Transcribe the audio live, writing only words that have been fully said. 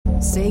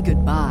Say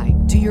goodbye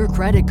to your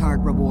credit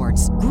card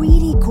rewards.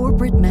 Greedy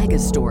corporate mega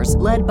stores,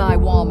 led by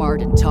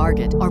Walmart and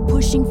Target, are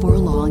pushing for a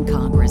law in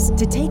Congress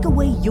to take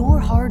away your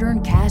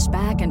hard-earned cash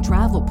back and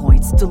travel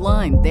points to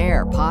line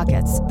their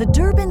pockets. The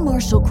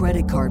Durbin-Marshall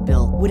credit card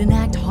bill would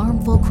enact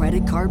harmful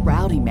credit card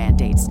routing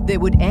mandates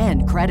that would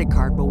end credit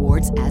card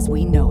rewards as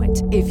we know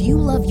it. If you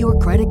love your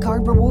credit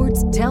card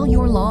rewards, tell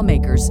your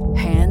lawmakers,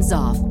 hands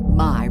off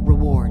my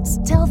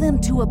rewards. Tell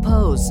them to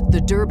oppose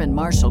the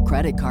Durbin-Marshall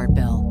credit card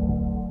bill.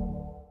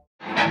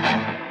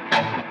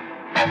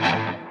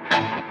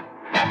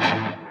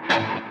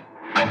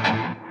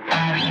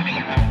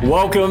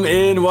 Welcome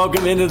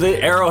into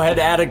the Arrowhead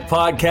Addict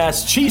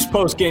Podcast Chiefs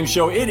postgame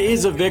show. It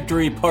is a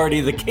victory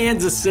party. The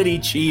Kansas City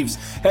Chiefs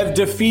have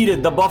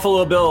defeated the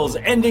Buffalo Bills,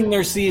 ending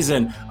their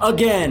season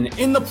again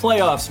in the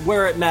playoffs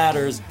where it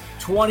matters,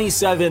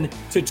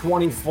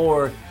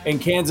 27-24.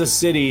 And Kansas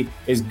City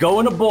is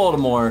going to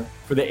Baltimore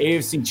for the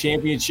AFC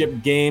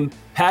Championship game.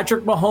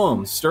 Patrick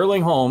Mahomes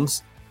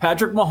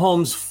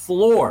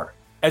floor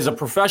as a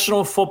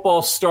professional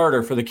football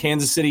starter for the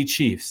Kansas City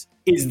Chiefs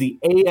is the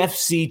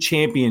AFC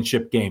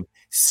Championship game.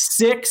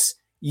 6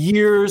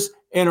 years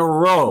in a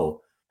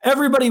row.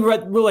 Everybody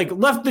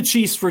left the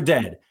Chiefs for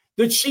dead.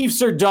 The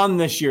Chiefs are done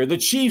this year. The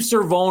Chiefs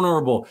are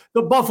vulnerable.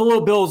 The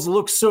Buffalo Bills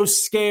look so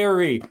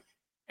scary.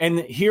 And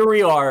here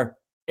we are.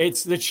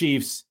 It's the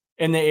Chiefs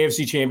in the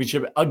AFC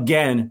Championship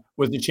again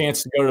with the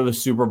chance to go to the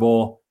Super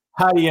Bowl.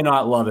 How do you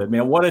not love it,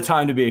 man? What a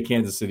time to be a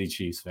Kansas City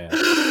Chiefs fan.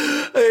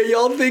 Hey,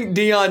 y'all think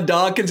Deion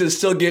Dawkins is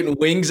still getting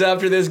wings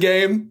after this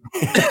game?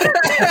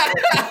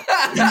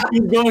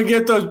 He's going to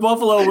get those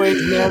Buffalo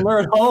wings, man. They're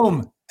at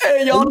home.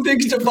 Hey, y'all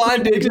think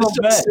Stephon Diggs is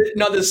still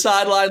sitting on the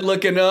sideline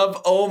looking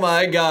up? Oh,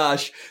 my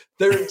gosh.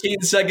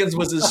 13 seconds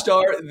was the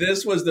start.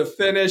 This was the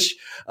finish.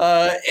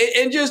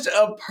 And just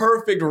a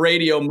perfect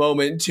radio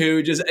moment,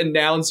 too. Just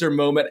announcer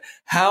moment.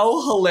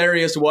 How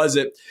hilarious was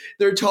it?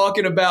 They're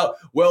talking about,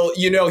 well,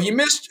 you know, he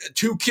missed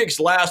 2 kicks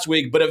last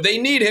week, but if they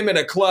need him in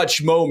a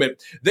clutch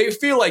moment, they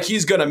feel like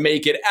he's going to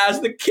make it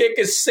as the kick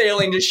is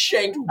sailing to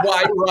shanked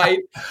wide right.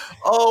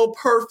 Oh,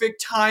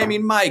 perfect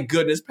timing. My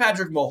goodness.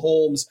 Patrick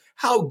Mahomes,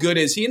 how good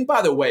is he? And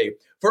by the way,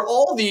 for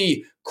all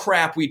the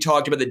crap we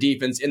talked about the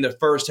defense in the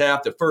first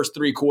half, the first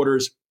 3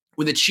 quarters,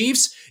 when the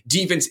Chiefs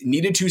defense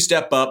needed to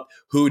step up,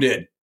 who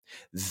did?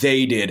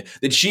 They did.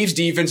 The Chiefs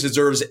defense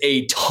deserves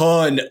a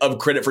ton of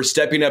credit for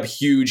stepping up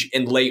huge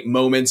in late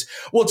moments.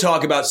 We'll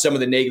talk about some of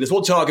the negatives.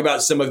 We'll talk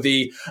about some of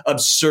the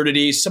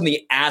absurdities, some of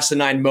the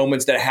asinine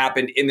moments that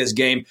happened in this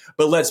game.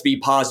 But let's be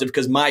positive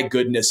because, my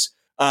goodness,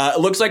 it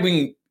looks like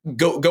we can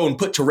go and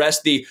put to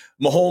rest the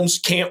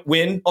Mahomes can't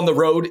win on the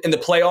road in the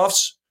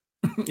playoffs.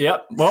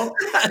 Yep. Well,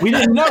 we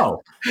didn't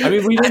know.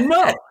 We didn't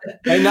know.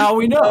 And now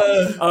we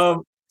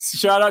know.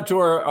 Shout out to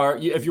our,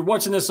 if you're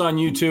watching this on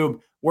YouTube,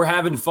 we're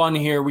having fun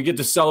here. We get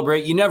to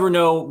celebrate. You never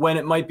know when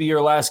it might be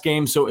your last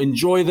game. So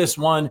enjoy this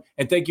one.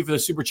 And thank you for the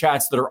super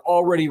chats that are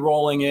already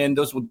rolling in.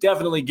 Those will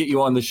definitely get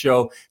you on the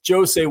show.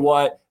 Joe, say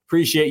what?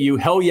 Appreciate you.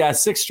 Hell yeah.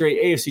 6th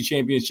straight AFC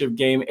Championship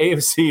game.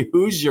 AFC,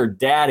 who's your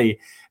daddy?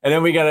 And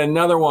then we got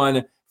another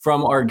one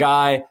from our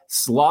guy,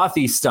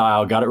 Slothy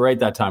Style. Got it right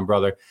that time,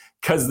 brother.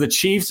 Because the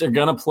Chiefs are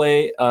gonna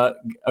play, play,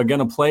 and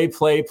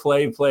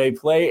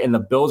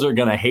the Bills are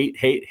gonna hate.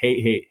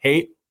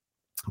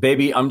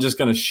 Baby, I'm just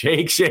gonna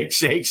shake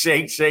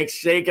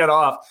it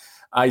off.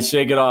 I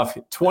shake it off.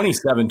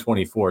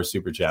 27-24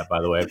 super chat,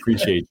 by the way. I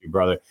appreciate you,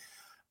 brother.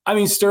 I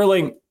mean,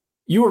 Sterling,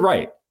 you were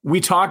right.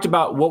 We talked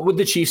about what would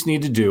the Chiefs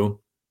need to do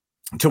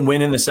to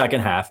win in the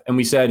second half, and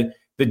we said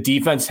the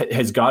defense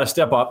has got to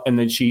step up, and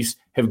the Chiefs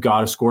have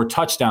got to score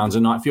touchdowns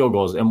and not field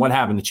goals. And what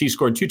happened? The Chiefs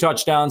scored 2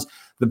 touchdowns.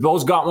 The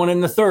Bills got one in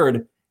the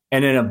third,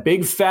 and in a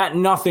big fat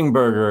nothing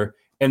burger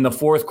in the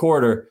fourth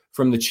quarter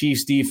from the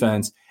Chiefs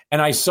defense.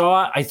 And I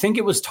think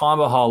it was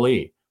Tamba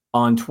Hali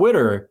on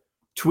Twitter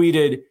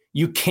tweeted,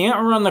 you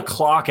can't run the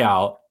clock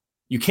out.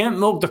 You can't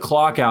milk the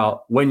clock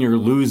out when you're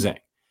losing.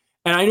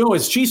 And I know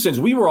as Chiefs fans,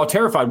 we were all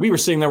terrified. We were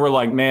sitting there, we're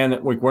like,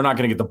 man, we're not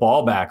going to get the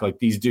ball back. Like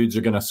these dudes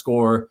are going to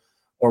score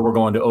or we're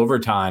going to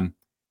overtime.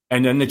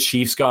 And then the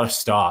Chiefs got to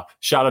stop.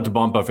 Shout out to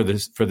Bumpa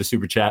for the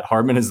super chat.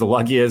 Hardman is the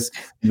luckiest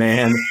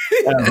man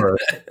ever.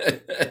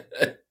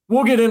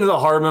 We'll get into the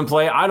Hardman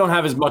play. I don't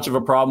have as much of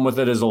a problem with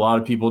it as a lot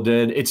of people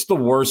did. It's the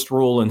worst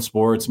rule in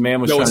sports.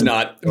 Man was no, it's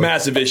not.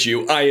 Massive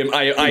issue.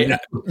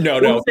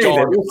 No.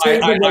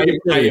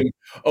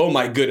 Oh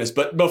my goodness.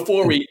 But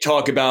before we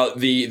talk about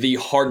the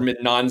Hardman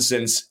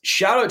nonsense,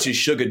 shout out to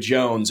Sugar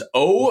Jones.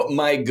 Oh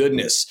my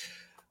goodness.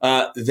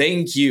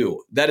 Thank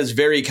you. That is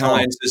very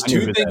kind. There's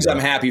 2 things I'm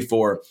happy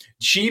for.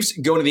 Chiefs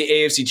going to the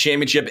AFC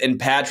Championship, and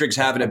Patrick's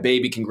having a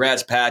baby.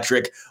 Congrats,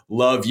 Patrick.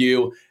 Love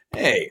you.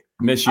 Hey,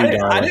 miss you,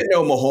 darling. I didn't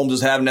know Mahomes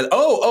was having that.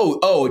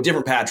 Oh,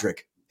 different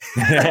Patrick.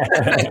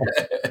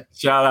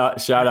 Shout out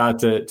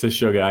to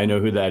Sugar. I know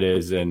who that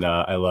is, and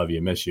I love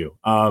you. Miss you.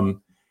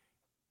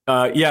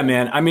 Yeah,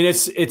 man. I mean,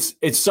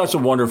 it's such a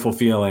wonderful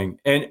feeling,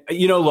 and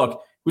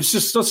look. Let's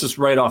just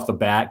right off the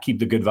bat, keep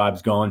the good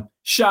vibes going.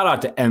 Shout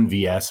out to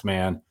MVS,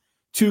 man.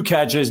 2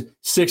 catches,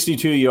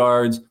 62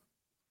 yards.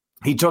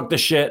 He took the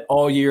shit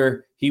all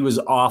year. He was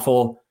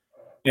awful.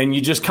 And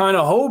you just kind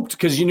of hoped,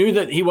 because you knew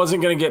that he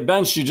wasn't going to get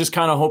benched, you just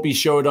kind of hope he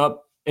showed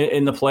up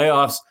in the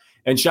playoffs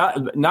and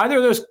shot.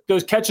 Neither of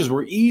those catches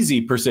were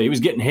easy per se. He was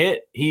getting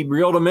hit. He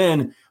reeled them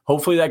in.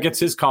 Hopefully that gets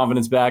his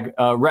confidence back.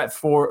 Rhett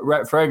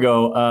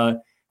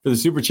Frego for the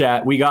super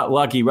chat. We got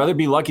lucky. Rather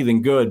be lucky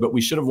than good, but we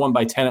should have won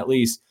by 10 at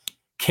least.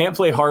 Can't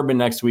play Hardman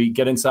next week.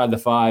 Get inside the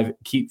 5.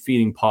 Keep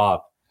feeding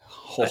Pop.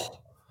 Oh.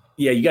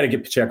 Yeah, you got to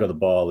get Pacheco the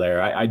ball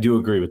there. I do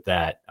agree with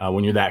that.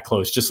 When you're that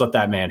close, just let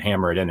that man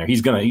hammer it in there.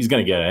 He's gonna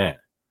get it in.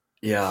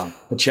 Yeah,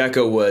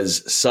 Pacheco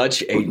was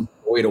such a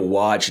joy to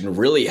watch and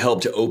really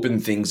helped to open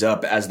things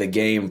up as the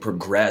game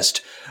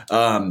progressed.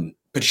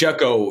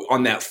 Pacheco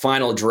on that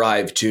final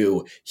drive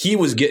too, he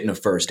was getting a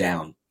first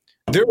down.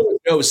 There was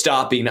no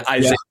stopping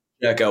Isaiah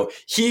Pacheco.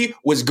 He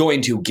was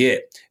going to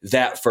get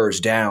that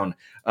first down.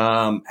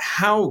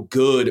 How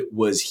good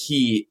was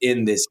he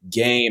in this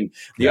game?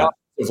 The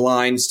offensive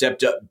line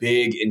stepped up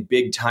big in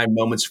big time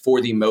moments for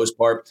the most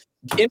part.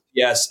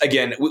 MVS,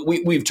 again,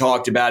 we've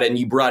talked about it and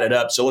you brought it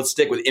up, so let's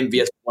stick with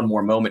MVS one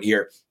more moment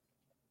here.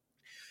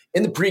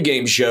 In the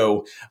pregame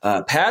show,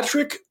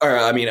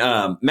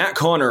 Matt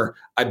Connor,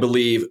 I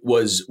believe,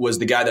 was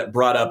the guy that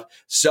brought up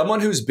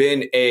someone who's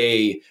been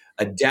a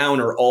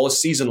downer all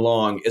season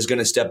long is going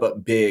to step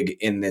up big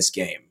in this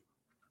game.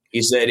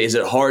 He said, is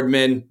it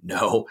Hardman?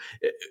 No.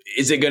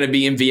 Is it going to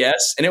be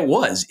MVS? And it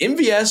was.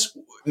 MVS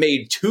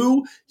made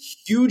 2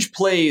 huge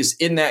plays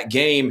in that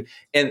game,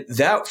 and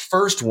that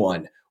first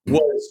one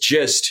was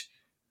just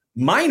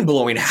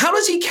mind-blowing. How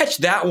does he catch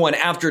that one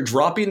after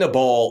dropping the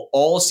ball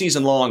all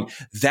season long?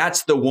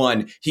 That's the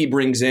one he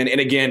brings in. And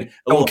again,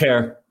 a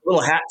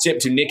little hat tip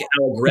to Nick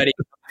Allegretti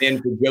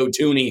and for Joe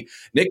Tooney.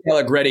 Nick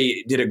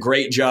Allegretti did a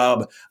great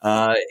job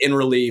in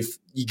relief.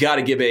 You got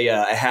to give a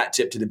hat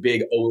tip to the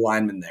big O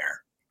lineman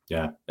there.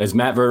 Yeah, as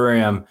Matt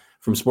Verderam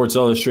from Sports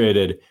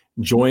Illustrated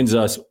joins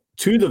us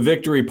to the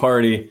victory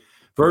party.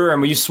 Verderam,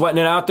 were you sweating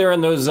it out there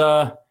in those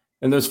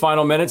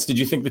final minutes? Did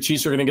you think the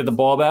Chiefs were going to get the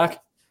ball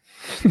back?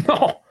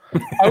 No,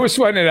 I was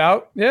sweating it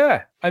out.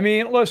 Yeah. I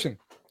mean, listen,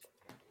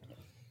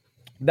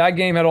 that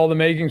game had all the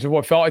makings of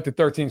what felt like the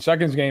 13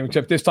 seconds game,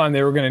 except this time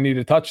they were going to need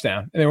a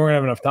touchdown and they weren't going to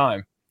have enough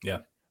time. Yeah.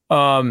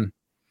 I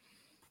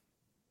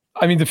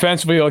mean,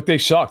 defensively, like they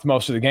sucked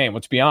most of the game,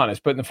 let's be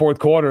honest. But in the fourth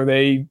quarter,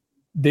 they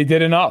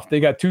did enough. They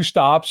got 2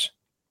 stops.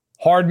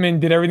 Hardman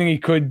did everything he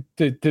could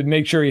to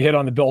make sure he hit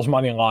on the Bills'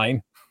 money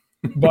line.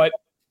 But,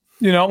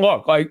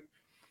 look, like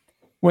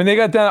when they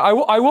got down,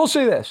 I will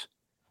say this.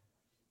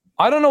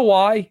 I don't know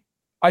why.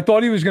 I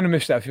thought he was going to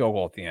miss that field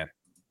goal at the end.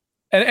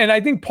 And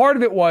I think part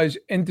of it was,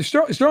 and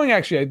Sterling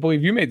actually, I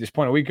believe you made this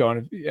point a week ago,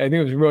 and I think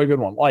it was a really good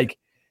one. Like,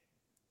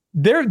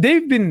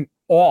 they've been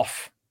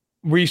off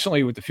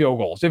recently with the field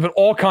goals. They've had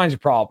all kinds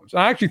of problems.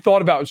 And I actually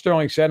thought about what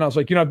Sterling said, and I was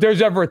like, if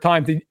there's ever a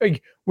time to,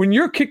 like, when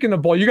you're kicking the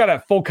ball, you got to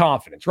have full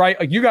confidence, right?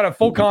 Like, you got to have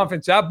full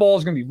confidence. That ball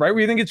is going to be right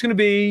where you think it's going to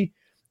be.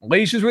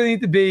 Laces where they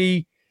need to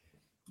be.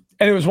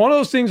 And it was one of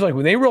those things, like,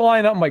 when they were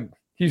lining up, I'm like,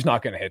 he's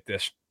not going to hit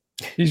this.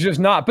 He's just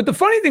not. But the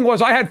funny thing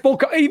was, I had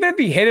even if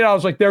he hit it, I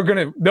was like,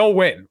 they'll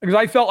win. Because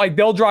I felt like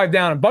they'll drive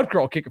down and Butker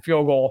will kick a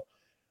field goal.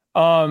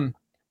 Well,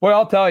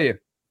 I'll tell you,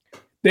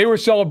 they were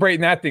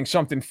celebrating that thing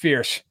something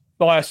fierce.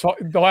 The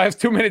last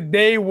 2 minutes,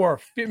 they were.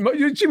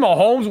 You see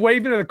Mahomes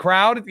waving to the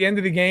crowd at the end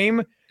of the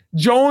game.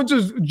 Jones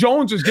was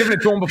giving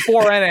it to him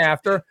before and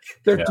after.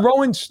 They're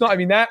throwing stuff. I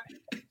mean,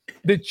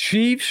 the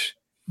Chiefs,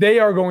 they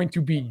are going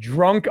to be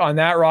drunk on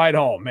that ride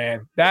home,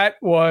 man. That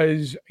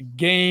was a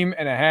game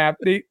and a half.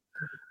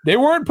 They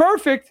weren't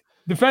perfect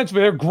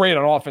defensively. They're great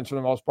on offense for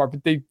the most part,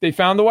 but they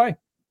found a way.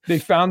 They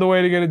found a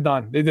way to get it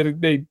done. They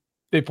did it.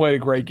 They played a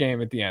great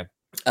game at the end.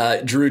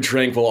 Drew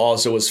Tranquil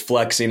also was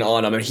flexing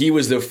on him, and he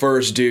was the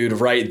first dude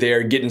right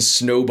there getting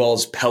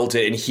snowballs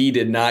pelted, and he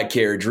did not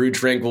care. Drew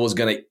Tranquil was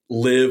going to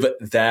live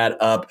that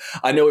up.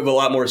 I know we have a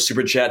lot more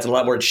super chats and a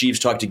lot more Chiefs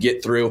talk to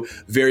get through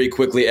very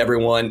quickly,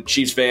 everyone.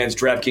 Chiefs fans,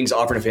 DraftKings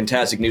offering a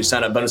fantastic new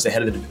sign-up bonus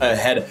ahead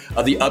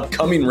of the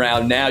upcoming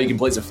round. Now you can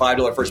place a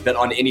 $5 first bet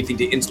on anything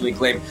to instantly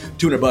claim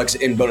 $200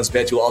 in bonus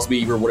bets. You'll also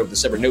be rewarded with a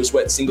separate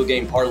no-sweat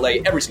single-game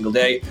parlay every single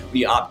day when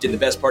you opt in. The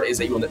best part is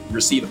that you will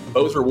receive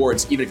both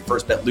rewards even if your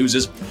first bet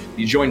loses. When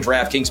you join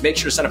DraftKings, make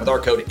sure to sign up with our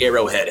code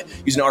Arrowhead.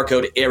 Using our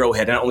code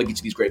Arrowhead not only gets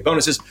you these great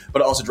bonuses,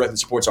 but it also directly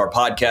supports our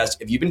podcast.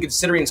 If you've been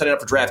considering signing up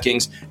for DraftKings,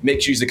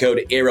 make sure you use the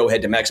code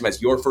Arrowhead to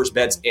maximize your first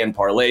bets and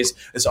parlays.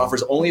 This offer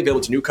is only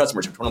available to new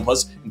customers who are 21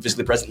 plus and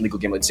physically present in legal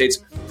gambling states.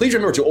 Please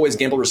remember to always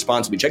gamble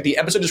responsibly. Check the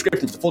episode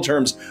description for the full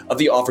terms of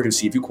the offer to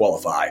see if you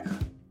qualify.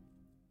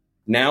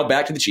 Now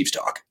back to the Chiefs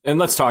talk. And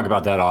let's talk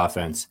about that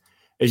offense.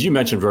 As you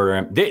mentioned,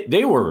 Verderam,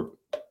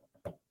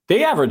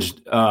 they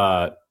averaged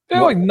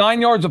they're like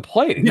 9 yards of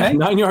play. Yeah,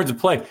 9 yards of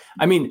play.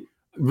 I mean,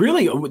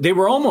 really, they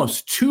were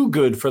almost too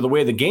good for the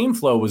way the game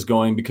flow was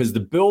going because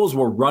the Bills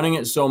were running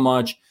it so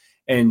much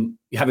and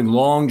having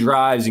long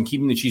drives and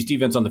keeping the Chiefs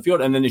defense on the field.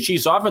 And then the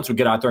Chiefs offense would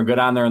get out there and go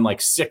down there in like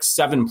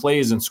 6-7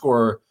 plays and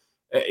score.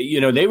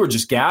 They were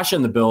just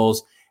gashing the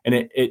Bills.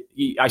 And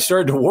I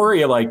started to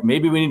worry, like,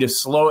 maybe we need to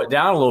slow it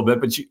down a little bit,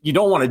 but you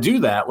don't want to do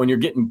that when you're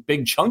getting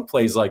big chunk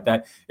plays like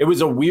that. It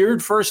was a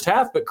weird first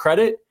half, but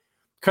credit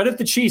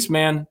the Chiefs,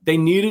 man. They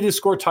needed to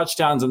score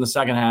touchdowns in the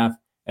second half,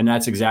 and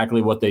that's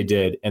exactly what they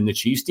did. And the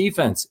Chiefs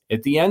defense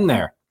at the end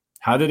there,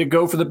 how did it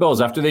go for the Bills?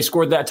 After they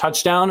scored that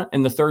touchdown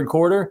in the third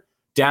quarter,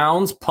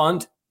 downs,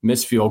 punt,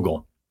 missed field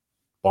goal.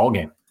 Ball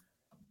game.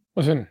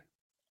 Listen,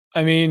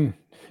 I mean,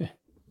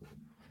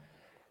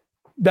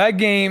 that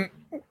game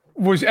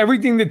was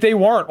everything that they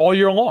weren't all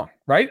year long,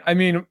 right? I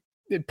mean,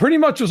 it pretty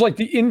much was like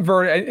the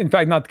invert. In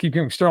fact, not to keep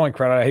giving Sterling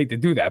credit, I hate to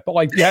do that, but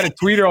like you had a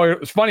tweet earlier. It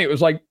was funny. It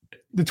was like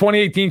the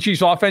 2018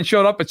 Chiefs offense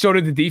showed up, but so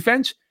did the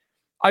defense.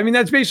 I mean,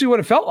 that's basically what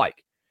it felt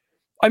like.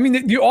 I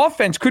mean, the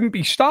offense couldn't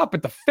be stopped,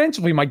 but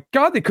defensively, my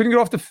God, they couldn't get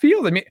off the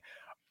field. I mean,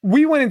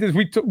 we went into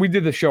this, we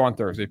did the show on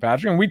Thursday,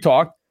 Patrick, and we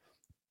talked.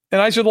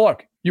 And I said,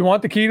 look, you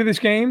want the key to this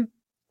game?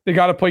 They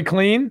got to play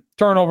clean,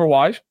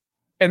 turnover-wise,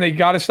 and they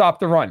got to stop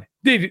the run.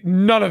 They did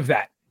none of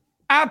that.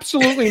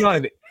 Absolutely none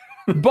of it.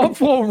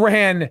 Buffalo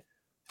ran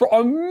for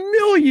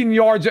 1,000,000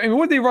 yards. I mean,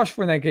 what did they rush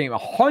for in that game?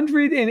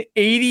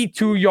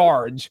 182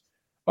 yards,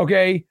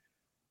 okay,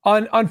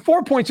 on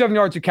 4.7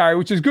 yards to carry,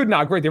 which is good,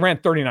 not great. They ran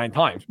 39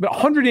 times, but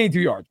 182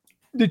 yards.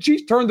 The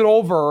Chiefs turned it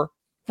over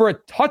for a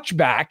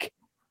touchback.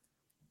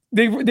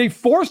 They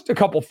forced a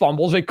couple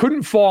fumbles. They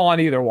couldn't fall on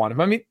either one of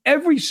them. I mean,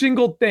 every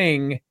single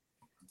thing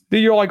that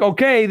you're like,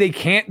 okay, they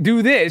can't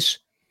do this,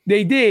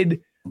 they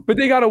did. But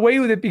they got away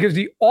with it because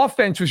the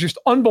offense was just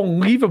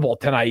unbelievable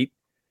tonight.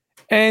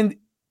 And,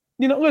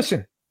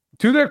 listen,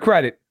 to their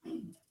credit,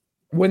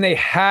 when they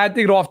had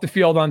to get off the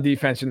field on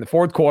defense in the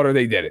fourth quarter,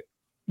 they did it.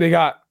 They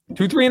got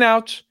 2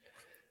 3-and-outs.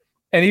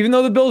 And even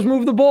though the Bills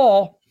moved the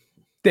ball,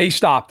 they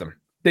stopped them.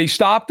 They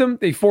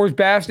forced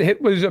Bass to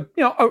hit was a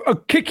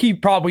kick he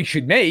probably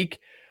should make,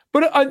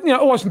 but it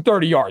wasn't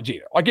 30 yards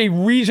either. Like a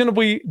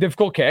reasonably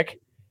difficult kick,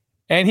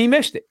 and he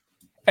missed it.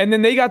 And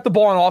then they got the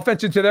ball on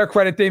offense, and to their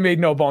credit, they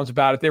made no bones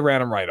about it. They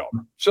ran him right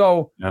over.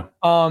 So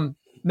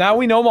now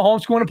we know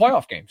Mahomes going to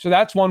playoff game. So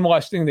that's one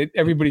less thing that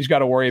everybody's got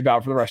to worry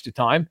about for the rest of the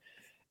time.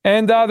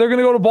 And they're going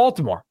to go to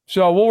Baltimore.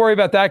 So we'll worry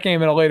about that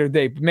game at a later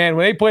date. But, man,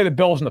 when they play the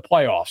Bills in the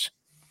playoffs,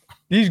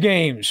 these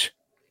games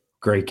 –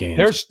 great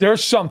games.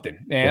 There's something,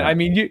 man. Yeah. I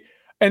mean,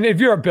 and if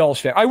you're a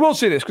Bills fan, I will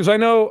say this because I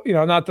know,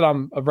 not that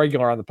I'm a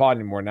regular on the pod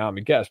anymore now, I'm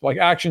a guest, but like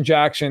Action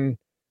Jackson,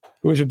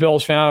 who is a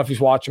Bills fan, if he's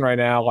watching right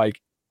now, like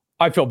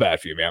I feel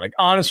bad for you, man. Like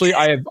honestly,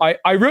 I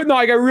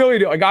really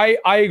do. Like I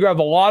have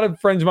a lot of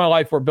friends in my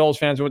life who are Bills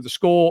fans who went to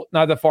school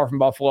not that far from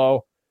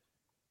Buffalo,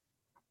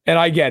 and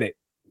I get it.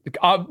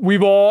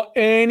 Like,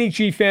 any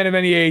Chief fan of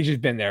any age has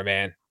been there,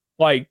 man.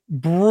 Like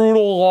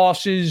brutal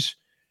losses.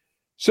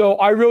 So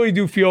I really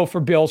do feel for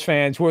Bills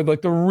fans who are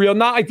like the real,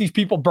 not like these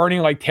people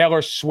burning like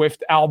Taylor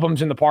Swift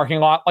albums in the parking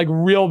lot, like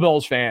real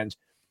Bills fans.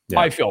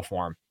 Yeah. I feel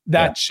for them.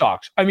 That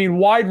sucks. I mean,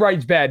 wide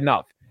right's bad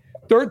enough.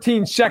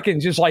 13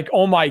 seconds is like,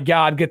 oh my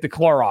God, get the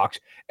Clorox.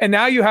 And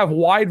now you have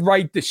wide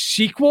right, the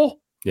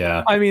sequel.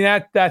 Yeah. I mean,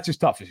 that's as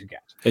tough as it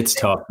gets. It's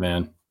tough,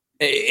 man.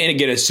 And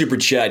again, a super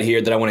chat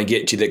here that I want to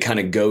get to that kind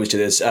of goes to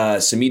this.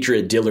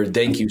 Samitra Dillard,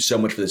 thank you so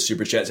much for the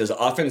super chat. It says,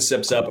 offense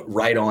steps up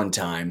right on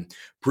time.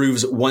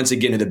 Proves once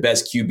again who the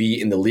best QB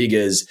in the league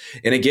is.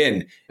 And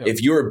again,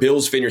 if you're a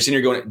Bills fan, you're sitting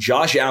here going,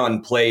 Josh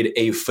Allen played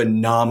a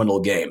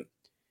phenomenal game.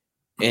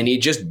 And he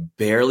just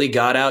barely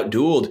got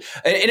outdueled.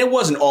 And it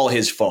wasn't all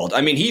his fault.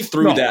 I mean, he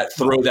threw that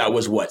throw that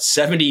was,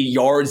 70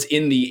 yards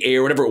in the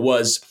air, whatever it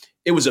was.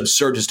 It was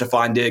absurd to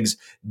Stephon Diggs.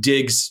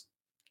 Diggs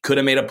could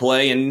have made a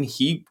play, and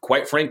he,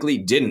 quite frankly,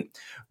 didn't.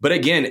 But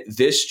again,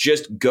 this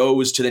just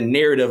goes to the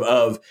narrative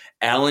of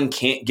Allen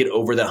can't get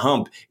over the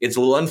hump. It's a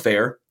little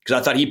unfair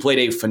because I thought he played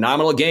a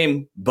phenomenal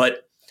game,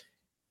 but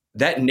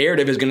that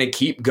narrative is going to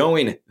keep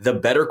going. The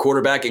better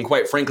quarterback and,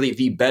 quite frankly,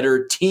 the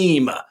better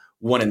team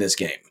won in this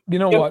game. You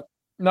know what?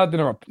 Not to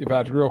interrupt you,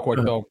 Patrick, real quick,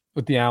 though,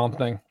 with the Allen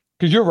thing,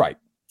 because you're right.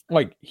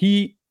 Like,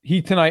 he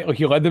tonight, like,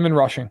 he led them in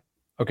rushing,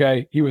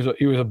 okay? He was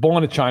a bull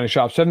in a china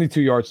shop,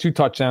 72 yards, 2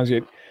 touchdowns.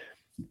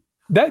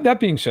 That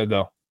being said,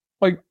 though,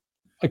 like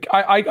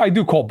I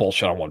do call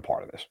bullshit on one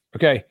part of this.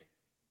 Okay,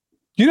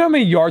 do you know how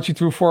many yards he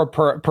threw for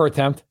per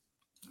attempt?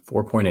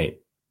 4.8.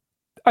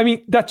 I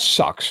mean, that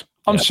sucks.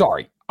 I'm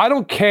sorry. I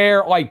don't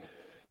care. Like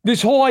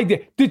this whole idea,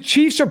 the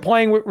Chiefs are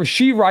playing with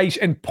Rashee Rice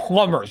and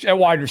plumbers at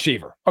wide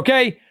receiver.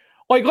 Okay,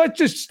 like let's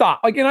just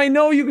stop. Like, and I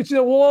know you could say,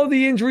 well,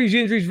 the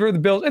injuries for the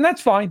Bills, and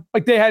that's fine.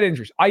 Like they had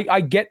injuries.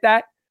 I get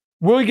that.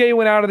 Willie Gay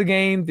went out of the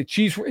game. The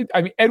Chiefs,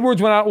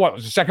 Edwards went out. What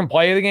was the second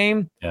play of the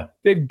game? Yeah.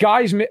 The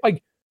guys,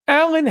 like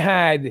Allen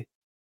had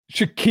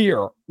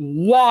Shakir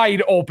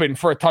wide open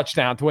for a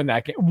touchdown to win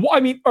that game.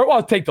 I mean,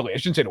 I'll take the lead. I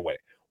shouldn't say to win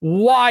it.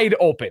 Wide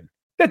open.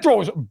 That throw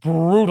was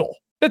brutal.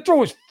 That throw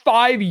was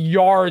 5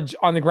 yards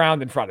on the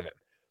ground in front of him.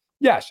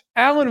 Yes,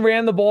 Allen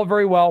ran the ball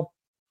very well.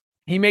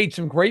 He made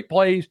some great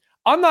plays.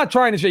 I'm not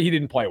trying to say he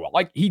didn't play well.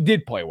 Like, he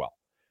did play well.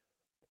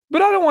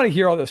 But I don't want to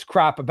hear all this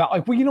crap about,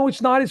 like, well,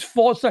 it's not his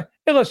fault. Hey,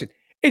 listen,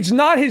 it's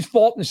not his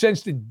fault in the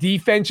sense the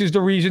defense is the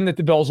reason that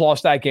the Bills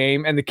lost that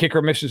game and the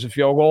kicker misses a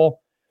field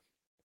goal.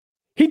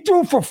 He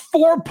threw for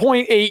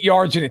 4.8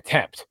 yards an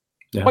attempt.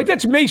 Yeah. Like,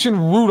 that's Mason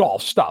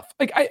Rudolph stuff.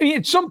 Like, I mean,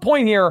 at some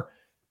point here,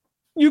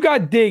 you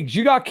got Diggs,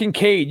 you got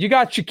Kincaid, you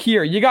got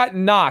Shakir, you got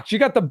Knox, you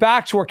got the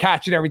backs who are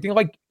catching everything.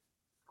 Like,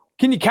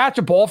 can you catch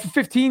a ball for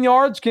 15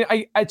 yards?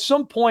 At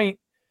some point,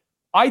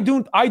 I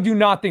do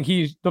not think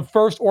he's the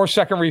first or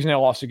second reason they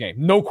lost the game.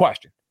 No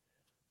question.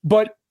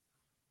 But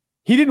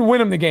he didn't win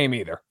them the game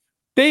either.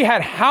 They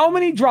had how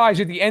many drives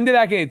at the end of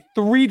that game?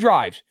 3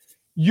 drives.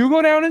 You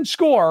go down and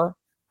score,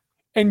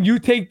 and you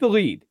take the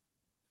lead.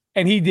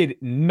 And he did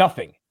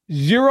nothing.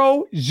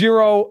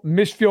 0-0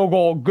 missed field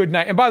goal. Good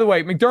night. And by the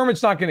way, McDermott's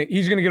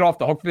he's going to get off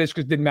the hook for this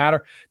because it didn't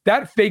matter.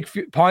 That fake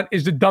punt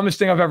is the dumbest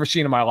thing I've ever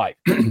seen in my life.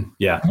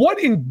 Yeah.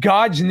 What in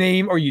God's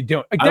name are you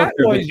doing? Like, I don't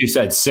care if you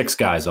said 6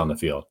 guys on the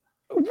field.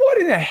 What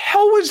in the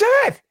hell was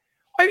that?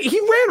 I mean, he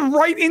ran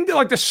right into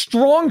like the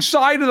strong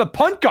side of the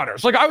punt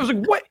gunners. Like, I was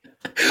like, what?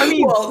 I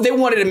mean, well, they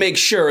wanted to make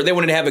sure they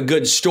wanted to have a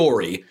good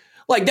story.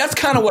 Like, that's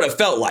kind of what it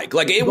felt like.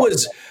 Like, it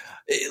was,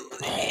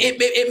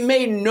 it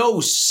made no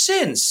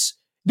sense.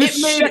 The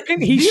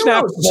second he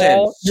snapped the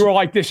ball, you were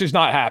like, this is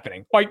not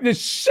happening. Like, the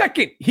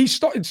second he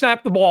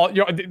snapped the ball,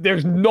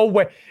 there's no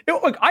way.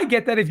 Look, I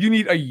get that if you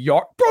need a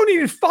yard. Bro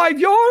needed 5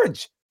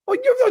 yards. Like,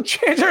 you have no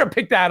chance they're going to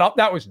pick that up.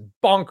 That was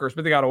bonkers,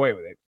 but they got away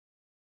with it.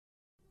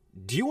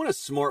 Do you want a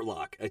smart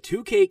lock, a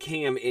 2K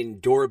cam, and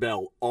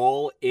doorbell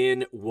all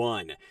in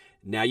one?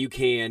 Now you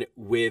can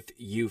with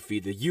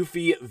Eufy, the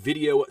Eufy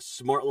Video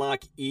Smart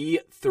Lock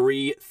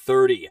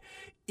E330.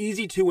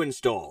 Easy to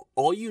install.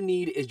 All you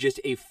need is just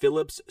a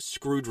Phillips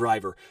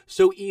screwdriver.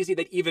 So easy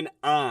that even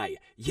I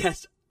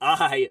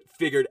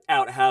figured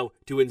out how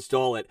to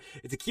install it.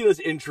 It's a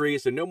keyless entry,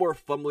 so no more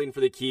fumbling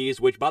for the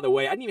keys, which, by the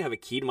way, I didn't even have a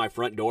key to my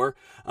front door.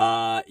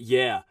 I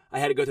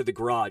had to go through the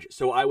garage,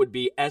 so I would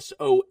be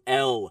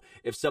SOL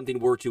if something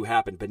were to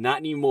happen, but not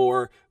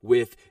anymore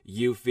with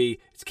Eufy.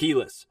 It's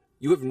keyless.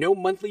 You have no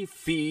monthly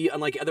fee,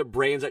 unlike other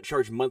brands that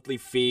charge monthly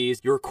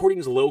fees. Your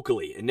recordings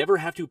locally and never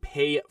have to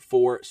pay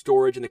for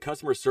storage, and the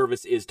customer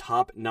service is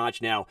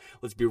top-notch. Now,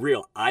 let's be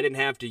real, I didn't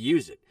have to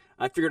use it.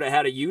 I figured out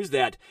how to use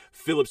that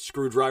Phillips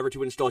screwdriver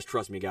to install.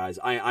 Trust me, guys,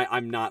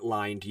 I'm not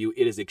lying to you.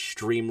 It is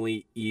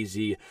extremely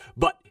easy.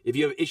 But if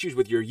you have issues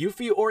with your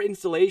Eufy or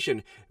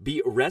installation,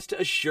 be rest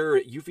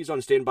assured Eufy's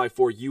on standby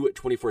for you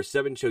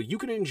 24/7, so you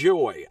can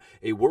enjoy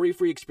a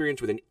worry-free experience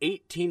with an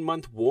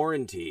 18-month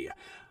warranty.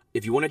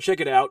 If you want to check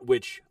it out,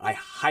 which I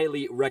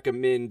highly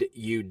recommend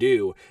you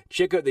do,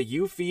 check out the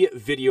Eufy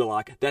Video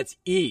Lock. That's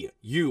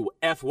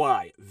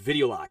EUFY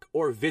Video Lock.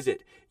 Or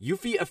visit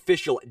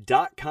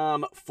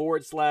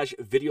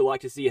eufyofficial.com/video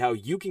lock to see how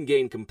you can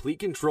gain complete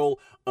control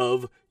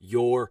of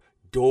your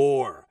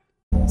door.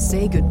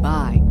 Say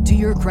goodbye to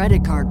your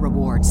credit card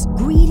rewards.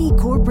 Greedy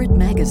corporate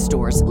mega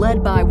stores,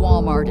 led by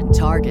Walmart and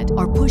Target,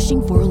 are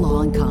pushing for a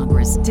law in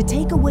Congress to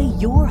take away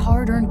your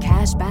hard-earned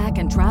cash back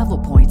and travel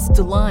points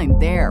to line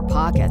their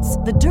pockets.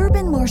 The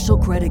Durbin-Marshall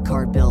credit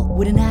card bill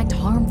would enact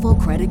harmful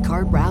credit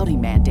card routing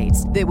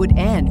mandates that would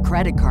end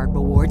credit card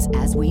rewards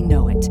as we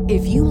know it.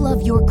 If you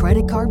love your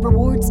credit card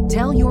rewards,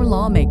 tell your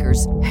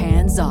lawmakers,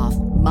 hands off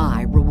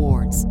my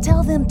rewards.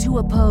 Tell them to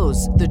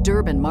oppose the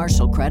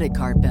Durbin-Marshall credit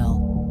card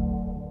bill.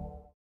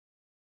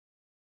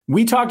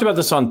 We talked about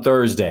this on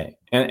Thursday,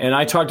 and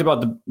I talked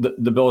about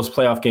the Bills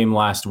playoff game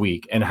last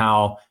week and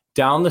how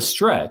down the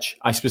stretch,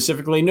 I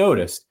specifically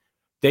noticed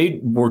they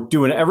were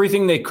doing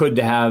everything they could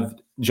to have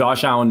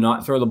Josh Allen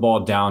not throw the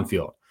ball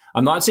downfield.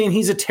 I'm not saying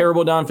he's a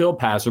terrible downfield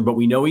passer, but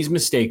we know he's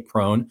mistake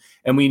prone,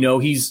 and we know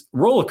he's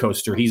roller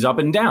coaster. He's up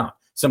and down.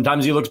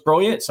 Sometimes he looks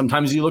brilliant.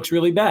 Sometimes he looks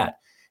really bad.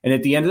 And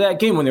at the end of that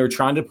game, when they were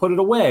trying to put it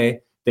away,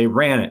 they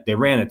ran it.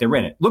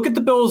 Look at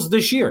the Bills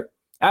this year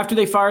after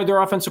they fired their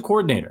offensive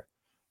coordinator.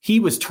 He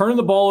was turning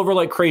the ball over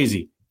like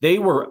crazy. They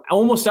were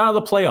almost out of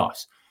the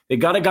playoffs. They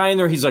got a guy in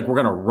there. He's like, we're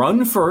going to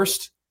run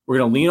first. We're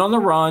going to lean on the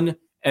run.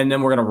 And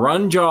then we're going to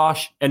run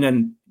Josh. And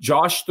then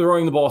Josh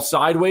throwing the ball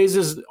sideways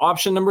is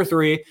option number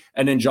 3.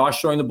 And then Josh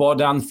throwing the ball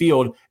down the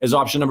field is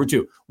option number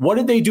 2. What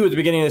did they do at the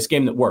beginning of this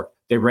game that worked?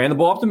 They ran the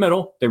ball up the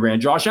middle. They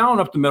ran Josh Allen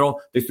up the middle.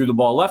 They threw the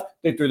ball left.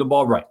 They threw the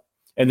ball right.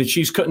 And the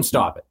Chiefs couldn't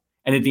stop it.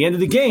 And at the end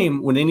of the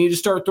game, when they needed to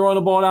start throwing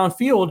the ball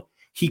downfield,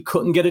 he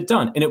couldn't get it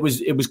done. And it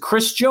was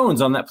Chris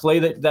Jones on that play,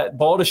 that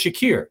ball to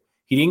Shakir.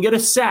 He didn't get a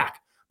sack,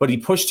 but he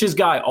pushed his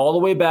guy all the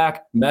way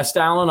back, messed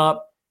Allen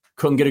up,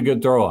 couldn't get a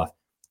good throw off.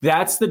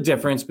 That's the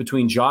difference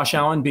between Josh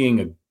Allen being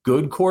a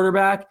good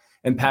quarterback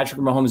and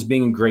Patrick Mahomes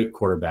being a great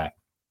quarterback.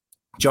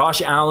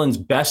 Josh Allen's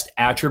best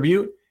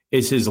attribute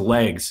is his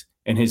legs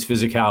and his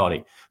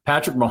physicality.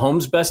 Patrick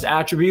Mahomes' best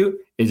attribute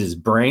is his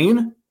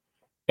brain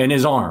and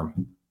his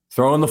arm,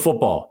 throwing the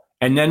football.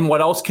 And then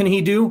what else can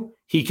he do?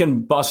 He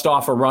can bust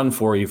off a run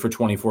for you for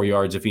 24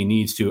 yards if he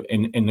needs to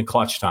in the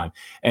clutch time.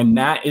 And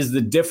that is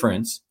the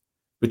difference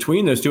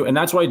between those two. And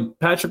that's why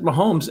Patrick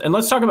Mahomes, and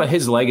let's talk about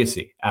his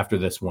legacy after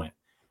this win.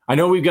 I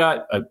know we've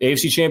got an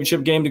AFC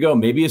Championship game to go,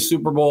 maybe a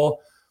Super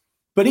Bowl.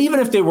 But even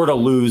if they were to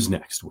lose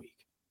next week,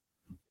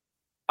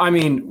 I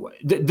mean,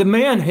 the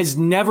man has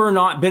never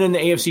not been in the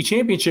AFC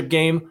Championship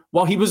game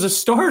while he was a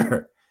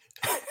starter.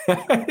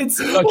 That's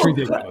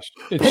ridiculous.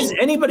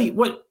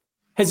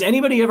 Has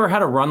anybody ever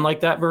had a run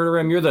like that,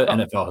 Verderame? You're the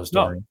NFL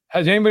historian. No.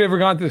 Has anybody ever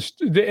gone to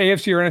the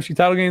AFC or NFC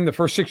title game the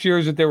first 6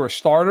 years that they were a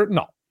starter?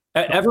 No.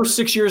 Ever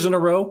 6 years in a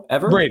row?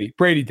 Ever?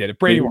 Brady did it.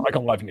 Brady won like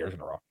 11 years in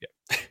a row.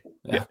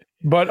 Yeah.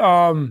 But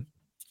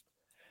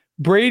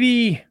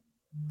Brady's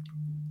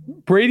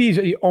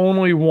the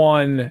only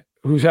one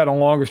who's had a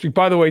longer streak.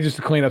 By the way, just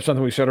to clean up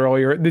something we said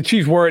earlier, the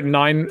Chiefs were at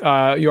 9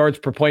 yards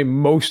per play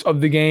most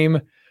of the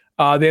game.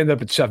 They ended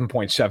up at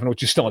 7.7,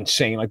 which is still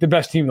insane. Like the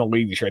best team in the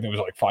league this year, I think it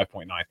was like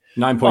 5.9.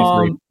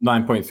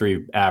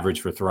 9.3 average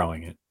for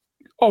throwing it.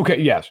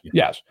 Okay, yes.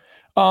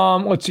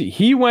 Let's see.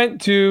 He went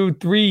to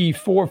 3,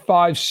 4,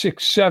 5,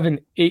 6, 7,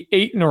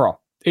 8 in a row.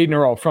 8 in a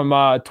row from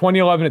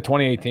 2011 to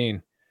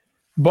 2018.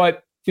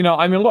 But,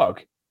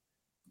 look,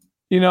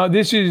 he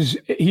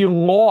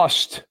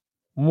lost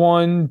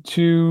 1,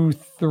 2,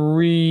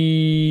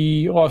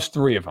 3, lost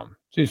 3 of them.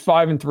 So he's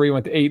 5-3,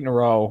 went to 8 in a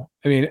row.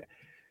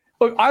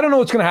 Look, I don't know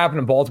what's going to happen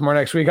in Baltimore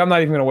next week. I'm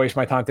not even going to waste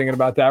my time thinking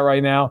about that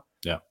right now.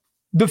 Yeah.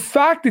 The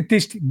fact that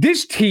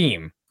this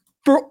team,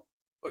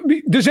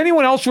 does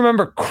anyone else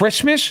remember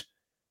Christmas?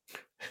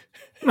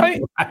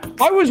 I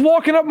was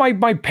walking up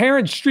my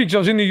parents' street because I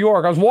was in New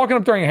York. I was walking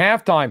up during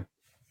halftime.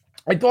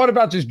 I thought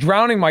about just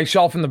drowning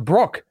myself in the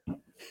brook.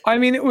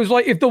 It was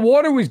like if the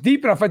water was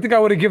deep enough, I think I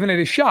would have given it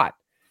a shot.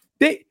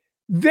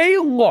 They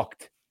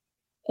looked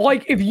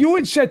like if you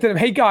had said to them,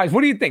 "Hey guys,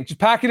 what do you think? Just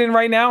pack it in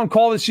right now and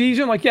call the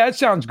season." Like, yeah, that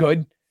sounds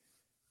good.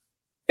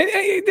 And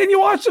then you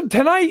watch them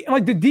tonight, and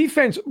like the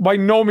defense by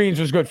no means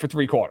was good for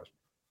 3 quarters.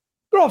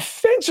 But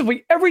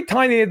offensively, every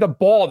time they had the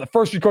ball, the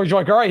first 3 quarters, you're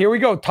like, all right, here we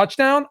go,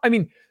 touchdown.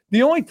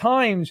 The only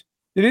times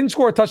they didn't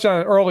score a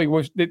touchdown early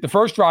was the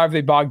first drive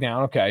they bogged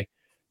down. Okay.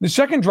 The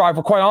second drive,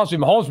 well, quite honestly,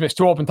 Mahomes missed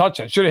 2 open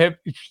touchdowns.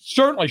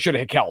 Certainly should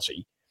have hit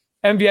Kelsey.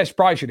 MVS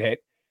probably should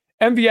hit.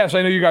 MVS,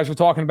 I know you guys were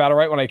talking about it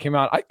right when I came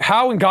out.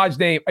 How in God's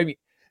name?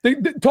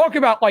 Talk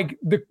about like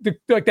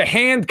the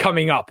hand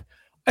coming up.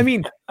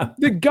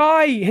 The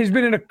guy has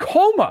been in a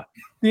coma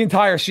the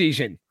entire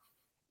season.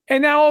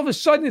 And now all of a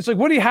sudden it's like,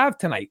 what do you have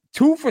tonight?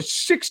 2 for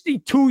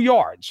 62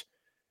 yards.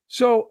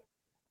 So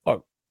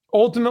look,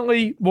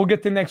 ultimately we'll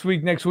get to next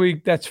week.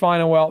 That's fine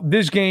and well.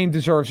 This game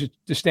deserves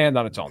to stand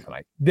on its own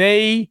tonight.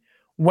 They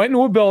went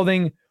into a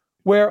building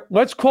where,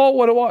 let's call it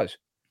what it was.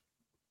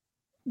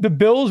 The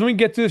Bills, we can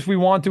get to this if we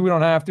want to, we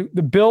don't have to.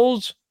 The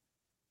Bills,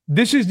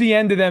 this is the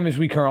end of them as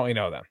we currently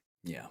know them.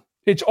 Yeah.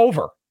 It's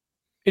over.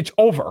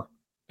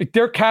 Like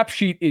their cap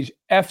sheet is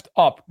effed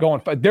up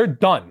going. They're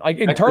done. Like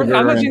in terms,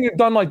 I'm not saying they're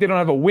done like they don't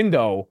have a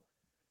window,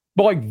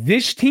 but like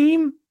this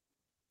team,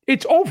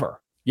 it's over.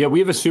 Yeah, we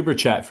have a super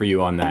chat for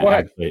you on that.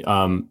 Actually,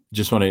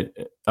 just want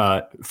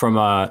to from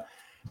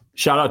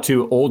shout out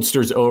to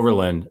Oldsters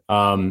Overland.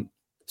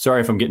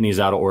 Sorry if I'm getting these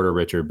out of order,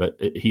 Richard, but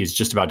he's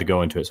just about to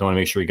go into it, so I want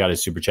to make sure he got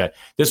his super chat.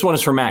 This one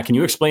is for Matt. Can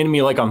you explain to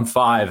me, like on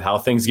 5, how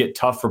things get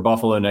tough for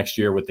Buffalo next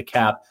year with the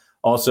cap?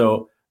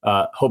 Also,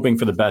 hoping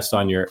for the best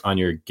on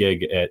your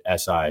gig at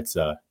SI. It's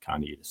kind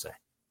of you to say.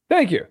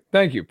 Thank you.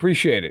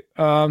 Appreciate it.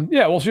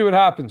 Yeah, we'll see what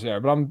happens there,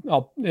 but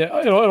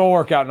it'll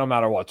work out no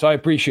matter what. So I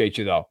appreciate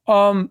you though.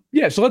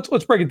 Yeah. So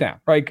let's break it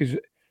down, right? Because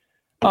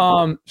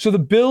so the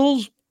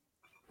Bills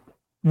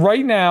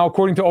right now,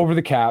 according to Over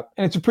the Cap,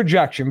 and it's a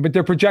projection, but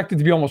they're projected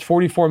to be almost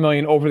 $44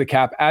 million over the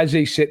cap as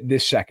they sit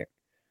this second.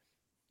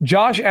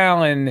 Josh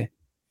Allen,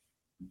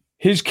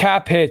 his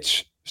cap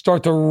hits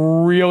start to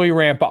really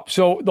ramp up.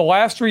 So the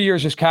last 3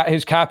 years, his cap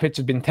hits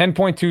have been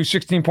 10.2,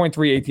 16.3,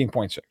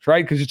 18.6,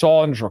 right? Because it's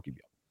all in his rookie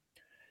deal.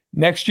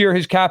 Next year,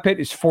 his cap hit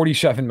is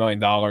 $47 million.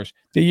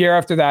 The year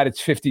after that,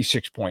 it's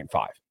 56.5.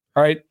 All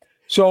right.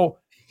 So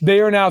they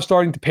are now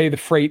starting to pay the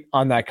freight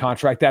on that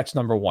contract. That's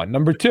number one.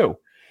 Number 2,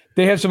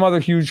 they have some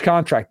other huge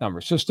contract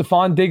numbers. So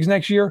Stephon Diggs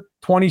next year,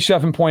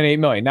 $27.8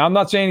 million. Now, I'm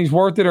not saying he's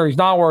worth it or he's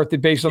not worth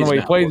it based on the way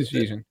he played this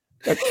season.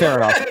 That's fair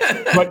enough.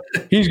 But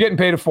he's getting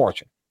paid a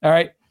fortune. All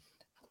right.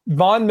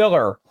 Von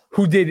Miller,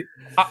 who did,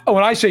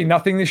 when I say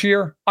nothing this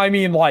year, I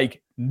mean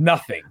like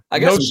nothing. I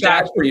got some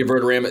stats for you,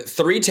 Verderame.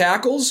 3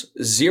 tackles,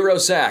 0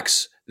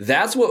 sacks.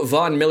 That's what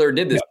Von Miller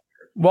did this year.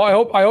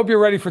 Well, I hope you're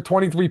ready for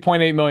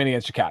 $23.8 million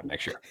against the Cap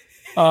next year.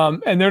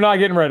 And they're not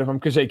getting rid of him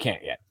because they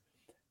can't yet.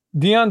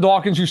 Deion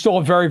Dawkins, who's still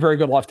a very, very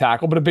good left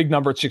tackle, but a big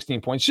number at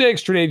 16.6.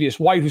 Tre'Davious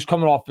White, who's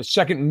coming off a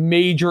second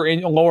major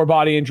lower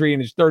body injury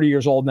and is 30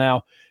 years old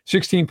now,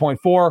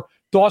 16.4.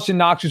 Dawson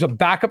Knox, who's a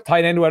backup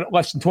tight end who had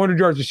less than 200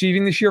 yards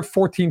receiving this year,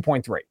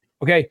 14.3.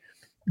 Okay.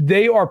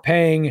 They are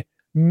paying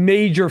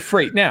major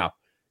freight. Now,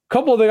 a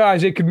couple of the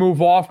guys they could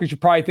move off because you're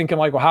probably thinking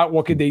like, well,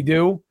 what could they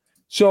do?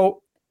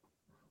 So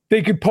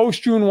they could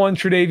post June 1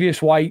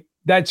 Tre'Davious White.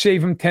 That'd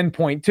save him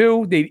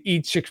 10.2. They'd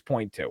eat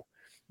 6.2.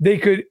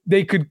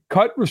 They could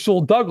cut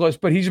Rasul Douglas,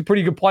 but he's a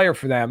pretty good player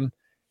for them.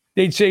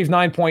 They'd save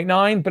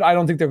 9.9, but I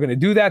don't think they're going to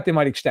do that. They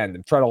might extend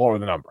and try to lower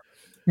the number.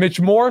 Mitch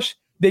Morse,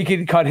 they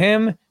could cut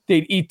him.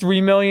 They'd eat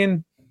 $3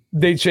 million.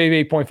 They'd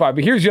save 8.5.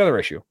 But here's the other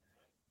issue.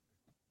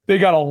 They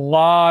got a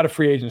lot of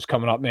free agents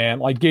coming up, man.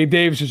 Like Gabe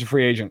Davis is a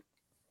free agent.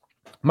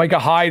 Micah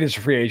Hyde is a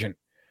free agent.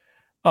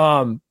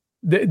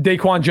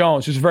 Daquan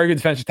Jones, who's a very good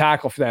defensive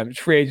tackle for them. It's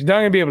free agent. They're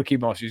not going to be able to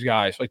keep most of these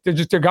guys. Like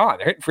they're gone.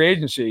 They're hitting free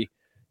agency.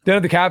 They don't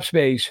have the cap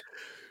space.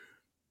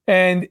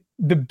 And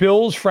the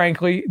Bills,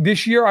 frankly,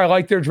 this year I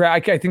like their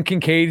draft. I think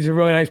Kincaid is a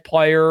really nice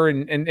player,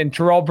 and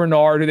Terrell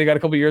Bernard, who they got a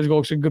couple of years ago,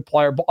 looks a good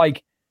player. But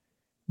like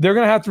they're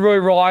going to have to really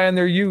rely on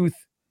their youth.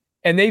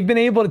 And they've been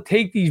able to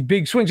take these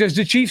big swings, as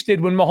the Chiefs did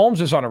when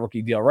Mahomes was on a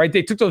rookie deal, right?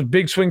 They took those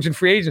big swings in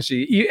free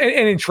agency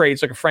and in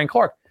trades like a Frank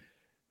Clark.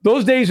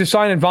 Those days of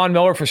signing Von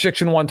Miller for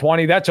 6 and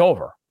 120, that's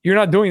over. You're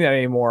not doing that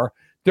anymore.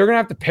 They're going to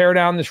have to pare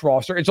down this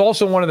roster. It's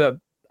also one of the,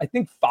 I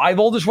think, 5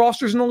 oldest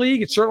rosters in the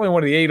league. It's certainly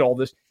one of the 8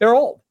 oldest. They're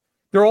old.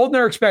 They're old and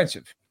they're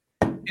expensive.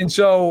 And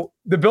so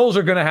the Bills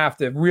are going to have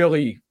to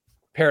really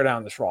pare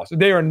down this roster.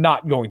 They are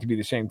not going to be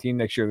the same team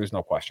next year. There's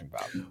no question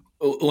about it.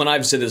 When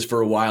I've said this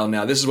for a while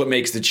now, this is what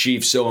makes the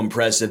Chiefs so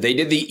impressive. They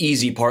did the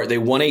easy part. They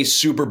won a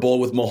Super Bowl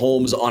with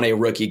Mahomes on a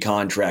rookie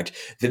contract.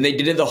 Then they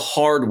did it the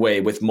hard way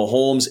with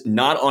Mahomes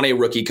not on a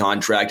rookie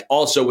contract,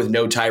 also with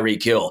no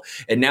Tyreek Hill.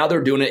 And now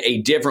they're doing it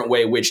a different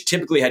way, which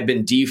typically had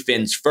been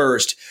defense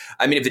first.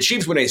 I mean, if the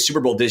Chiefs win a Super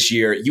Bowl this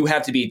year, you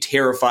have to be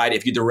terrified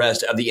if you're the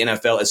rest of the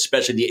NFL,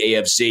 especially the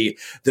AFC.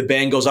 The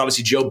Bengals,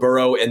 obviously Joe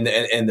Burrow and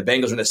the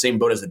Bengals are in the same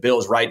boat as the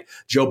Bills, right?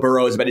 Joe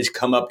Burrow is about to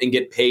come up and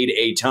get paid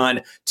a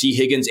ton. T.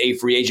 Higgins, a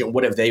free agent.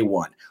 What have they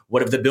won?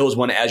 What have the Bills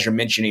won, as you're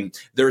mentioning?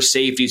 Their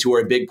safeties, who are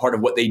a big part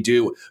of what they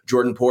do.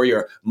 Jordan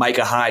Poyer,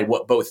 Micah Hyde,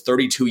 both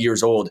 32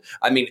 years old.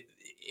 I mean,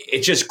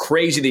 it's just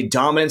crazy the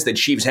dominance that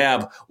Chiefs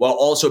have while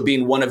also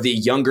being one of the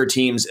younger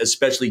teams,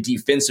 especially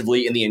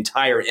defensively, in the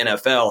entire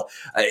NFL.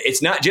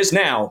 It's not just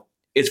now.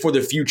 It's for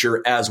the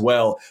future as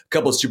well. A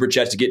couple of super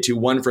chats to get to.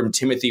 One from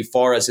Timothy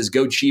Farah says,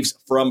 "Go Chiefs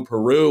from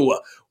Peru.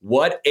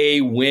 What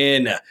a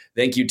win."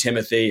 Thank you,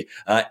 Timothy.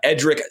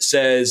 Edric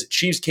says,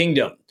 "Chiefs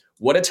Kingdom.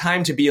 What a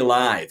time to be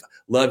alive.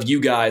 Love you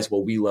guys."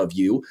 Well, we love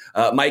you.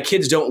 "My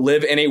kids don't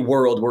live in a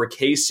world where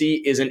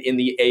KC isn't in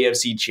the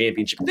AFC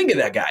Championship." Think of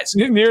that, guys.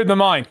 Near the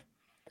mine.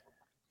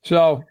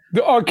 So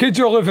our kids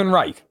are living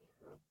right.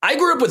 I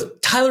grew up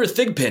with Tyler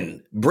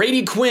Thigpen,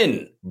 Brady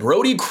Quinn,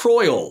 Brody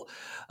Croyle.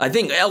 I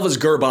think Elvis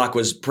Gerbach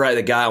was probably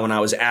the guy when I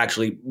was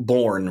actually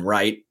born,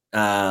 right?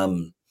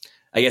 I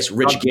guess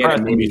Rich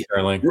Gannon, maybe.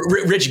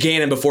 Rich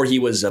Gannon before he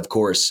was, of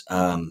course.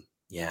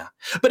 Yeah.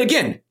 But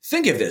again,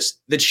 think of this.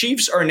 The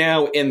Chiefs are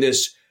now in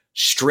this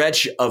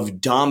stretch of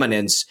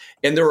dominance,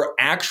 and there are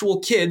actual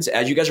kids,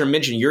 as you guys are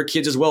mentioning, your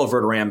kids as well,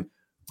 Verderam,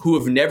 who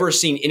have never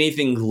seen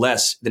anything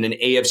less than an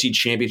AFC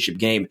Championship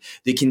game.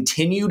 The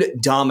continued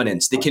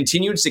dominance, the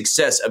continued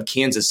success of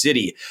Kansas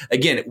City.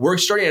 Again, we're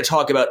starting to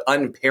talk about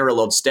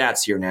unparalleled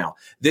stats here now.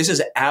 This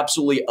is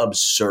absolutely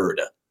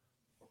absurd.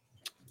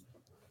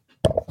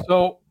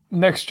 So,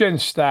 Next Gen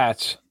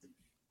Stats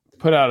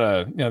put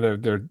out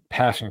their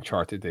passing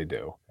chart that they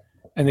do.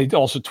 And they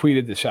also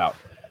tweeted this out.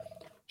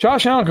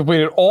 Josh Allen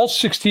completed all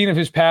 16 of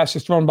his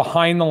passes thrown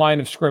behind the line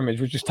of scrimmage,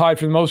 which is tied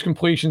for the most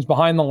completions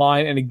behind the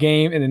line in a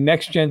game in the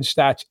Next Gen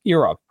Stats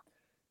era.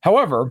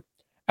 However,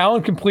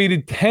 Allen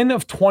completed 10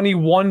 of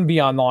 21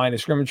 beyond the line of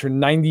scrimmage for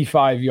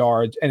 95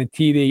 yards and a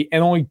TD,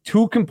 and only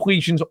 2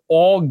 completions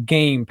all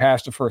game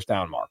past the first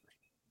down marker.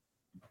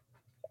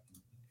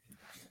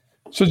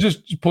 So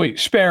just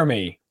please spare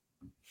me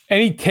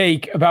any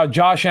take about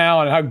Josh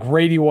Allen and how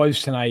great he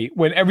was tonight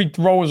when every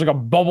throw was like a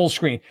bubble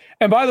screen.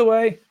 And by the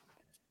way,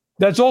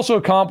 that's also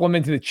a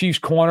compliment to the Chiefs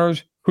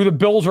corners, who the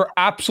Bills were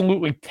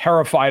absolutely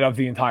terrified of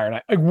the entire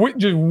night. Like,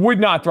 just would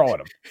not throw at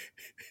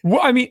him.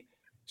 I mean,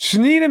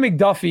 Snead and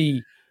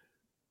McDuffie,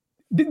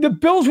 the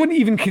Bills wouldn't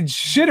even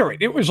consider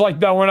it. It was like,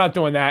 no, we're not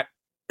doing that.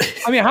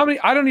 I mean, how many?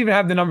 I don't even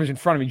have the numbers in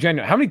front of me.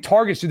 Genuinely, how many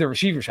targets did the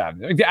receivers have?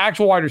 Like the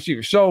actual wide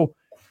receivers. So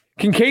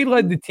Kincaid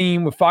led the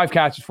team with 5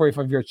 catches,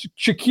 45 yards.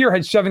 Shakir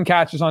had 7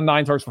 catches on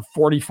 9 targets for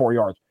 44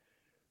 yards.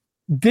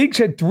 Diggs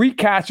had 3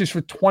 catches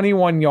for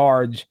 21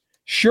 yards.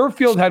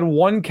 Sherfield had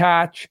 1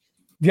 catch.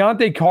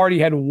 Deontay Carty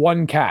had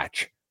 1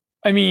 catch.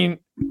 I mean,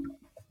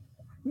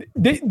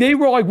 they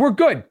were like, we're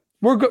good.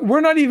 We're good.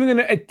 We're not even going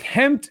to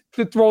attempt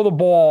to throw the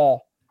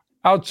ball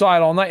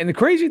outside all night. And the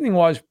crazy thing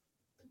was,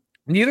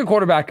 neither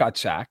quarterback got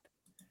sacked.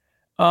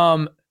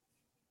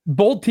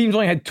 Both teams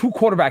only had 2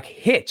 quarterback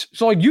hits.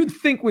 So, like, you'd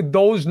think with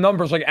those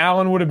numbers, like,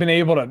 Allen would have been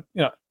able to,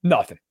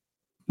 nothing.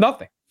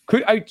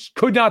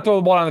 Could not throw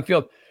the ball down the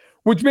field,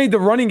 which made the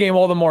running game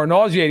all the more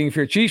nauseating if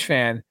you're a Chiefs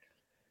fan.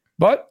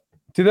 But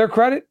to their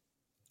credit,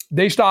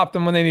 they stopped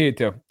them when they needed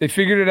to. They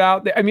figured it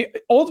out.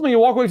 Ultimately, you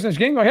walk away from this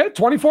game going, hey,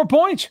 24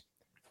 points.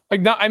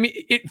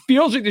 It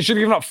feels like they should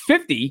have given up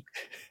 50,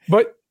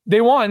 but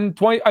they won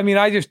 20.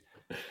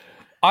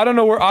 I don't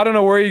know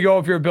where you go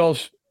if you're a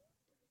Bills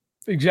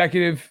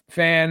executive,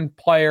 fan,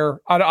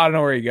 player. I don't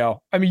know where you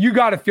go. I mean, you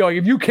got to feel like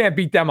if you can't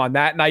beat them on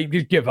that night,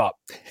 just give up.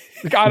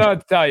 Like, I don't have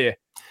to tell you.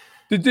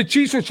 The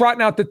Chiefs were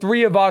trotting out the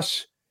 3 of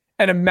us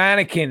and a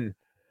mannequin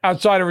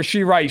outside of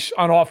Rashee Rice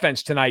on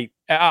offense tonight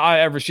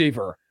at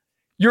receiver.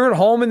 You're at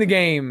home in the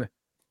game.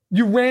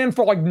 You ran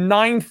for like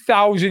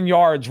 9,000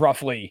 yards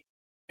roughly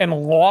and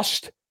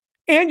lost,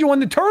 and you won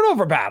the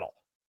turnover battle.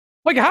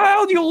 Like, how the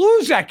hell do you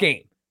lose that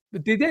game?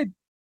 But they did.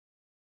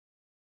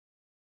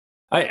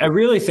 I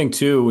really think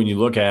too, when you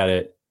look at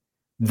it,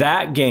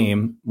 that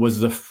game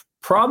was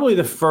probably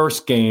the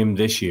first game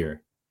this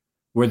year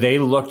where they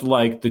looked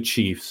like the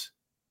Chiefs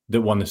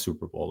that won the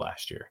Super Bowl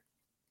last year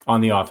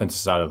on the offensive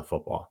side of the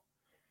football.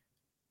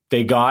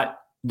 They got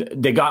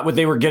what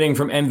they were getting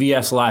from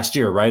MVS last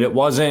year, right? It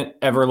wasn't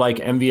ever like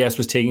MVS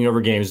was taking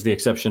over games, with the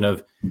exception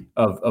of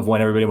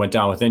when everybody went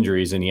down with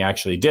injuries, and he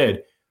actually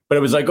did. But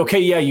it was like, okay,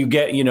 yeah, you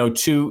get,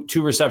 two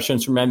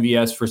receptions from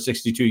MVS for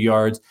 62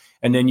 yards,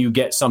 and then you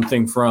get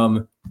something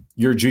from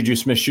your Juju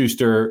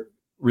Smith-Schuster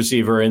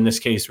receiver, in this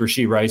case,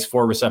 Rashee Rice,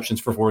 4 receptions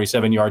for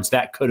 47 yards.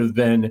 That could have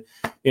been,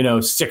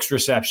 6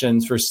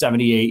 receptions for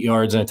 78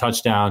 yards and a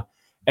touchdown.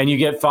 And you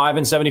get 5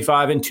 and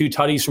 75 and 2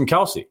 tutties from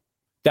Kelsey.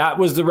 That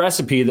was the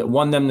recipe that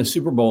won them the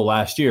Super Bowl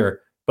last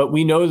year. But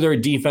we know their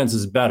defense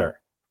is better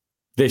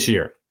this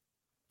year.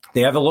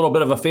 They have a little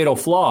bit of a fatal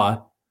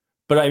flaw,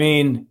 but I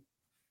mean,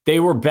 they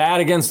were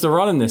bad against the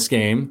run in this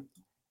game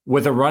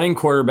with a running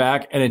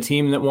quarterback and a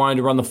team that wanted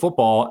to run the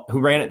football, who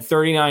ran it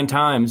 39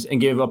 times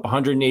and gave up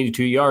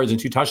 182 yards and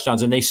 2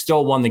 touchdowns, and they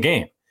still won the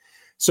game.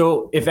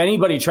 So if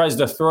anybody tries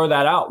to throw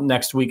that out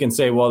next week and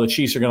say, well, the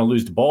Chiefs are going to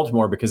lose to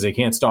Baltimore because they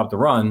can't stop the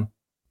run,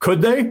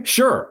 could they?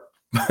 Sure.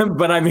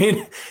 But I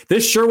mean,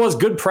 this sure was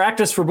good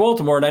practice for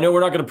Baltimore. And I know we're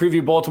not going to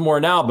preview Baltimore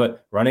now,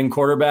 but running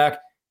quarterback,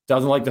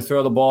 doesn't like to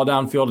throw the ball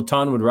downfield a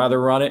ton, would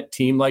rather run it.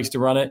 Team likes to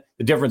run it.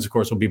 The difference, of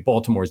course, will be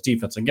Baltimore's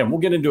defense. Again, we'll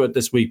get into it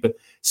this week. But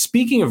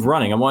speaking of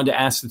running, I wanted to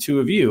ask the two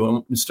of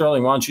you, and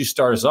Sterling, why don't you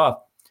start us off?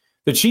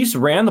 The Chiefs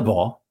ran the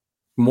ball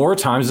more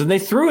times than they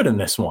threw it in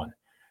this one.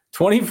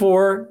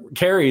 24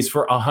 carries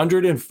for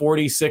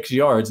 146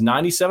 yards,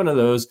 97 of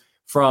those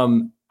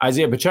from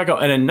Isaiah Pacheco,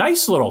 and a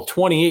nice little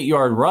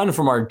 28-yard run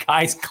from our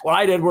guys,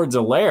 Clyde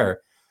Edwards-Helaire.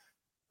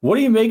 What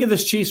do you make of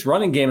this Chiefs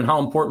running game, and how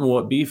important will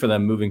it be for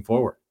them moving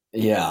forward?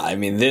 Yeah, I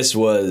mean, this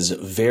was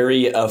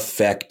very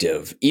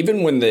effective.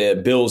 Even when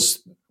the Bills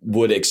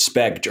would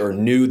expect or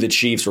knew the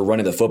Chiefs were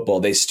running the football,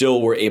 they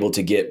still were able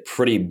to get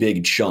pretty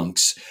big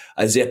chunks.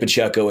 Isaiah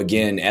Pacheco,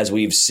 again, as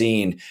we've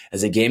seen,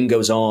 as the game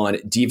goes on,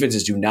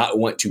 defenses do not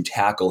want to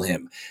tackle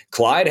him.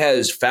 Clyde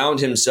has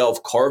carved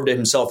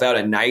himself out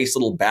a nice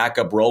little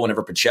backup role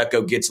whenever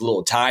Pacheco gets a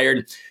little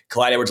tired.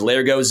 Clyde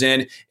Edwards-Helaire goes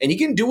in, and he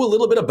can do a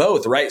little bit of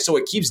both, right? So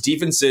it keeps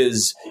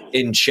defenses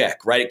in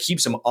check, right? It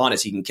keeps them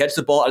honest. He can catch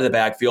the ball out of the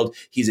backfield.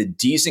 He's a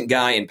decent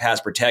guy in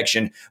pass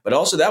protection, but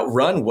also that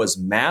run was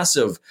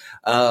massive.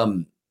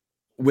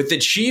 With the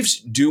Chiefs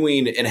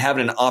doing and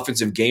having an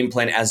offensive game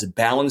plan as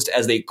balanced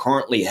as they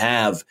currently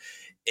have,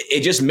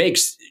 it just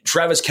makes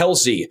Travis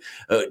Kelce,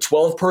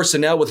 12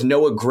 personnel with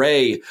Noah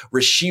Gray,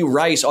 Rashee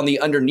Rice on the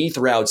underneath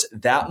routes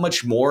that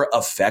much more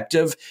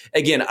effective.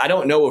 Again, I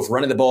don't know if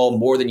running the ball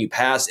more than you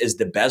pass is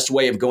the best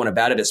way of going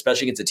about it,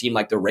 especially against a team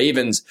like the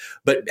Ravens,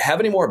 but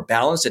having a more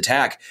balanced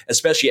attack,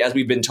 especially as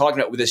we've been talking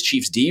about with this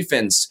Chiefs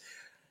defense,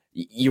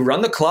 you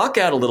run the clock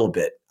out a little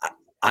bit.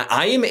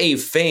 I am a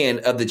fan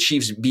of the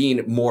Chiefs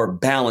being more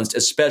balanced,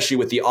 especially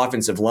with the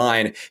offensive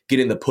line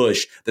getting the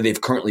push that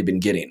they've currently been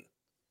getting.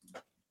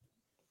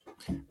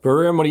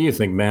 Barim, what do you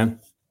think, man?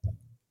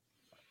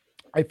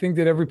 I think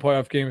that every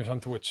playoff game is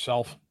unto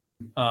itself,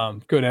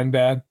 good and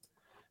bad.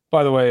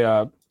 By the way,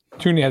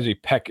 Tooney has a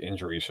pec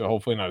injury, so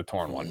hopefully not a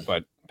torn one,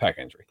 but pec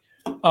injury.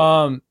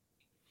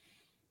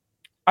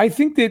 I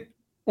think that,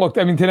 look,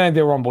 I mean, tonight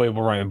they were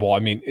unbelievable running the ball. I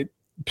mean,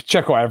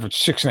 Pacheco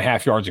averaged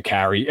 6.5 yards a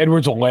carry.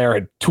 Edwards-Helaire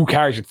had 2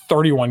 carries at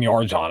 31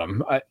 yards on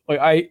him.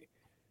 I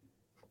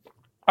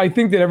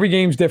think that every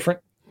game's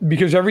different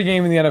because every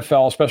game in the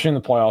NFL, especially in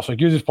the playoffs,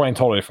 like you're just playing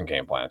totally different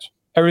game plans.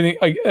 Everything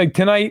like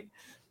tonight,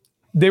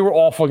 they were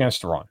awful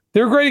against the run.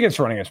 They were great against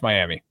the run against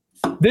Miami.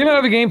 They might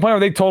have a game plan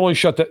where they totally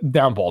shut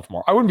down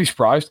Baltimore. I wouldn't be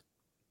surprised.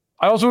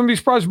 I also wouldn't be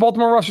surprised if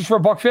Baltimore rushes for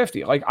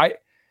 $150.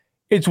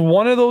 It's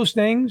one of those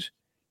things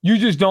you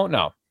just don't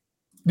know.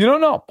 You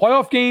don't know.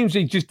 Playoff games,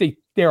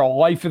 they're a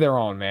life of their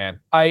own, man.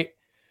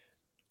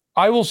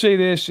 I will say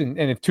this, and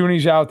if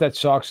Tooney's out, that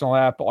sucks and all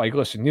that. But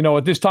listen,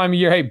 at this time of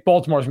year, hey,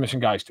 Baltimore's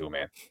missing guys too,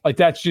 man.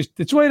 It's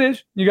the way it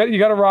is. You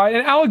got to ride.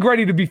 And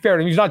Allegretti, to be fair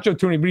to him, he's not Joe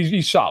Tooney, but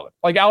he's solid.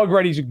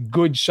 Allegretti's a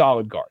good,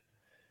 solid guard.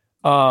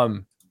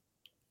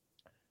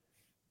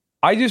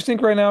 I just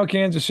think right now,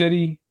 Kansas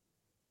City,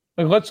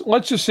 let's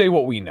just say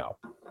what we know.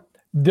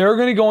 They're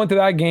going to go into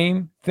that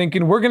game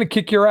thinking we're going to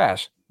kick your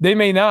ass. They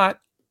may not,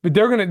 but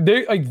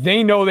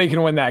they know they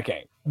can win that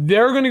game.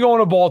 They're going to go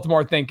into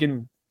Baltimore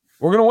thinking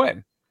we're going to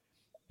win.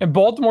 And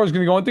Baltimore is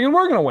going to go in thinking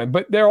we're going to win.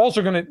 But they're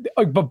also going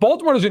to but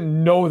Baltimore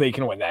doesn't know they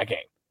can win that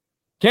game.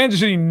 Kansas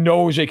City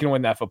knows they can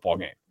win that football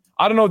game.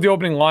 I don't know what the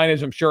opening line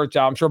is. I'm sure it's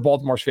out. I'm sure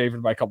Baltimore's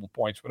favored by a couple of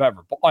points,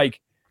 whatever. But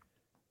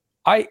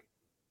I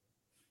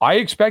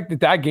expect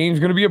that game's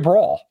going to be a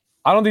brawl.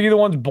 I don't think either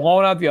one's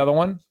blowing out the other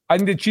one. I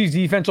think the Chiefs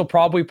defense will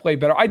probably play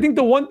better. I think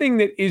the one thing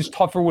that is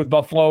tougher with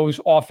Buffalo's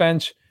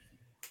offense,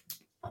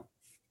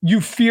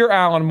 you fear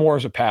Allen more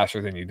as a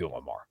passer than you do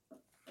Lamar.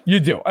 You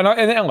do.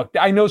 And look,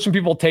 I know some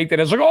people take that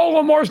as oh,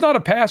 Lamar's not a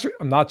passer.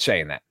 I'm not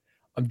saying that.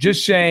 I'm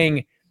just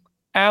saying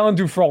Allen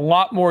threw for a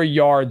lot more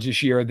yards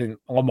this year than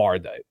Lamar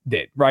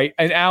did, right?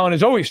 And Allen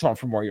has always thrown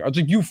for more yards.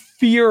 Like, you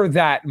fear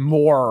that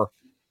more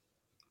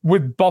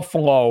with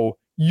Buffalo.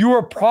 You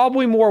are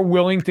probably more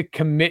willing to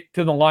commit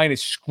to the line of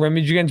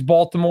scrimmage against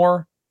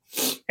Baltimore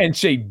and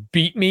say,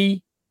 beat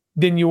me,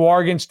 than you are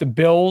against the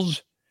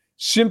Bills,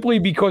 simply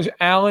because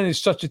Allen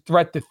is such a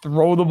threat to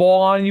throw the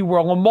ball on you,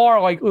 where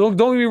Lamar, like, don't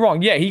get me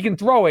wrong, yeah, he can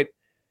throw it.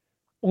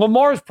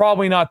 Lamar's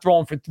probably not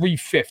throwing for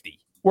 350,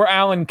 where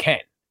Allen can.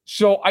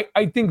 So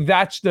I think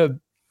that's the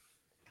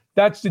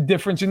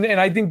difference. And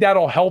I think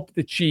that'll help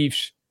the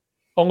Chiefs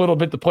a little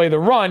bit to play the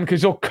run,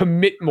 because they'll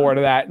commit more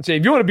to that and say,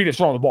 if you want to beat us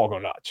throwing the ball, go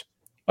nuts.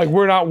 Like,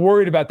 we're not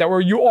worried about that, where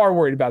you are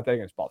worried about that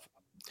against Buffalo.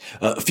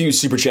 A few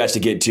super chats to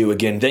get to.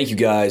 Again, thank you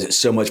guys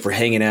so much for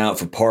hanging out,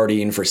 for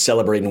partying, for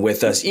celebrating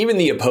with us. Even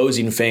the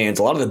opposing fans,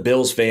 a lot of the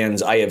Bills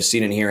fans I have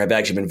seen in here have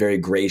actually been very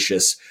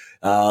gracious.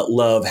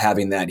 Love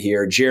having that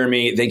here.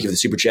 Jeremy, thank you for the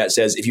super chat,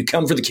 says, if you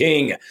come for the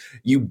king,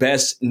 you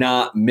best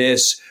not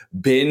miss.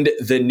 Bend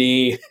the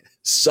knee.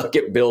 Suck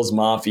it, Bills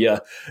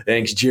Mafia.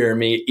 Thanks,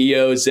 Jeremy.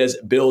 EO says,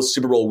 Bills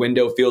Super Bowl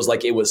window feels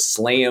like it was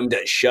slammed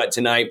shut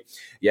tonight.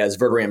 Yeah, as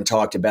Verderam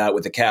talked about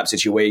with the cap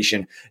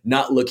situation,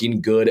 not looking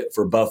good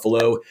for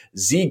Buffalo.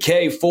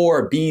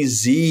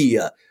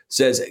 ZK4BZ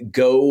says,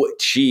 go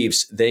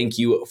Chiefs. Thank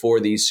you for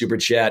the super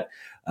chat.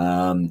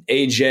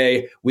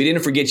 AJ, we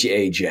didn't forget you,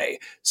 AJ,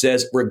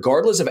 says,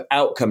 regardless of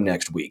outcome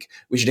next week,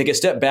 we should take a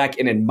step back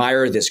and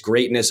admire this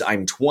greatness.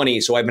 I'm 20,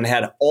 so I've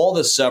had all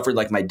the suffered,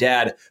 like my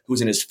dad,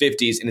 who's in his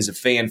 50s and is a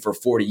fan for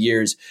 40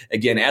 years.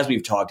 Again, as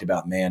we've talked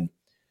about, man,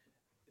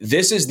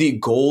 this is the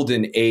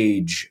golden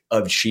age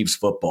of Chiefs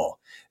football.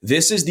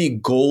 This is the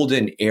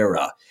golden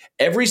era.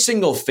 Every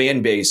single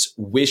fan base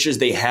wishes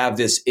they have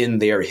this in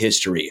their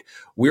history.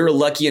 We're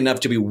lucky enough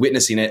to be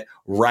witnessing it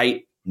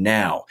right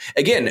now.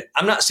 Again,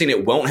 I'm not saying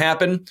it won't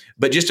happen,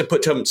 but just to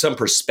put some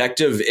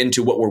perspective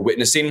into what we're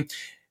witnessing,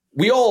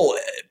 we all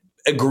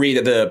agree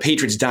that the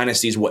Patriots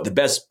dynasty is the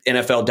best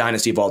NFL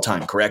dynasty of all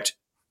time, correct?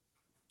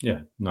 Yeah,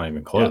 not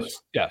even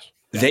close. Yes.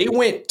 They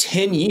went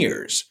 10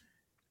 years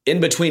in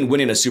between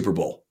winning a Super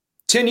Bowl.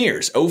 10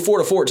 years, 04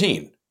 to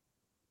 14.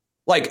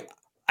 Like,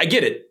 I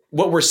get it.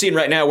 What we're seeing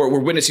right now, we're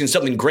witnessing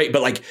something great,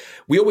 but like,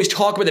 we always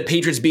talk about the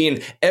Patriots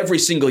being every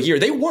single year.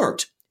 They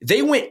weren't.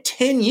 They went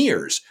 10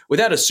 years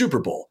without a Super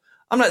Bowl.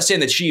 I'm not saying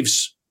the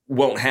Chiefs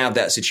won't have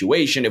that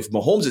situation if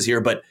Mahomes is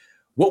here, but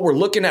what we're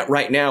looking at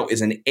right now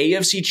is an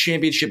AFC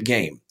Championship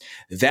game.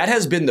 That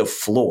has been the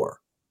floor.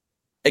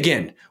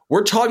 Again,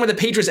 we're talking about the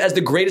Patriots as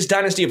the greatest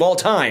dynasty of all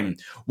time.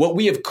 What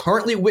we have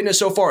currently witnessed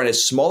so far in a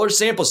smaller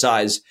sample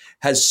size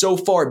has so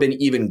far been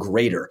even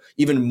greater,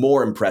 even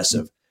more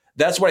impressive.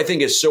 That's what I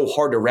think is so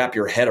hard to wrap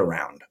your head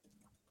around.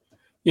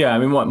 Yeah, I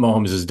mean, what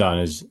Mahomes has done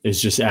is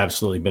just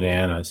absolutely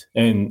bananas,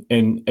 and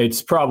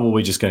it's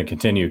probably just going to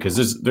continue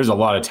because there's a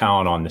lot of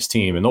talent on this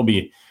team, and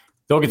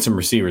they'll get some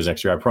receivers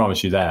next year. I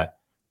promise you that.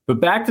 But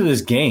back to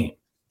this game,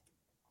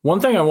 one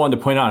thing I wanted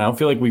to point out, I don't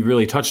feel like we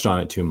really touched on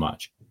it too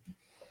much.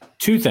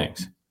 Two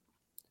things: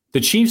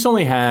 the Chiefs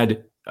only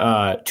had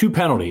 2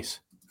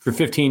 penalties for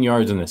 15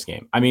 yards in this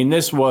game. I mean,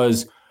 this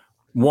was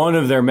one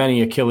of their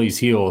many Achilles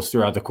heels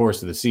throughout the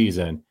course of the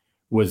season.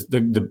 Was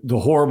the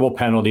horrible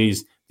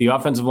penalties. The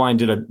offensive line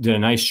did a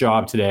nice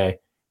job today.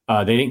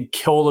 They didn't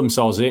kill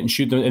themselves. They didn't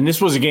shoot them. And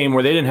this was a game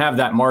where they didn't have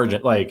that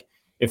margin. Like,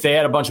 if they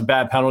had a bunch of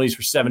bad penalties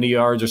for 70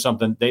 yards or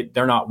something,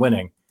 they're not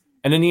winning.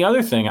 And then the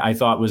other thing I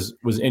thought was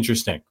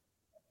interesting.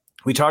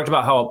 We talked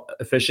about how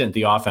efficient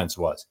the offense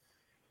was.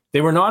 They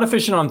were not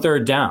efficient on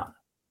third down.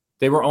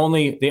 They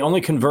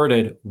only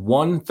converted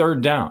 1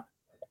 third down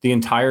the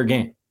entire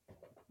game.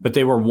 But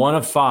they were 1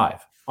 of 5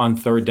 on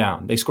third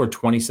down. They scored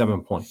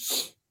 27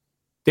 points.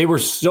 They were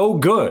so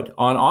good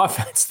on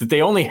offense that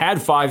they only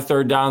had 5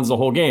 third downs the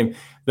whole game.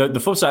 The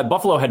flip side,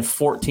 Buffalo had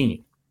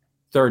 14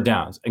 third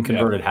downs and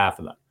converted half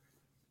of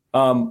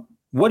them.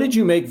 What did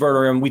you make,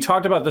 Verderam? We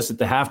talked about this at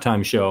the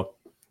halftime show.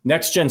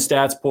 Next Gen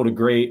Stats pulled a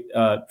great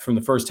from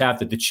the first half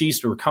that the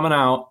Chiefs were coming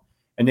out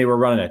and they were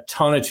running a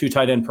ton of 2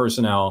 tight end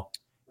personnel,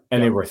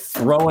 and they were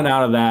throwing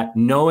out of that,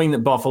 knowing that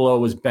Buffalo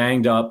was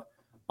banged up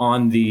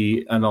on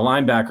the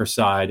linebacker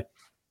side.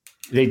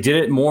 They did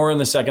it more in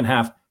the second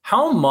half.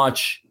 How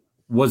much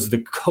was the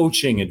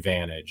coaching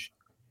advantage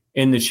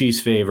in the Chiefs'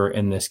 favor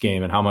in this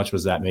game, and how much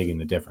was that making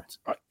the difference?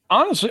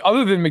 Honestly,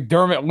 other than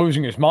McDermott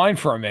losing his mind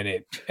for a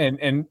minute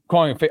and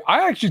calling a fake,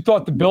 I actually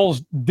thought the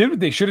Bills did what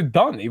they should have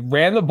done. They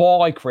ran the ball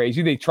like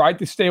crazy. They tried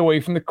to stay away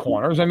from the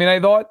corners. I mean, I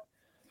thought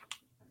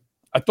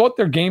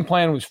their game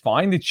plan was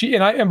fine. The Chiefs,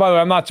 and by the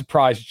way, I'm not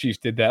surprised the Chiefs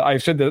did that. I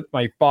said to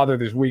my father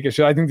this week, I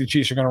said, I think the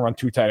Chiefs are going to run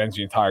 2 tight ends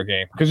the entire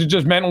game because it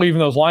just meant leaving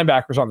those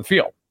linebackers on the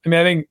field. I mean,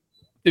 I think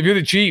if you're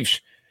the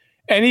Chiefs,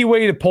 any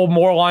way to pull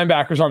more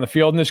linebackers on the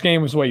field in this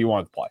game was the way you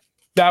wanted to play.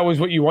 That was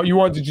what you want. You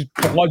wanted to just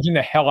bludgeon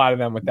the hell out of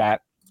them with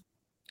that.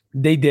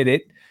 They did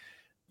it.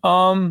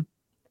 Listen,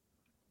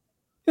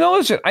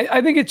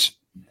 I think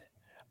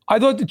I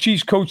thought the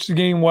Chiefs coached the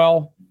game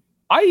well.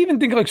 I even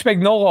think like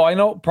Spagnuolo, I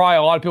know probably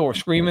a lot of people were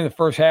screaming the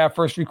first half,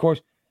 first 3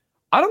 quarters.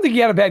 I don't think he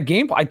had a bad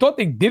game. I thought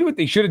they did what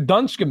they should have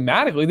done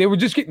schematically. They were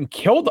just getting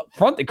killed up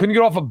front. They couldn't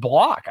get off a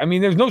block. I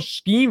mean, there's no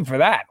scheme for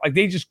that. Like,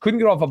 they just couldn't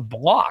get off a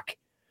block.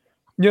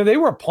 They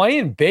were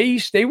playing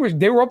base. They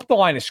were up at the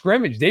line of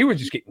scrimmage. They were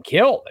just getting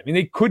killed. I mean,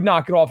 they could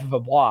not get off of a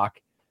block.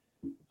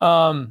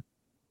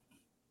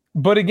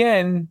 But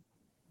again,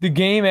 the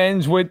game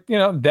ends with,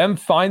 them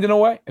finding a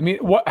way. I mean,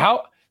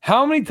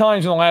 how many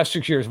times in the last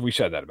 6 years have we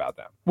said that about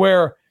them?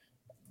 Where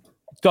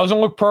it doesn't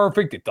look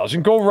perfect, it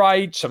doesn't go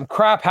right, some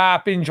crap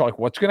happens, you're like,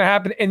 what's going to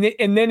happen? And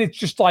then it's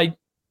just like,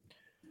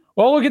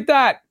 well, look at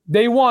that.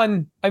 They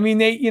won. I mean,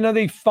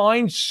 they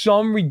find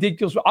some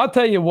ridiculous. I'll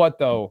tell you what,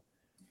 though.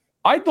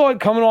 I thought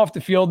coming off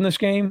the field in this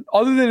game,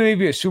 other than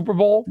maybe a Super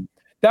Bowl,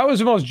 that was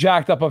the most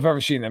jacked up I've ever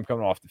seen them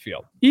coming off the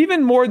field.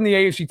 Even more than the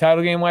AFC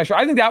title game last year.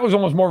 I think that was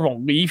almost more of a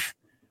relief.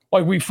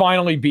 Like, we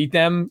finally beat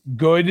them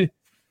good.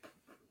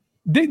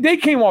 They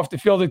came off the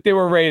field like they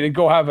were ready to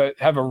go have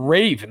a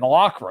rave in the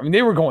locker room. I mean,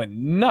 they were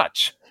going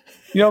nuts.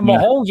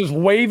 Mahomes just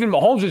waving.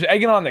 Mahomes just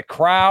egging on the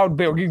crowd.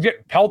 They were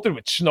getting pelted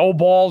with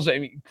snowballs. I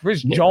mean,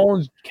 Chris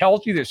Jones,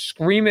 Kelsey, they're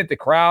screaming at the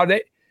crowd.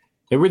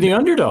 They were the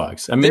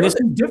underdogs. I mean, this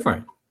is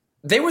different.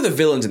 They were the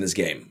villains in this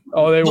game.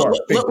 Oh, they were.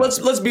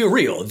 Let's be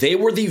real. They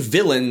were the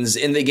villains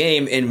in the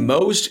game. In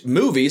most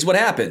movies, what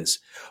happens?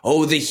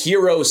 Oh, the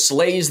hero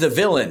slays the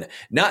villain.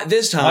 Not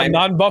this time.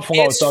 Not in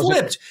Buffalo. It's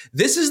flipped.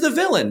 This is the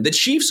villain. The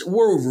Chiefs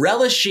were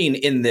relishing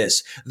in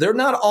this. They're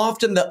not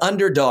often the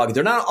underdog.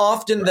 They're not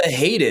often the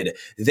hated.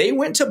 They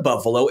went to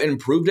Buffalo and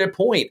proved a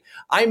point.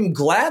 I'm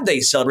glad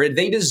they celebrated.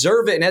 They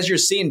deserve it. And as you're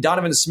seeing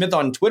Donovan Smith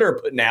on Twitter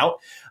putting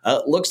out,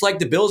 looks like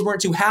the Bills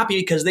weren't too happy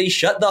because they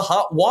shut the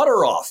hot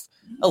water off.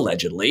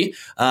 Allegedly.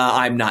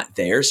 I'm not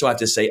there, so I have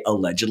to say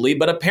allegedly.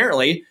 But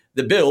apparently,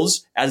 the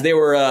Bills, as they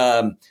were,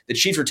 the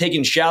Chiefs were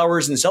taking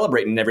showers and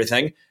celebrating and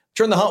everything,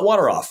 turned the hot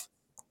water off.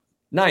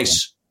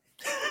 Nice.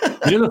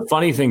 The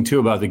funny thing, too,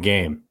 about the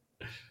game,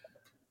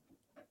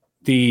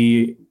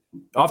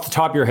 off the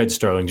top of your head,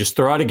 Sterling, just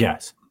throw out a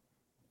guess.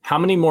 How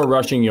many more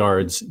rushing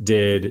yards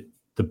did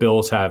the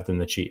Bills have than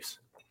the Chiefs?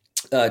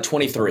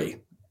 23.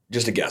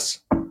 Just a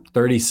guess.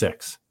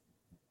 36.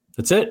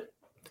 That's it.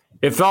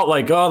 It felt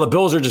like, the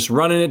Bills are just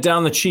running it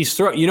down the Chiefs'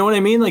 throat. You know what I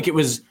mean? Like, it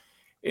was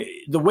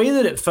the way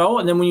that it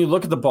felt. And then when you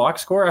look at the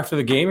box score after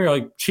the game, you're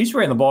like, Chiefs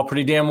ran the ball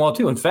pretty damn well,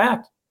 too. In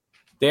fact,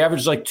 they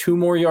averaged like 2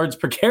 more yards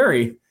per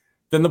carry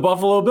than the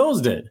Buffalo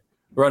Bills did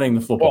running the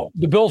football. Well,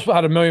 the Bills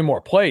had 1 million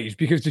more plays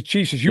because the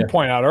Chiefs, as you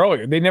pointed out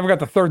earlier, they never got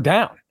the third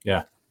down.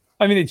 Yeah.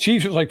 I mean, the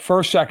Chiefs was like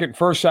first, second,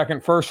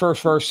 second,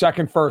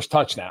 first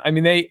touchdown. I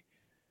mean,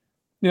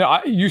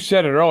 you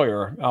said it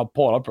earlier. I'll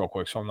pull it up real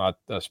quick so I'm not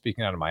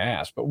speaking out of my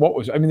ass. But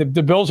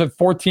the Bills had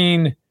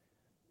 14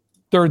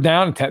 third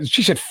down attempts.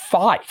 She said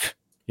 5.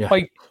 Yeah,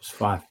 like, it was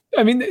 5.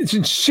 I mean, it's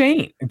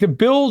insane. The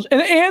Bills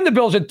and the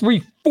Bills had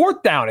 3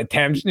 fourth down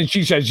attempts, and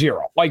she said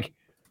 0. Like,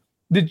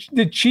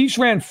 the Chiefs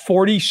ran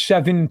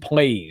 47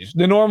 plays.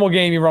 The normal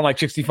game, you run like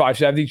 65,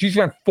 70. Chiefs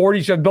ran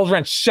 47. Bills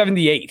ran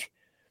 78.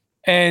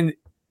 And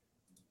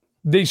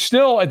they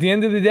still, at the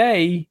end of the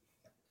day,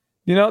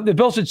 the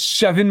Bills had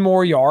 7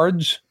 more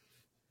yards,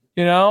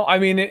 I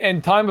mean,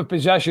 and time of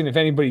possession, if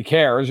anybody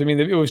cares. I mean,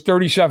 it was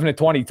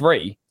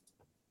 37-23.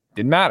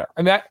 Didn't matter.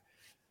 I mean,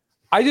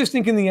 I just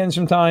think in the end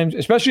sometimes,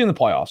 especially in the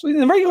playoffs, in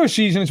the regular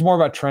season, it's more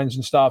about trends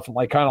and stuff and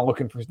like kind of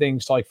looking for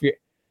things to like.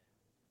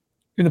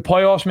 In the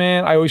playoffs,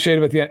 man, I always say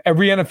it at the end,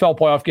 every NFL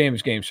playoff game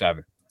is game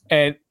 7.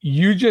 And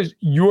you're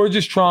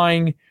just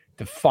trying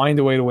to find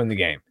a way to win the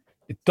game.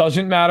 It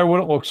doesn't matter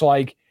what it looks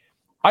like.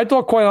 I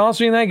thought, quite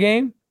honestly, in that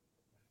game,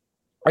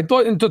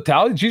 in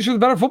totality, the Chiefs were the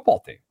better football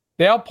team.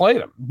 They outplayed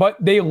them, but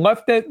they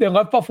left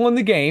Buffalo in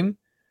the game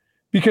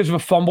because of a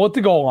fumble at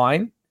the goal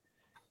line.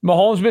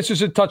 Mahomes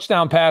misses a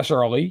touchdown pass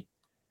early,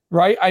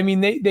 right? I mean,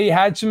 they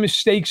had some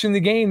mistakes in the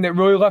game that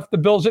really left the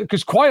Bills.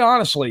 Because quite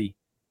honestly,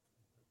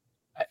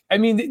 I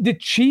mean, the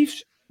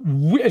Chiefs,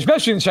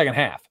 especially in the second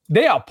half,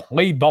 they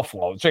outplayed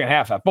Buffalo in the second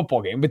half of that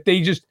football game, but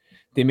they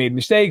made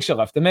mistakes. They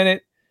left them in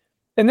it.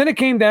 And then it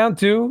came down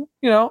to,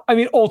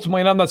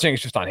 ultimately, and I'm not saying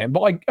it's just on him,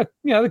 but like,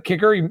 the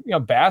kicker,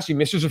 Bass, he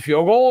misses a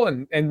field goal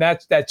and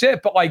that's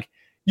it. But like,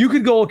 you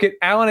could go look at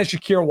Allen and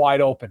Shakir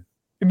wide open.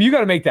 I mean, you got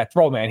to make that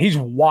throw, man. He's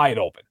wide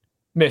open.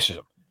 Misses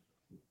him.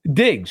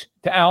 Diggs,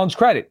 to Allen's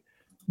credit,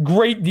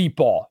 great deep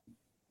ball.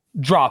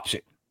 Drops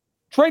it.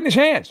 It's right in his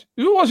hands.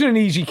 It wasn't an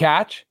easy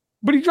catch,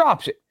 but he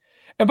drops it.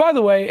 And by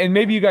the way, and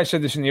maybe you guys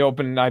said this in the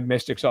open and I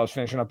missed it because I was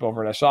finishing up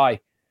over at SI.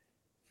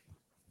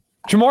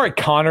 Jamari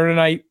Conner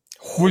tonight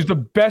was the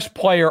best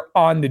player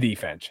on the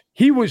defense.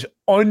 He was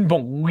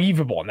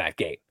unbelievable in that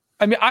game.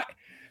 I mean,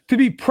 to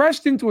be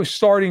pressed into a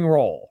starting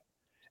role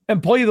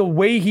and play the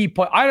way he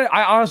played,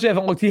 I honestly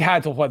haven't looked. He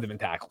had to have led them in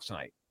tackles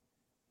tonight.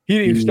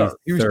 He was third.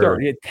 He was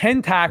third. He had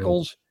 10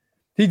 tackles.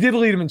 He did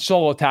lead him in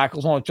solo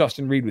tackles, along with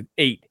Justin Reed with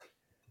 8.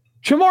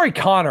 Jamari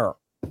Conner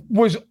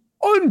was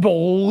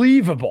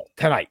unbelievable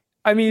tonight.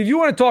 I mean, if you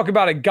want to talk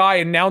about a guy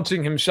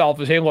announcing himself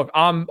as, hey, look,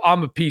 I'm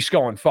a piece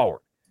going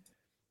forward.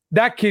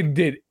 That kid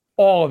did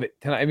all of it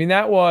tonight. I mean,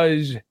 that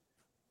was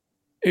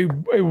a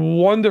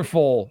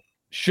wonderful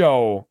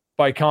show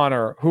by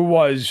Connor, who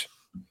was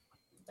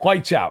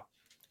lights out.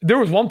 There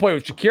was one play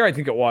with Shakir, I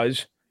think it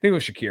was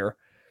Shakir.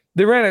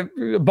 They ran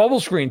a bubble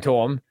screen to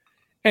him,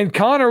 and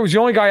Connor was the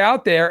only guy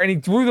out there, and he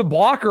threw the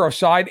blocker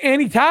aside,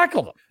 and he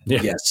tackled him.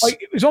 Yes.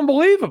 Like, it was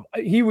unbelievable.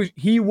 He was,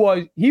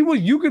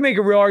 you could make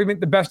a real argument,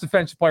 the best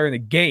defensive player in the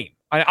game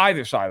on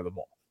either side of the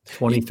ball.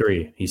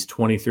 23. He's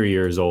 23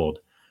 years old.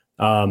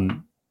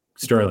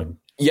 Sterling.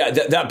 Yeah,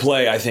 that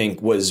play, I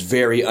think, was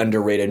very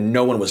underrated.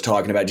 No one was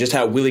talking about just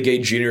how Willie Gay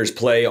Jr.'s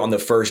play on the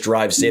first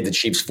drive saved the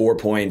Chiefs 4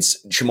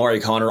 points. Shamari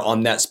Connor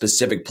on that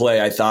specific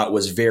play, I thought,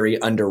 was very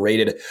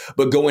underrated.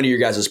 But going to your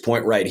guys'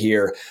 point right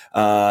here,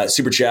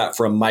 super chat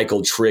from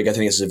Michael Trigg. I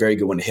think this is a very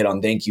good one to hit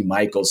on. Thank you,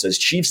 Michael. Says,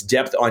 Chiefs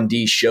depth on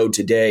D showed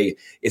today.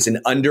 It's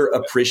an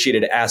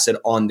underappreciated asset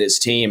on this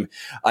team.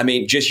 I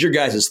mean, just your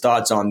guys'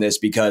 thoughts on this,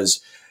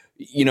 because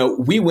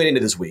we went into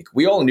this week.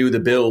 We all knew the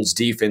Bills'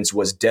 defense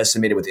was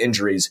decimated with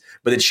injuries,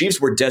 but the Chiefs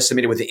were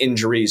decimated with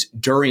injuries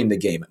during the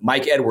game.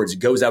 Mike Edwards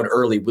goes out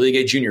early. Willie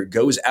Gay Jr.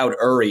 goes out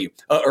early.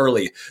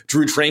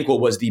 Drew Tranquill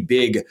was the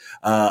big,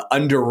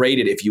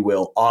 underrated, if you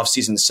will,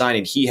 offseason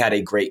signing. He had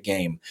a great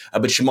game.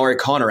 But Shamari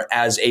Connor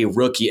as a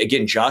rookie,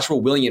 again, Joshua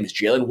Williams,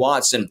 Jalen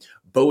Watson,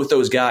 both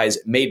those guys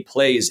made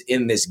plays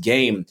in this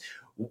game.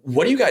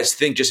 What do you guys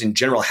think, just in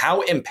general?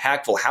 How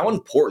impactful, how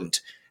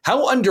important,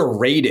 how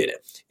underrated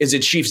is the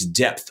Chiefs'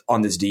 depth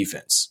on this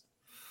defense?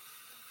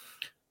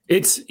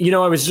 It's,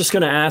 I was just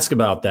going to ask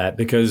about that,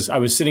 because I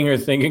was sitting here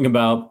thinking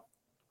about,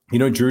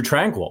 Drew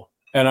Tranquill.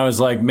 And I was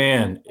like,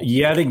 man,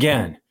 yet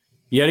again,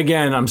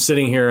 I'm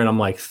sitting here and I'm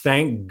like,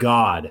 thank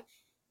God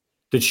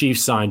the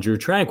Chiefs signed Drew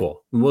Tranquill.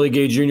 Willie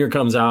Gay Jr.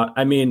 comes out.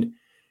 I mean,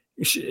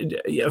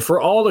 for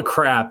all the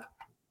crap,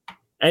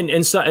 and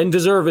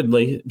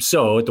deservedly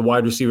so, at the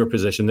wide receiver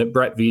position that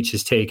Brett Veach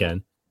has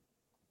taken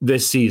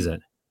this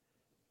season,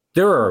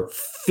 there are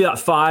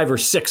 5 or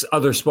 6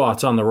 other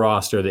spots on the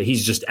roster that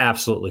he's just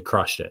absolutely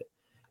crushed it.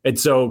 And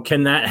so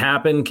can that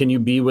happen? Can you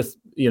be with,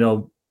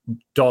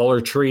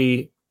 Dollar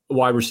Tree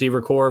wide receiver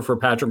core for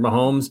Patrick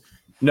Mahomes?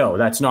 No,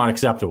 that's not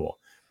acceptable.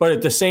 But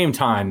at the same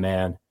time,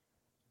 man,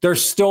 they're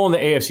still in the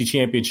AFC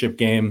Championship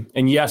game.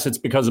 And yes, it's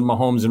because of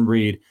Mahomes and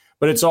Reed,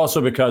 but it's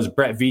also because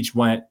Brett Veach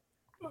went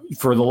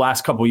for the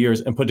last couple of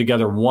years and put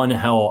together one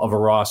hell of a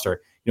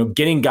roster.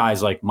 Getting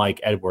guys like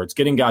Mike Edwards,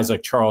 getting guys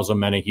like Charles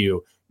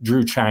Omenihu,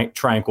 Drew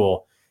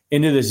Tranquill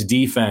into this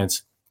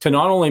defense to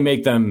not only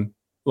make them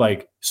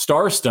like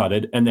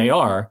star-studded, and they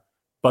are,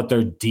 but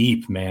they're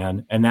deep,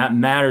 man. And that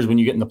matters when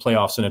you get in the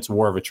playoffs and it's a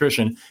war of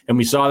attrition. And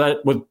we saw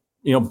that with,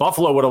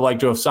 Buffalo would have liked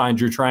to have signed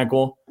Drew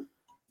Tranquill.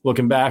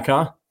 Looking back,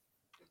 huh?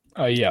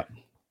 Yeah.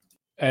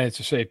 And it's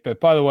a safe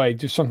bet. By the way,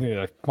 just something that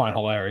I find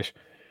hilarious.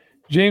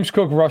 James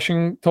Cook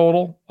rushing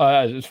total,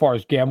 as far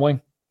as gambling,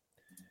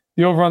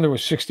 the over-under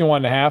was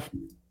 61.5.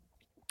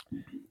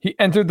 He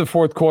entered the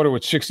fourth quarter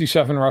with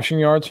 67 rushing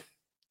yards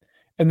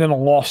and then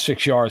lost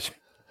 6 yards.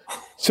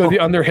 So the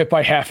under hit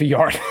by half a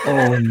yard.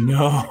 Oh,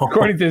 no.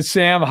 According to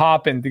Sam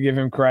Hoppen, to give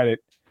him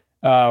credit,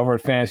 over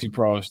at Fantasy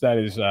Pros. That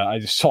is, I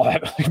just saw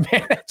that. Like,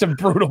 man, that's a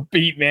brutal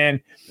beat,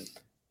 man.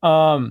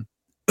 Bills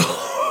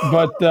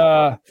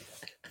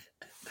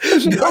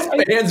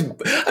fans,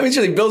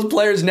 Bills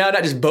players now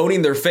not just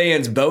boning their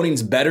fans,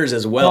 boning's bettors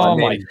as well. Oh,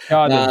 my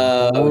God,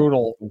 that's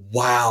brutal.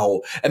 Wow.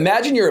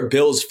 Imagine you're a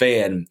Bills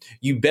fan.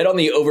 You bet on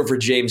the over for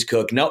James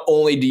Cook. Not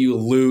only do you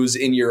lose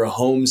in your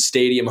home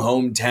stadium,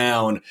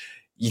 hometown,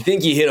 you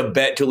think you hit a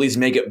bet to at least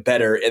make it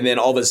better, and then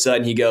all of a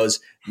sudden he goes,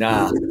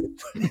 nah.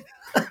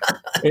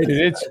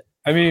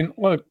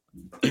 Look,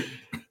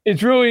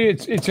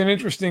 it's an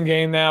interesting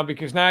game now,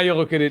 because now you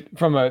look at it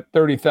from a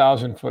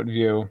 30,000-foot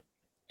view,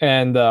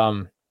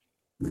 and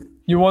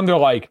you wonder,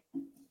 like,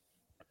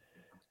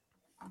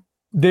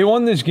 they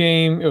won this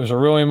game. It was a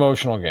really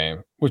emotional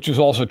game, which was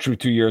also true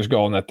 2 years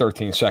ago in that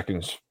 13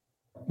 seconds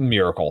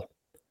miracle.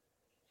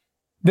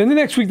 Then the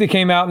next week they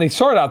came out and they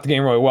started out the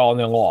game really well and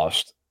then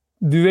lost.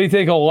 Do they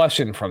take a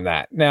lesson from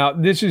that? Now,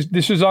 this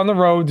is on the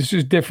road. This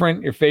is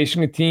different. You're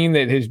facing a team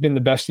that has been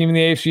the best team in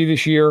the AFC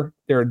this year.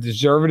 They're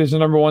deserved as the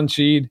number 1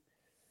 seed.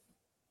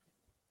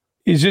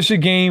 Is this a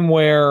game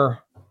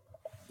where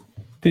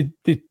the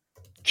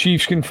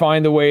Chiefs can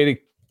find a way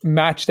to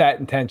match that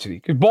intensity?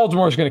 Because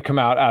Baltimore is going to come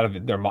out of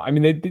it.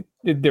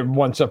 They're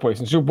one step away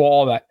from the Super Bowl,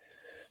 all that.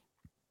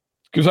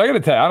 Because I got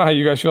to tell you, I don't know how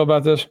you guys feel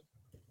about this.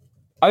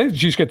 I think the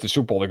Chiefs get the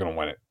Super Bowl, they're going to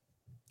win it.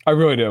 I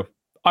really do.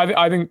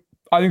 I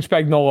think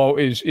Spagnuolo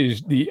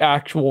is the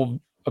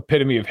actual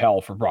epitome of hell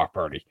for Brock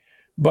Purdy.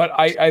 But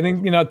I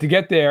think, to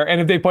get there,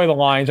 and if they play the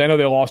Lions, I know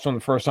they lost one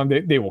the first time,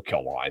 they will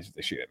kill the Lions if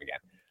they shoot them again.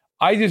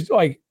 I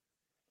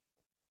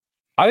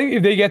think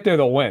if they get there,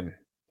 they'll win.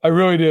 I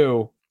really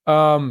do.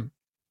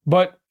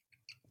 But,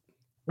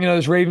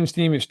 this Ravens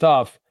team is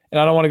tough, and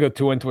I don't want to go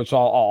too into it, so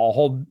I'll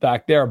hold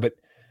back there. But,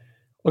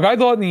 look, I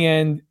thought in the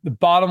end, the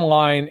bottom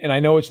line, and I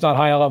know it's not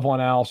high-level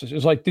analysis,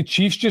 is like the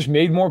Chiefs just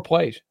made more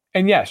plays.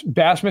 And, yes,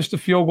 Bass missed a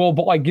field goal,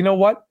 but, you know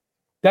what?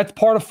 That's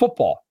part of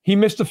football. He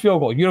missed a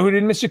field goal. You know who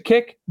didn't miss a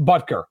kick?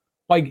 Butker.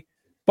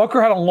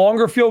 Butker had a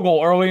longer field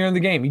goal earlier in the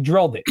game. He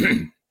drilled it.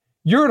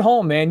 You're at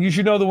home, man. You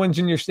should know the wins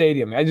in your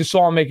stadium. I just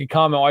saw him make a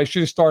comment. I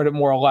should have started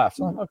more left.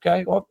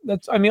 Okay, well,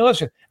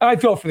 listen, and I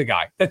feel for the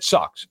guy. That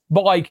sucks.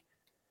 But, like,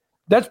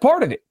 that's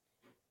part of it.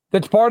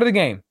 That's part of the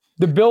game.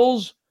 The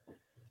Bills,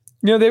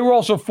 they were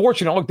also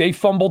fortunate. Look, they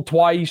fumbled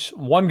twice.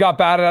 One got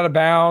batted out of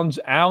bounds.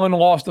 Allen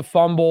lost a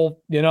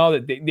fumble.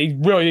 They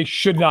really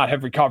should not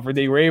have recovered.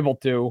 They were able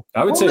to.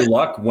 I would say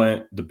luck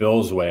went the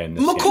Bills' way in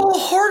this game.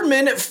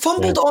 Hardman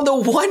fumbled on the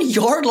 1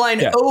 yard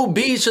line OB,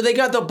 so they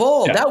got the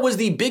ball. Yeah. That was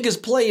the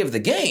biggest play of the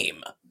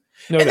game.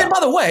 Then, by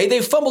the way,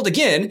 they fumbled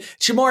again.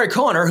 Shamari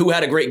Connor, who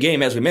had a great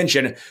game, as we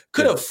mentioned,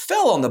 could have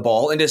fell on the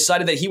ball and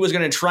decided that he was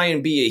going to try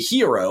and be a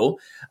hero.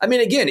 I mean,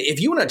 again, if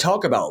you want to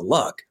talk about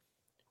luck,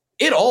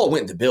 it all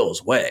went the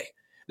Bills' way.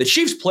 The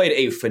Chiefs played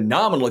a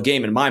phenomenal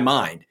game in my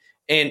mind,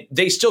 and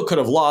they still could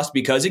have lost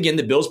because, again,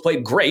 the Bills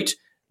played great,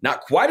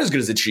 not quite as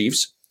good as the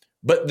Chiefs,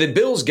 but the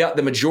Bills got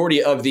the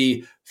majority of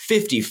the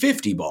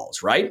 50-50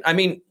 balls, right? I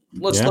mean,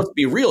 let's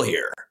be real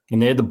here.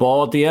 And they had the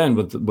ball at the end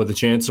with a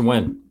chance to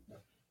win.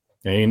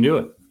 They didn't do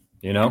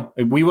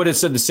it. We would have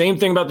said the same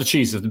thing about the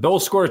Chiefs. If the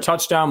Bills scored a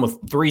touchdown with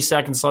 3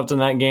 seconds left in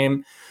that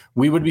game,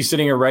 we would be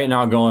sitting here right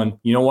now going,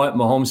 you know what?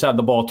 Mahomes had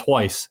the ball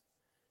twice,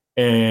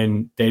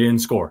 and they didn't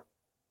score.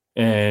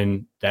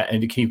 And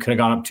he could have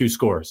gone up 2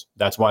 scores.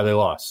 That's why they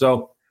lost.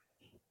 So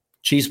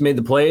Chiefs made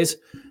the plays.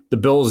 The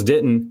Bills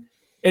didn't.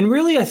 And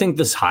really, I think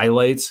this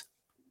highlights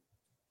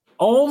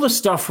all the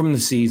stuff from the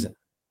season.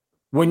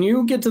 When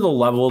you get to the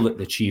level that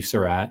the Chiefs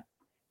are at,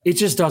 it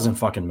just doesn't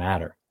fucking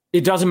matter.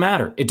 It doesn't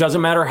matter. It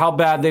doesn't matter how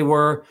bad they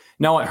were.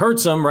 Now it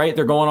hurts them, right?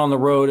 They're going on the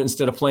road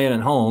instead of playing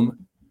at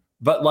home.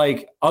 But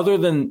like other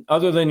than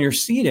your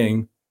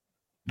seeding,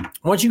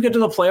 once you get to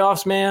the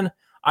playoffs, man,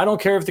 I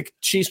don't care if the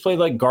Chiefs played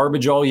like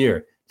garbage all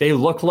year. They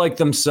look like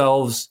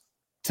themselves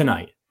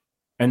tonight,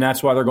 and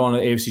that's why they're going to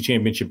the AFC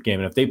Championship game.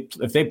 And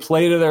if they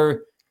play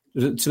to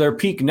their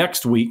peak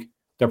next week,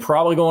 they're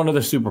probably going to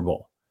the Super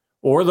Bowl.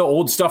 Or the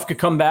old stuff could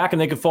come back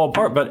and they could fall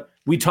apart. But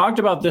we talked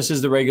about this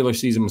as the regular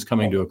season was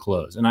coming to a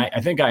close. And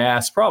I think I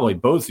asked probably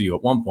both of you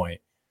at one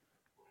point.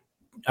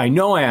 I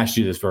know I asked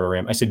you this for a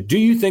Ram. I said, do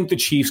you think the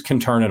Chiefs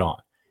can turn it on?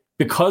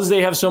 Because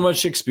they have so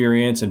much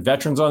experience and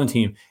veterans on the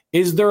team,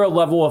 is there a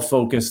level of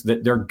focus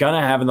that they're going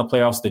to have in the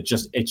playoffs that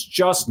it's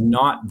just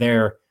not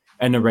there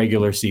in the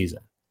regular season?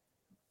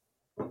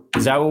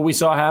 Is that what we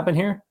saw happen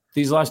here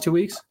these last 2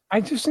 weeks? I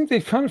just think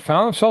they've kind of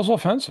found themselves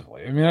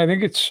offensively. I mean, I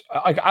think it's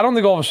like, I don't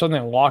think all of a sudden they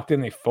locked in,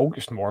 they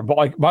focused more. But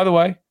like, by the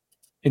way,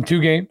 in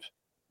 2 games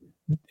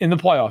in the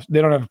playoffs,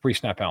 they don't have a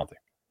pre-snap penalty.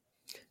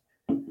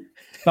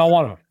 Not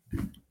one of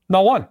them.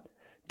 Not one.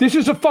 This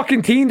is a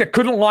fucking team that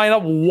couldn't line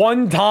up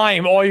one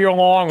time all year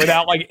long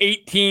without like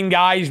 18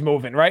 guys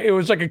moving, right? It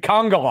was like a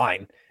conga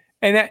line.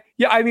 And that,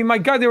 I mean, my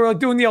God, they were like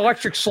doing the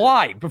electric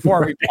slide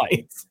before every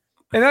play.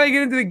 And then I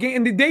get into the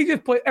game, and they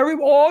just play.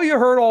 All you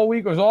heard all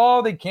week was,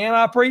 they can't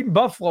operate in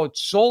Buffalo.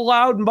 It's so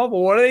loud in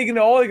Buffalo. What are they going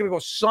to do? They're going to go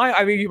sign.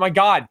 I mean, my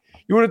God,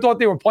 you would have thought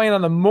they were playing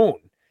on the moon.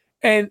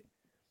 And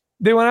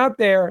they went out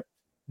there,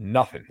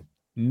 nothing.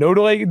 No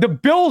delay. The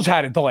Bills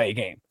had a delay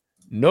game.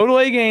 No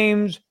delay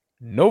games,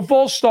 no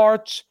false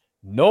starts,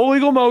 no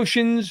legal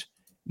motions,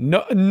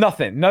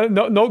 nothing. No.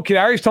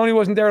 Kadarius Toney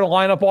wasn't there to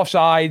line up off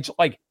sides.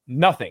 Like,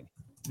 nothing.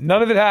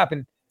 None of it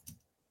happened.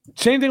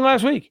 Same thing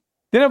last week.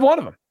 Didn't have one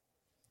of them.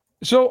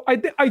 So I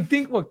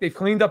think, look, they've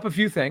cleaned up a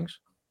few things.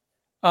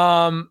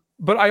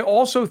 But I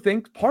also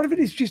think part of it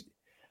is just,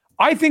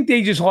 I think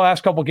they just the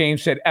last couple of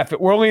games said, F it,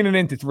 we're leaning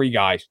into 3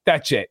 guys.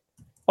 That's it.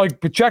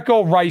 Like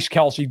Pacheco, Rice,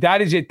 Kelsey.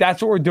 That is it.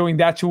 That's what we're doing.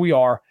 That's who we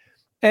are.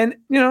 And,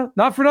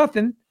 not for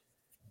nothing.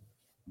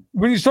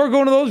 When you start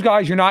going to those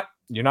guys, you're not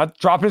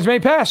dropping as many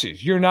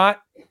passes. You're not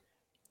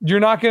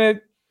going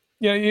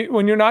to,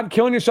 when you're not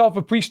killing yourself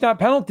with pre-snap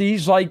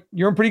penalties, like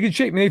you're in pretty good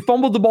shape. I mean, they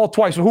fumbled the ball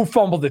twice. So who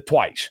fumbled it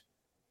twice?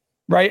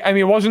 Right? I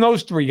mean, it wasn't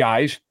those 3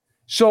 guys.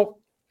 So,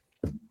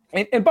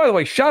 and by the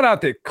way, shout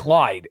out to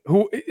Clyde,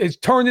 who is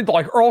turned into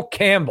like Earl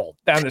Campbell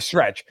down the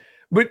stretch.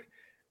 But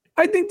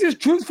I think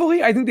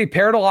truthfully, I think they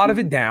pared a lot of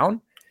it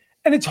down.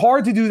 And it's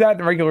hard to do that in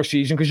the regular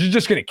season because you're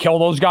just going to kill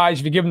those guys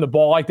if you give them the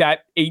ball like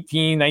that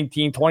 18,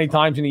 19, 20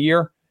 times in a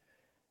year.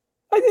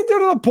 I think they're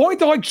to the point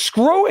to like,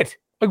 screw it.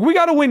 Like, we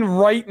got to win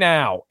right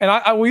now.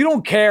 And we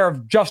don't care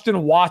if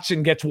Justin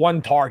Watson gets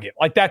 1 target.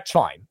 Like, that's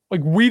fine.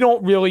 Like, we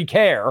don't really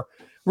care.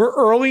 We're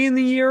early in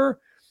the year.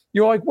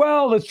 You're like,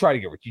 well, let's try to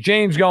get Richie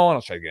James going.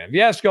 Let's try to get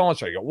MVS going. Let's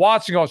try to get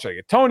Watson going. Let's try to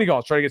get Tony going.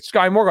 Let's try to get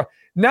Sky Moore going.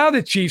 Now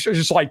the Chiefs are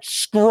just like,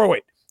 screw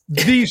it.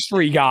 These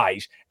 3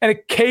 guys. And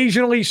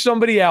occasionally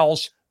somebody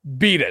else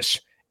beat us.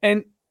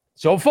 And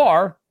so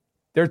far,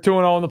 they're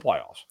 2-0 in the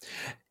playoffs.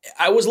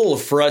 I was a little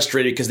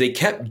frustrated because they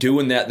kept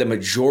doing that the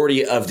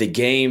majority of the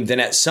game. Then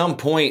at some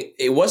point,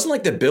 it wasn't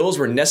like the Bills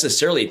were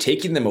necessarily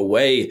taking them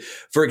away.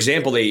 For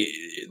example, they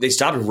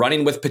stopped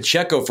running with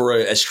Pacheco for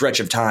a stretch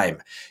of time.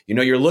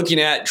 You're looking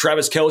at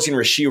Travis Kelce and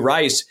Rashee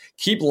Rice,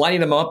 keep lining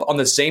them up on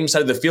the same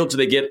side of the field till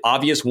they get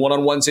obvious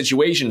one-on-one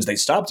situations. They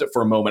stopped it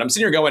for a moment. I'm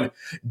sitting here going,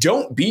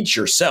 don't beat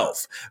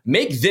yourself.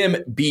 Make them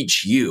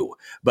beat you.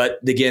 But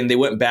again, they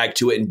went back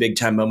to it in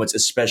big-time moments,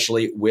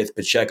 especially with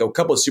Pacheco. A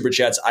couple of super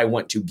chats I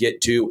want to get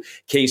to.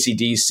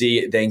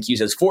 KCDC, thank you,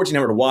 says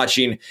 1,400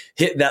 watching.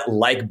 Hit that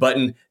like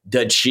button,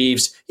 the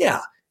Chiefs.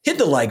 Yeah, hit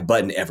the like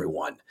button,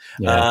 everyone.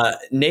 Yeah.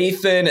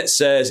 Nathan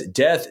says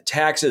death,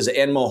 taxes,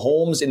 and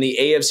Mahomes in the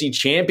AFC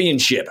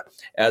Championship.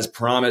 As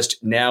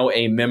promised, now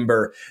a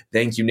member.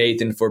 Thank you,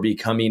 Nathan, for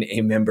becoming a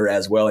member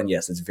as well. And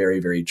yes, it's very,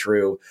 very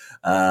true.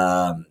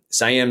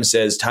 Siam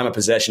says time of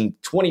possession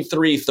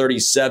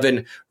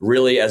 23-37.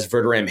 Really, as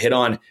Verderam hit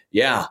on,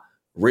 yeah,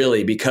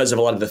 really, because of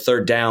a lot of the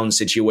third down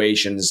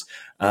situations.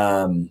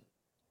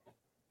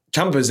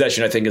 Time of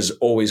possession, I think, is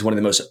always one of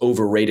the most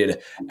overrated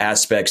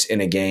aspects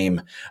in a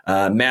game.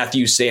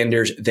 Matthew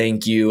Sanders,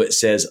 thank you,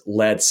 says,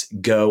 let's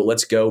go.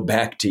 Let's go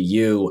back to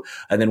you.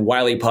 And then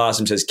Wiley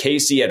Possum says,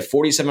 KC had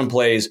 47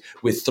 plays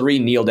with 3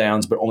 kneel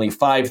downs, but only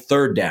 5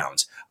 third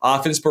downs.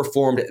 Offense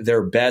performed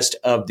their best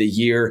of the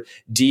year.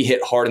 D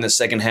hit hard in the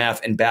second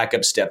half, and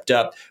backup stepped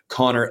up.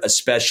 Connor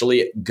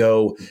especially.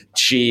 Go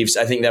Chiefs.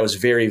 I think that was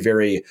very,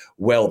 very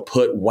well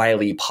put,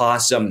 Wiley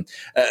Possum.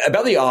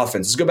 About the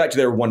offense, let's go back to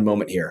their one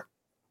moment here.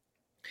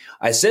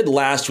 I said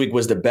last week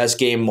was the best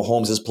game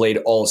Mahomes has played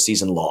all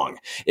season long.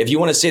 If you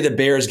want to say the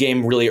Bears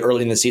game really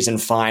early in the season,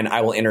 fine, I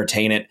will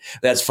entertain it.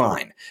 That's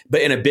fine. But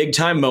in a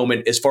big-time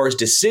moment, as far as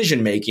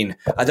decision-making,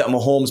 I thought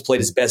Mahomes played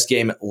his best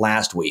game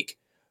last week.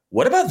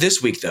 What about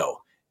this week,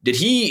 though? Did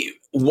he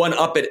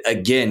one-up it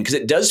again? Because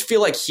it does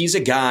feel like he's a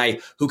guy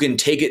who can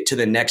take it to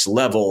the next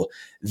level.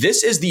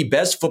 This is the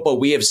best football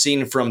we have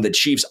seen from the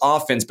Chiefs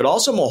offense, but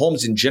also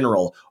Mahomes in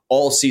general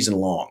all season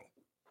long.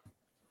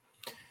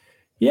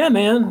 Yeah,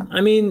 man.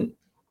 I mean,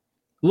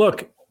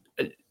 look,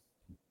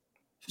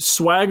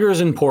 swagger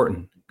is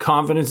important.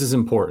 Confidence is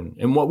important.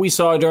 And what we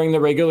saw during the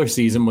regular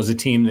season was a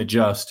team that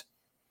just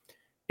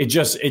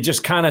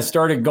kind of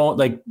started going,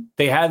 like,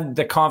 they had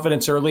the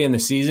confidence early in the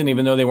season,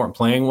 even though they weren't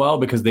playing well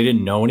because they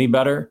didn't know any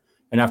better.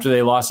 And after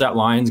they lost that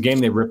Lions game,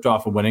 they ripped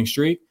off a winning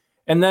streak.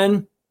 And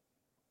then,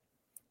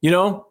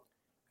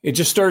 it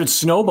just started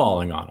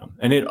snowballing on them.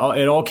 And it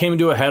all came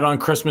to a head on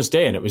Christmas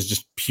Day, and it was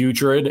just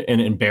putrid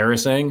and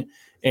embarrassing.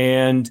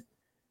 And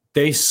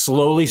they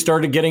slowly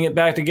started getting it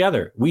back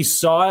together. We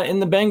saw it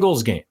in the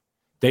Bengals game.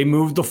 They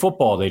moved the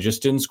football. They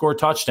just didn't score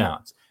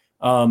touchdowns.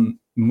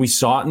 We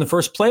saw it in the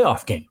first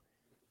playoff game.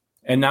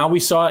 And now we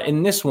saw it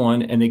in this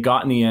one, and they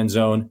got in the end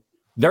zone.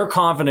 Their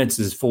confidence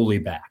is fully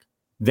back.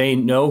 They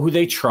know who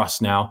they trust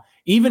now.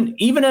 Even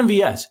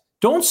MVS.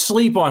 Don't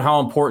sleep on how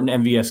important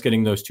MVS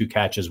getting those 2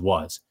 catches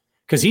was,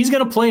 because he's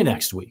going to play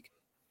next week.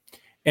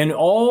 And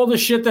all the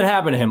shit that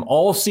happened to him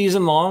all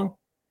season long,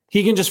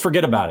 he can just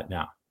forget about it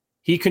now.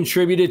 He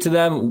contributed to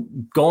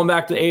them going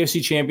back to the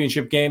AFC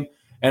Championship game,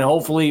 and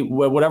hopefully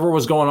whatever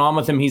was going on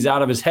with him, he's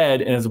out of his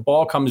head, and if the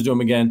ball comes to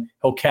him again,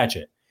 he'll catch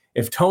it.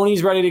 If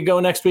Tony's ready to go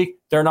next week,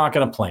 they're not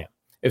going to play him.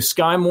 If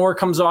Sky Moore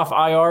comes off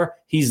IR,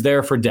 he's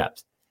there for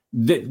depth.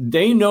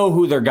 They know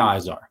who their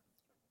guys are,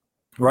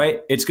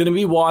 right? It's going to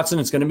be Watson.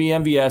 It's going to be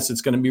MVS.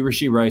 It's going to be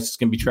Rashee Rice. It's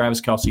going to be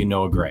Travis Kelce and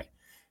Noah Gray.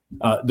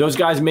 Those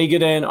guys may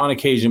get in on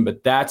occasion,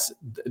 but that's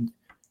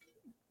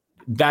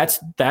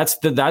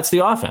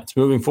the offense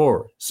moving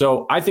forward.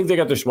 So I think they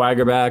got their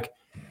swagger back.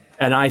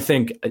 And I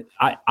think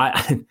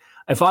I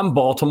if I'm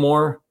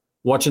Baltimore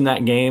watching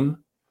that game,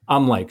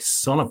 I'm like,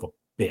 son of a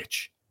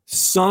bitch.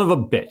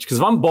 Because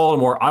if I'm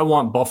Baltimore, I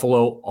want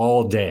Buffalo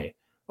all day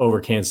over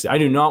Kansas City. I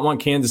do not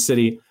want Kansas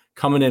City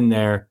coming in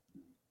there.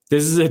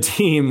 This is a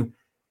team,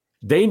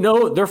 they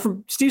know they're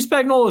from Steve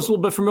Spagnuolo is a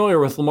little bit familiar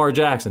with Lamar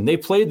Jackson. They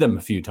played them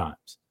a few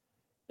times.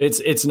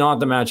 It's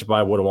not the matchup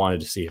I would have wanted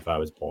to see if I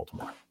was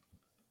Baltimore.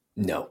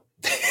 No.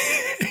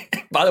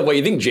 By the way,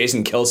 you think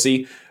Jason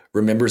Kelce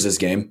remembers this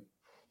game?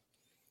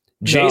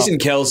 Jason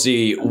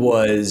Kelce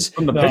was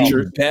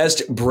the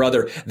best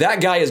brother.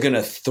 That guy is going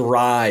to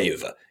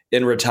thrive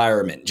in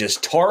retirement.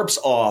 Just tarps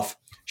off,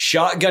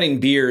 shotgunning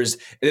beers,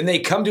 and then they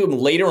come to him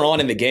later on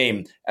in the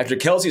game after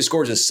Kelce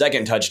scores his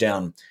second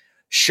touchdown.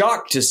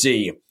 Shocked to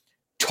see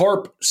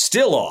tarp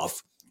still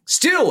off,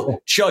 still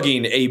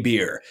chugging a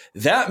beer.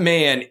 That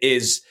man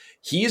he's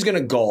going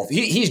to golf.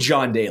 He's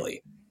John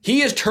Daly.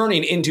 He is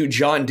turning into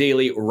John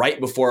Daly right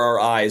before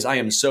our eyes. I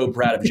am so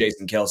proud of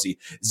Jason Kelce.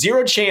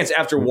 Zero chance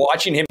after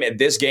watching him at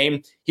this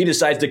game, he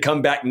decides to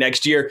come back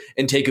next year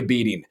and take a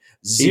beating.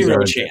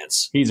 Zero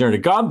chance. He's earned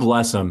it. God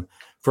bless him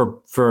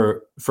for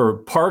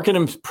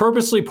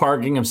purposely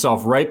parking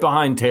himself right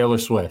behind Taylor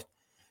Swift.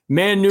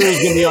 Man knew he was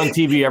going to be on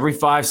TV every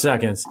 5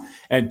 seconds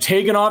and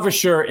taking off his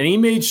shirt. And he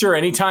made sure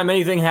anytime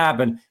anything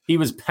happened, he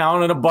was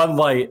pounding a Bud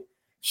Light,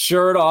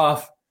 shirt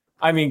off.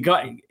 I mean,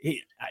 God,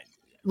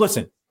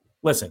 listen.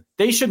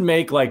 They should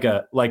make like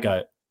a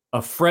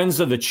a Friends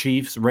of the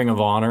Chiefs Ring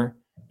of Honor,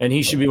 and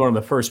he should be one of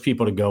the first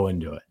people to go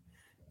into it.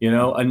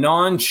 A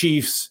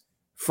non-Chiefs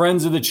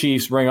Friends of the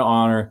Chiefs Ring of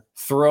Honor,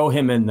 throw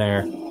him in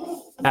there.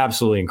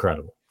 Absolutely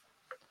incredible.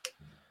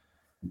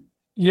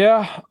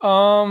 Yeah.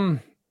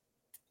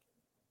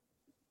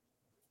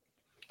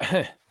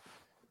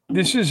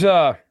 This is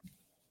going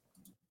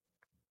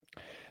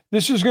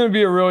to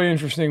be a really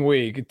interesting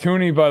week.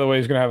 Tooney, by the way,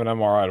 is going to have an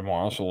MRI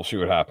tomorrow, so we'll see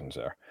what happens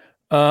there.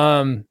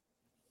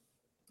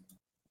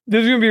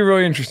 This is going to be a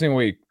really interesting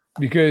week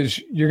because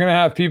you're going to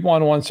have people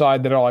on one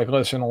side that are like,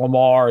 listen,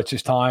 Lamar, it's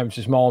his time, it's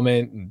his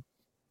moment. And,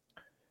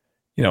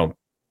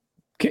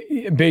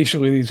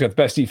 basically he's got the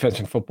best defense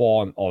in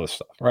football and all this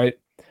stuff, right?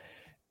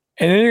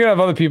 And then you're going to have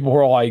other people who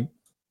are like,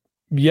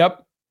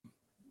 yep,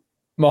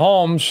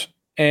 Mahomes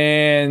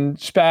and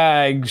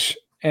Spags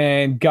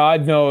and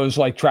God knows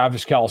like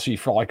Travis Kelce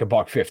for like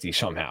 $150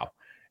 somehow.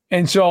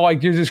 And so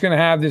like you're just going to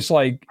have this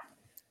like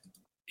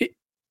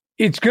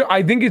it's good.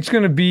 I think it's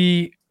going to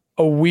be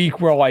a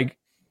week where like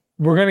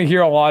we're going to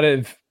hear a lot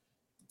of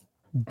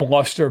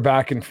bluster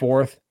back and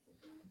forth.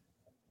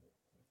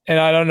 And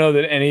I don't know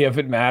that any of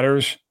it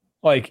matters.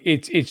 Like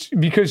it's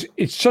because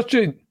it's such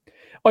a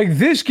like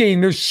this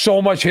game, there's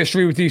so much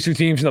history with these two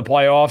teams in the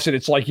playoffs that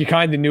it's like you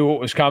kind of knew what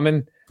was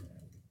coming.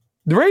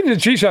 The Ravens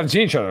and Chiefs haven't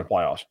seen each other in the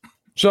playoffs.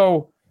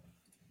 So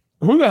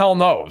who the hell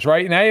knows,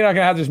 right? Now you're not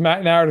going to have this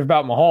narrative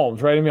about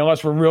Mahomes, right? I mean,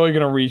 unless we're really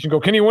going to reach and go,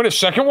 can he win a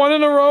second one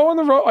in a row on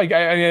the road? Like,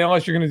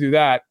 unless you're going to do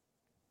that.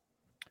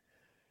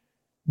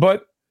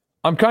 But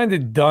I'm kind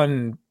of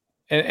done.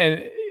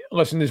 And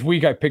listen, this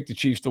week I picked the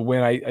Chiefs to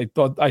win. I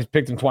thought I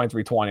picked them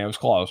 23-20. I was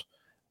close.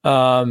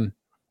 Kind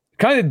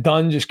of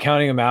done just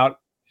counting them out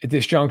at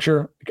this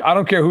juncture. I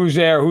don't care who's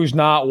there, who's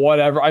not,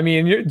 whatever. I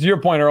mean, to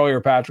your point earlier,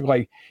 Patrick,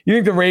 like, you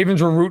think the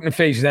Ravens were rooting to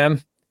face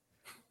them?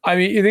 I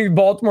mean, you think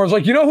Baltimore's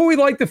like, who we'd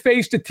like to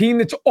face? The team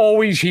that's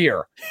always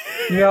here,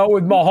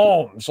 with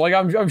Mahomes. Like,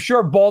 I'm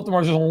sure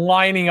Baltimore's just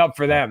lining up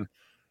for them.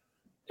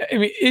 I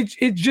mean, it's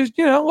just,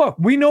 look,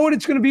 we know what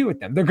it's going to be with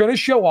them. They're going to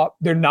show up.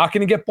 They're not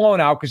going to get blown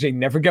out because they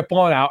never get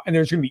blown out. And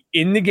they're going to be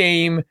in the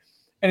game.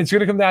 And it's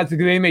going to come down to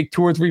they make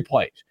 2 or 3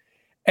 plays.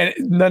 And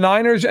the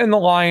Niners and the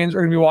Lions are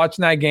going to be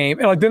watching that game.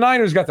 And like the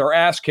Niners got their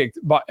ass kicked,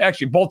 but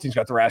actually both teams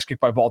got their ass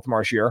kicked by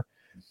Baltimore this year.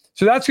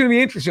 So that's going to be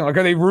interesting. Like,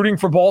 are they rooting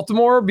for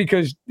Baltimore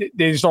because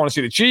they just don't want to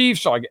see the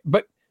Chiefs?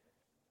 But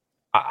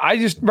I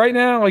just right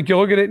now, like, you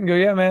look at it and go,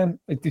 yeah, man,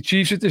 like the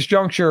Chiefs at this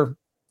juncture,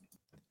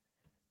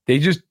 they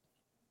get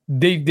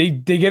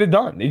it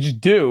done. They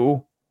just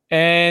do.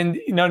 And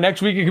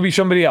next week it could be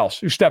somebody else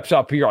who steps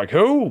up. You're like,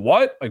 who?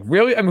 What? Like,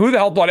 really? I mean, who the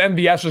hell thought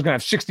MVS was going to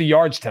have 60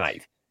 yards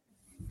tonight?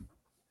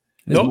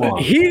 No,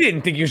 he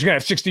didn't think he was going to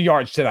have 60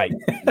 yards tonight.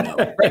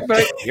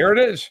 But here it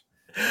is.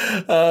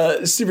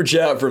 Super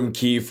chat from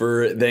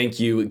Kiefer. Thank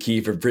you,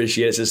 Kiefer.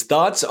 Appreciate it. It says,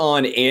 thoughts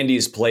on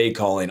Andy's play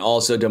calling.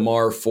 Also,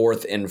 DeMar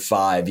 4th and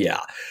 5. Yeah,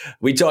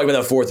 we talked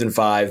about that 4th and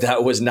 5.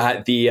 That was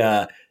not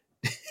the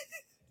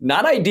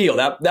not ideal.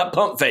 That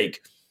pump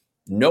fake.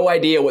 No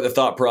idea what the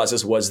thought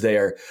process was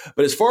there.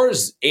 But as far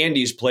as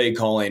Andy's play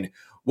calling,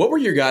 what were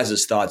your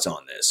guys' thoughts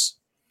on this?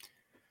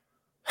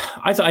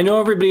 I know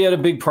everybody had a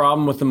big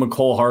problem with the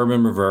McCole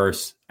Hardman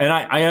reverse, and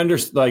I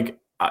understand. Like,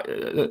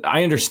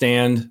 I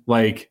understand.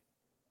 Like,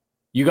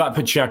 you got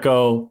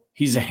Pacheco,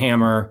 he's a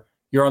hammer.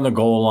 You're on the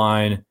goal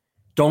line.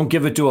 Don't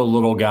give it to a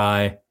little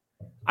guy.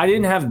 I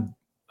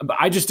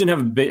just didn't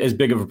have as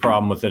big of a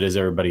problem with it as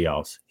everybody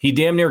else. He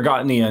damn near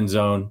got in the end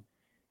zone.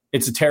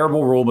 It's a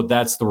terrible rule, but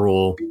that's the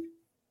rule.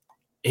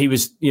 He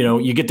was,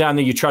 you get down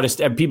there, you try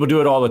to. People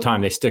do it all the time.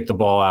 They stick the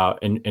ball out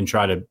and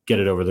try to get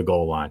it over the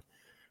goal line.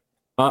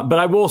 But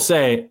I will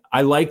say,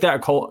 I like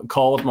that call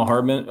with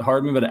Hardman,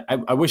 but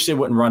I wish they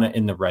wouldn't run it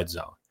in the red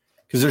zone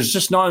because there's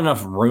just not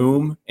enough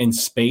room and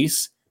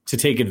space to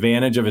take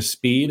advantage of his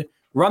speed.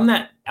 Run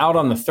that out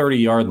on the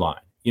 30-yard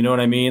line. You know what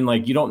I mean?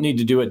 Like, you don't need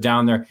to do it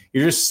down there.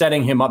 You're just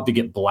setting him up to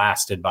get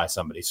blasted by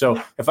somebody.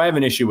 So if I have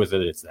an issue with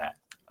it, it's that.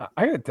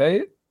 I got to tell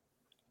you,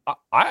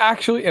 I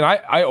actually, and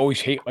I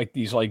always hate like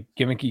these like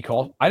gimmicky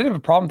calls. I didn't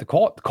have a problem with the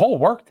call. The call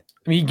worked.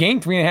 I mean, he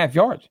gained 3.5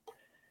 yards.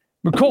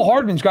 McCole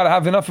Hardman's got to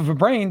have enough of a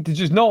brain to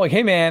just know, like,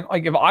 hey, man,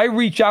 like, if I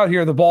reach out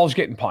here, the ball's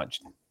getting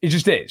punched. It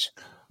just is.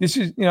 This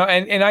is,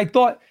 and I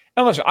thought,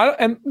 and listen,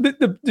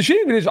 the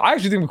shitty of it is, I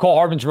actually think McCole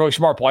Hardman's a really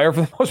smart player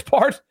for the most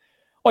part.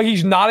 Like,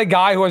 he's not a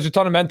guy who has a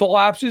ton of mental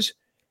lapses.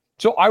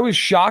 So I was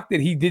shocked that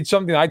he did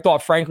something that I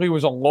thought, frankly,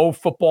 was a low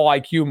football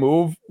IQ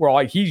move where,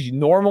 like, he's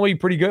normally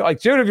pretty good.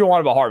 Like, say whatever you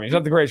want about Hardman. He's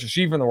not the greatest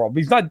receiver in the world,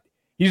 but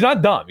he's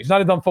not dumb. He's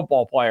not a dumb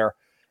football player.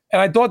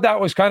 And I thought that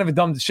was kind of a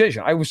dumb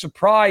decision. I was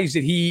surprised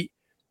that he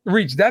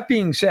reached. That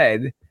being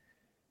said,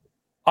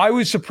 I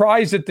was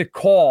surprised at the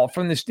call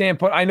from the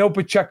standpoint. I know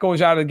Pacheco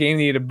was out of the game.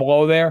 He had a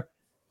blow there.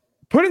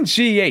 Put in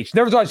CEH.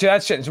 Never thought I'd say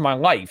that sentence in my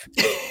life.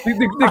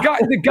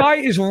 The guy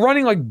is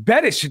running like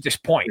Bettis at this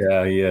point.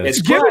 Yeah, he is.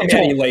 It's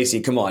Kenny Lacy.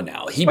 Come on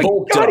now. He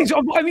bulked up.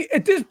 I mean,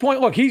 at this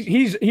point, look,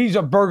 he's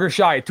a burger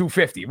shy at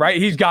 250,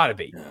 right? He's got to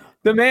be.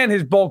 The man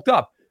has bulked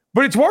up,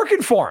 but it's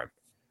working for him.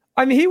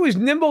 I mean, he was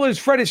nimble as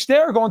Fred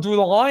Astaire going through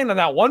the line on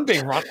that one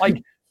big run.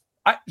 Like,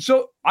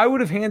 I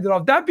would have handed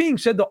off. That being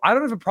said, though, I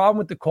don't have a problem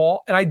with the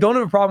call, and I don't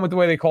have a problem with the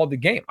way they called the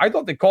game. I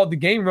thought they called the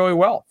game really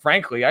well,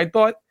 frankly. I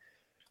thought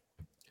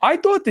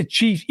the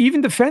Chiefs,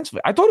 even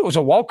defensively, I thought it was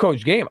a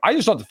well-coached game. I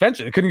just thought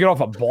defensively they couldn't get off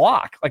a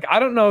block. Like, I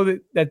don't know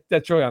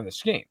that's really on the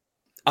scheme.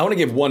 I want to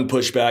give one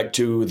pushback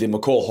to the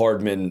McCole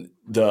Hardman,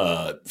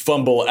 the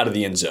fumble out of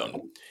the end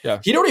zone. Yeah.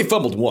 He'd already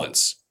fumbled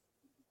once.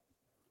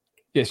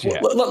 Yes,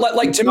 yeah.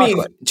 Like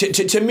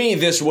to me,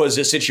 this was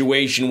a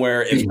situation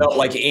where it felt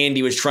like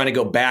Andy was trying to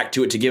go back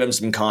to it to give him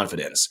some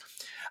confidence.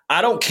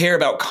 I don't care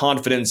about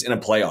confidence in a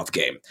playoff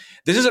game.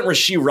 This isn't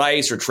Rashee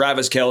Rice or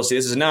Travis Kelce.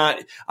 This is not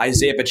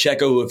Isaiah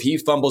Pacheco, who if he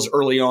fumbles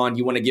early on,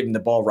 you want to give him the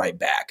ball right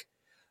back.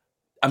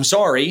 I'm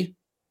sorry.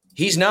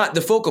 He's not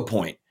the focal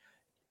point.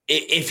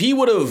 If he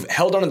would have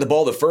held on to the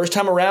ball the first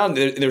time around,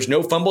 there's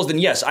no fumbles, then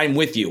yes, I'm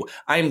with you.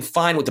 I'm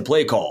fine with the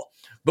play call.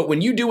 But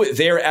when you do it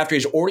there after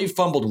he's already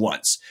fumbled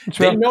once,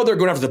 they know they're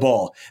going after the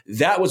ball.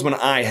 That was when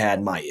I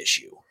had my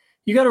issue.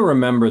 You got to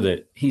remember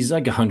that he's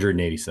like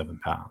 187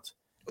 pounds.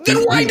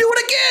 Then why do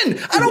it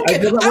again? I don't care.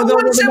 I'm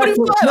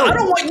 175. I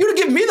don't want you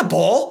to give me the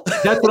ball.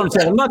 That's what I'm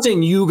saying. I'm not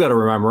saying you got to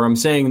remember. I'm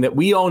saying that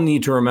we all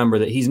need to remember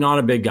that he's not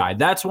a big guy.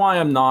 That's why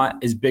I'm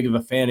not as big of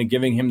a fan of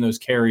giving him those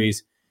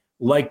carries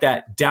like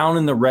that down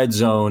in the red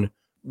zone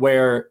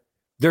where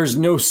there's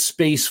no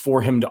space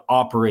for him to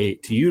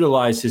operate, to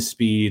utilize his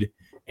speed,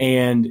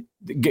 and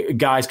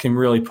guys can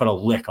really put a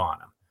lick on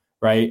him,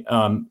 right?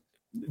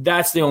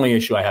 That's the only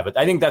issue I have.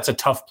 I think that's a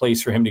tough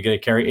place for him to get a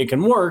carry. It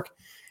can work,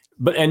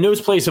 and those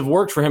plays have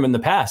worked for him in the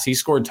past. He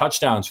scored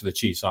touchdowns for the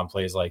Chiefs on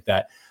plays like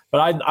that.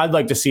 But I'd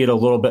like to see it a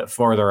little bit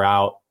farther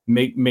out,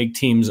 make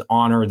teams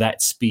honor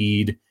that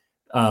speed.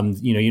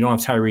 You don't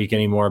have Tyreek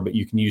anymore, but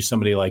you can use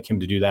somebody like him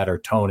to do that, or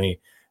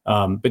Tony.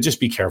 But just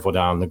be careful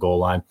down the goal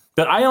line.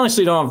 But I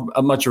honestly don't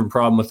have much of a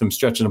problem with him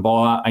stretching the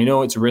ball out. I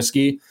know it's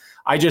risky.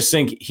 I just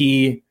think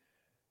he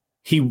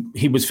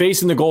was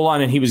facing the goal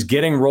line and he was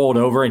getting rolled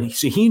over, and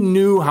he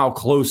knew how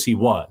close he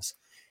was,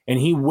 and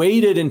he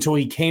waited until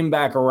he came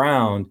back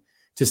around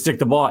to stick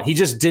the ball out. He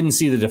just didn't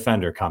see the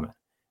defender coming,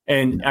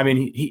 and I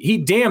mean he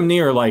damn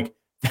near like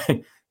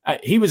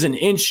he was an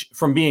inch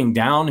from being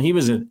down. He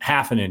was a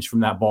half an inch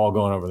from that ball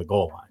going over the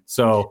goal line.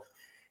 So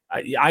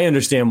I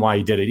understand why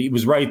he did it. He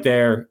was right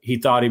there. He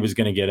thought he was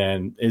going to get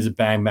in. It was a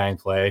bang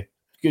play.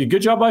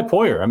 Good job by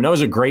Poyer. I mean, that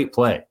was a great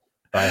play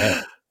by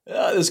him.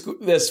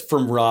 This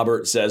from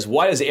Robert says,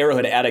 why does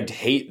Arrowhead Addict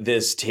hate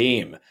this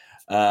team?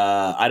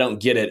 I don't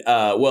get it.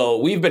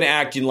 Well, we've been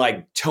acting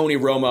like Tony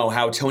Romo,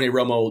 how Tony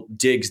Romo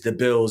digs the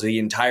Bills the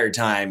entire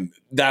time.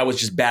 That was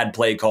just bad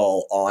play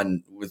call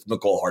with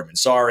McCole Hardman.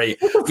 Sorry.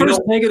 We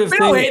don't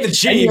hate the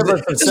Chiefs.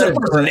 This is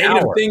the first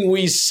negative thing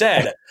we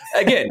said.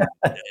 Again,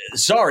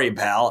 sorry,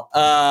 pal.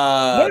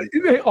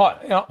 Derek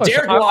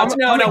Watts.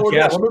 No,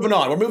 we're moving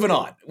on.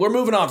 We're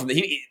moving on from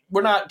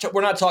we're not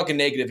talking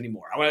negative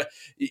anymore. I want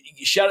to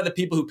shout out the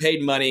people who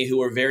paid money,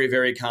 who are very,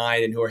 very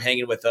kind, and who are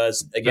hanging with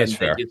us. Again,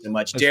 thank you so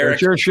much, Derek.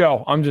 It's your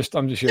show. I'm just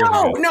here.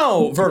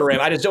 No, Verderam.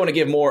 I just don't want to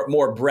give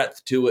more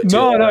breadth to it.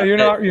 No, you're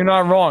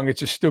not wrong.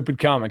 It's a stupid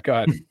comment. Go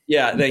ahead.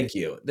 Yeah, thank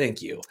you.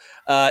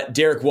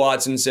 Derek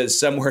Watson says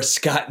somewhere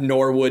Scott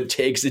Norwood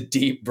takes a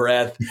deep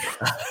breath.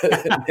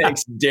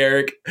 Thanks,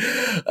 Derek.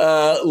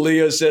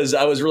 Leo says,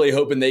 I was really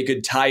hoping they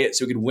could tie it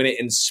so we could win it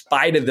in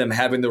spite of them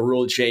having the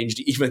rule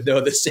changed, even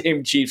though the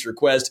same Chiefs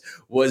request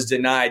was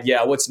denied.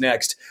 Yeah, what's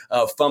next?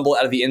 Fumble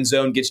out of the end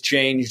zone gets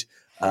changed.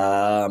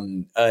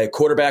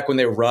 Quarterback when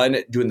they run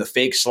doing the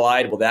fake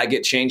slide, will that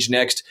get changed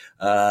next?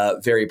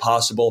 Very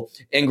possible.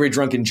 Angry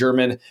Drunken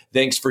German,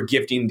 thanks for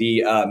gifting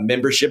the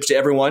memberships to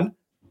everyone.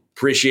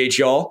 Appreciate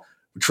y'all.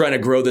 We're trying to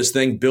grow this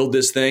thing, build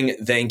this thing.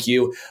 Thank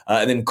you.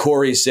 And then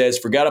Corey says,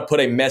 forgot to put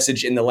a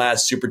message in the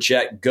last super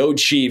chat. Go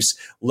Chiefs.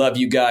 Love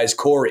you guys.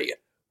 Corey,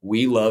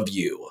 we love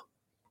you.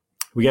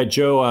 We got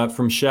Joe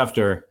from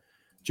Schefter.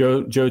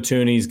 Joe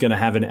Tooney's going to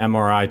have an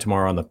MRI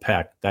tomorrow on the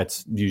pec.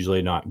 That's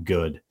usually not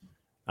good.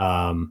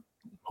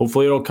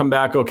 Hopefully it'll come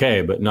back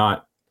okay, but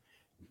not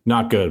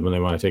good when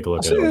they want to take a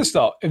look at it. This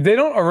though, if they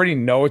don't already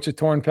know it's a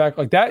torn pec,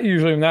 like that,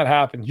 usually when that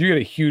happens, you get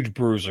a huge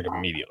bruise like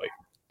immediately.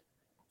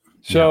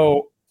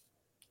 So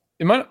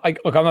it might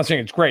look, I'm not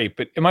saying it's great,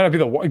 but it might not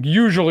be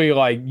usually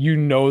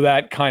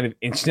that kind of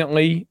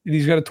instantly that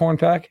he's got a torn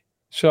pec.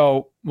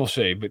 So we'll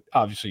see, but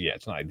obviously,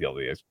 it's not ideal.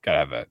 It's gotta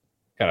have an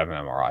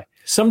MRI.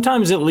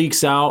 Sometimes it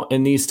leaks out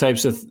in these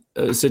types of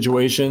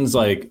situations.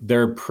 Like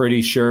they're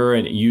pretty sure,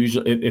 and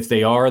usually, if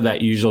they are,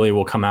 that usually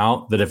will come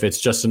out. That if it's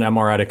just an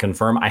MRI to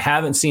confirm. I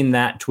haven't seen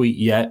that tweet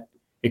yet.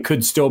 It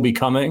could still be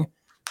coming,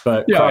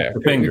 but cross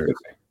your fingers.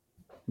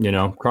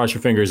 Cross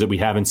your fingers that we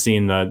haven't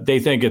seen they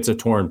think it's a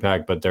torn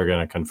pec, but they're going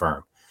to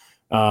confirm.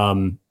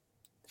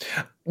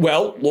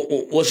 Well,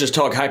 let's just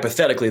talk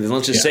hypothetically. Then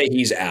let's just say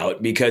he's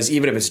out, because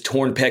even if it's a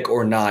torn pec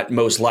or not,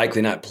 most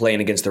likely not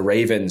playing against the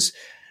Ravens.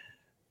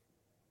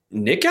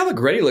 Nick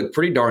Allegretti looked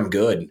pretty darn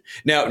good.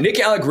 Now, Nick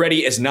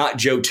Allegretti is not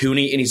Joe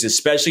Tooney, and he's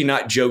especially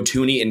not Joe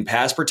Tooney in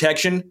pass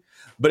protection.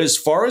 But as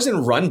far as in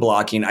run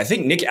blocking, I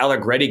think Nick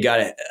Allegretti got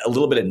a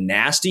little bit of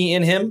nasty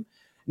in him.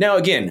 Now,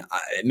 again,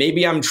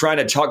 maybe I'm trying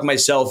to talk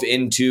myself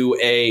into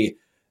a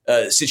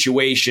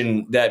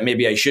situation that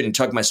maybe I shouldn't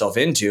tuck myself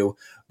into,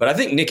 but I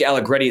think Nick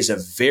Allegretti is a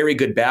very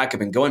good backup.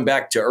 And going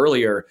back to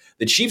earlier,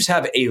 the Chiefs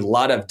have a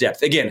lot of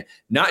depth. Again,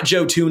 not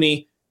Joe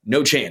Thuney,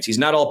 no chance. He's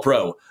not all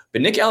pro,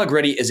 but Nick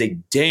Allegretti is a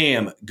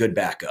damn good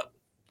backup.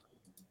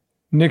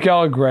 Nick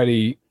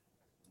Allegretti,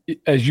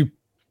 as you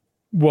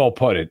well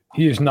put it,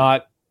 he is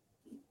not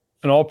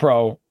an all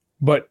pro,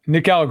 but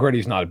Nick Allegretti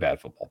is not a bad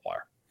football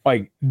player.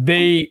 Like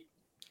they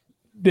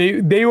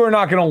were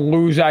not going to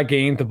lose that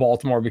game to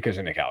Baltimore because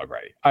of Nick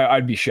Allegretti.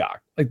 I'd be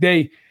shocked. Like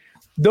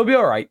they'll be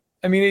all right.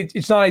 I mean,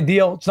 it's not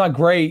ideal. It's not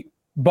great,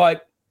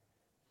 but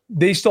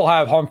they still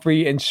have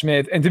Humphrey and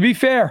Smith. And to be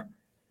fair,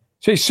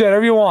 say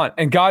whatever you want,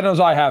 and God knows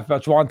I have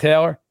about Juwan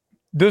Taylor,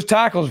 those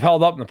tackles have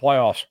held up in the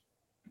playoffs.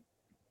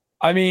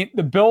 I mean,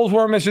 the Bills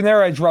weren't missing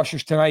their edge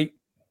rushers tonight.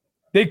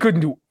 They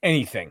couldn't do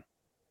anything.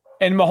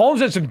 And Mahomes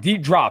had some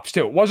deep drops,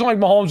 too. It wasn't like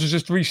Mahomes was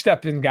just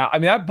three-stepping guy. I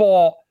mean, that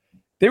ball,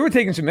 they were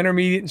taking some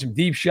intermediate and some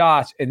deep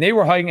shots, and they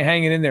were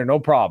hanging in there, no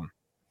problem.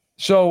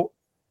 So,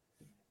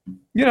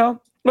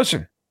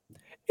 listen,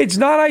 it's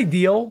not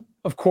ideal,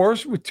 of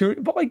course, with two,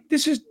 but like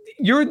this is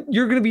you're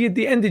going to be at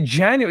the end of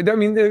January. I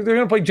mean, they're going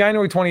to play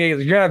January 28th. You're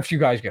going to have a few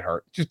guys get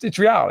hurt. It's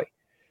reality.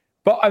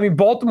 But I mean,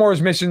 Baltimore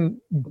is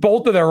missing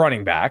both of their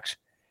running backs.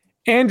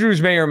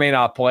 Andrews may or may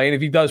not play, and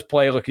if he does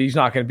play, look, he's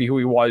not going to be who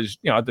he was,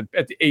 at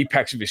the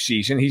apex of his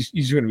season.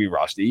 He's going to be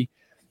rusty.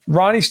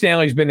 Ronnie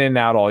Stanley's been in and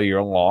out all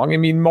year long. I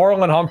mean,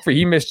 Marlon Humphrey,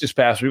 he missed this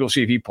past week. We'll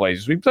see if he plays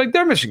this week. Like,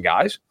 they're missing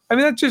guys. I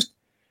mean,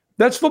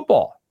 that's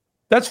football.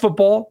 That's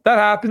football. That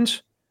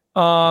happens.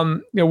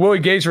 Willie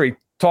Gay's already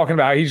talking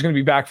about how he's going to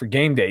be back for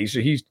game days, so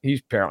he's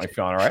apparently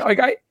feeling all right.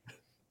 Like,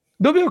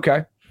 they'll be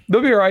okay.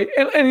 They'll be all right.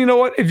 And you know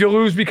what? If you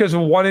lose because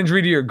of one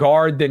injury to your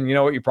guard, then you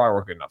know what? You probably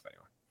weren't good enough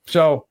anyway.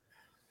 So,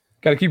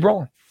 got to keep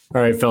rolling.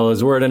 All right,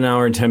 fellas, we're at an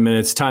hour and 10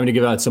 minutes. Time to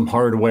give out some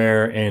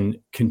hardware and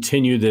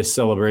continue this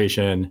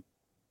celebration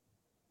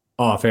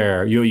off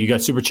air. You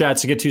got super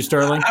chats to get to,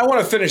 Sterling? I want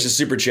to finish the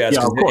super chats.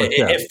 Yeah, of course,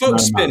 if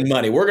folks spend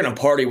money, we're going to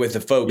party with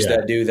the folks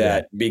that do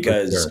that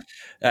because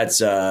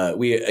that's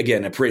we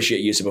again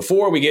appreciate you. So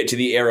before we get to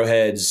the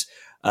arrowheads,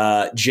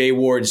 Jay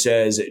Ward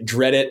says,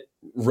 "Dread it,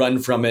 run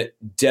from it.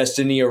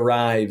 Destiny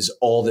arrives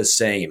all the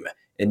same,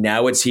 and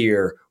now it's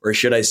here, or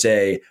should I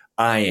say,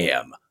 I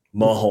am."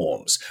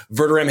 Mahomes.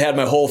 Verderame had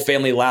my whole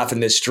family laughing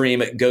this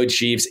stream. Go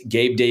Chiefs.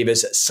 Gabe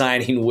Davis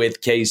signing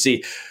with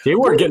KC. They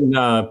were getting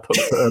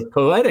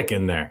poetic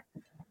in there.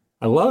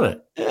 I love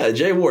it. Yeah,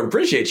 Jay Ward,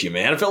 appreciate you,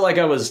 man. I felt like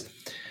I was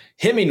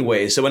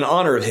Hemingway. So in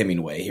honor of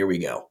Hemingway, here we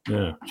go.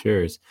 Yeah,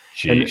 cheers.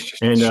 Jeez,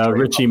 and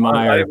Richie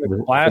Meyer.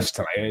 Glass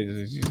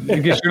tonight. I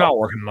guess you're not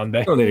working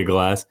Monday. Don't need a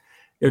glass.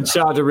 And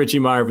shout out to Richie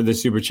Meyer for the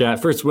super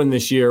chat. First win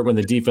this year when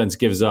the defense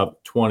gives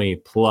up 20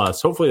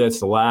 plus. Hopefully that's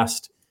the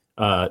last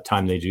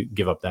time they do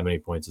give up that many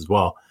points as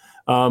well.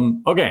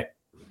 Okay,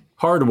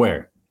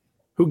 hardware.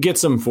 Who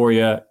gets them for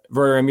you?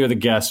 Verderame, you're the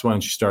guest. Why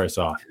don't you start us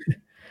off?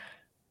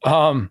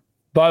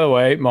 By the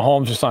way,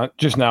 Mahomes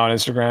just now on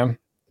Instagram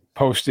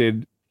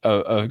posted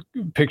a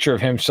picture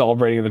of him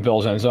celebrating in the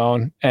Bills' end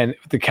zone, and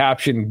the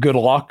caption "Good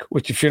luck."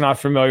 Which, if you're not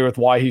familiar with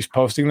why he's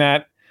posting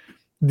that,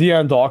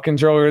 Deion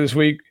Dawkins earlier this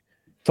week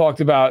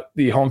talked about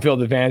the home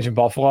field advantage in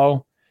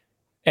Buffalo,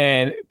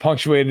 and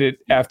punctuated it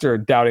after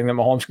doubting that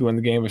Mahomes could win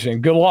the game by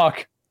saying, "Good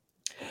luck."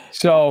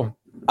 So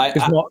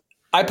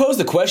I posed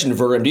the question to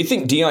Verderame. Do you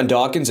think Deion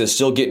Dawkins is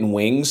still getting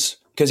wings?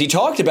 Because he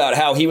talked about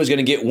how he was going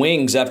to get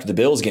wings after the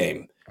Bills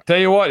game. Tell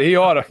you what, he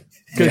ought to.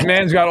 Because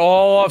man's got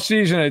all off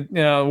season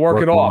to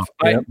work it off.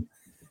 Yep.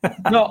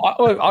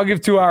 I'll give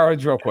 2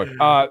 hours real quick.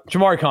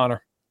 Jamari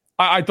Conner.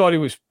 I thought he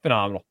was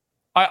phenomenal.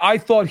 I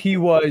thought he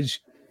was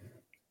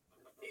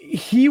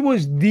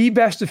the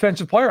best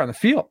defensive player on the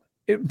field.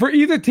 For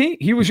either team,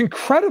 he was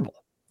incredible.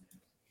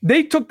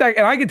 They took that,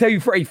 and I can tell you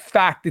for a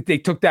fact that they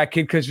took that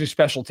kid because of his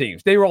special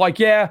teams. They were like,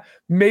 yeah,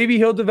 maybe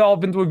he'll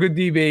develop into a good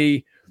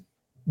DB,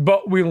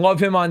 but we love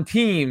him on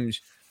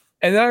teams.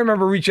 And then I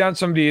remember reaching out to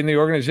somebody in the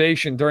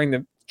organization during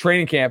the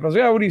training camp. I was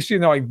like, oh, what do you see?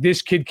 And they're like,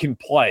 this kid can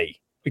play.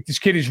 Like, this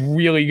kid is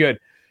really good.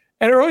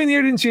 And early in the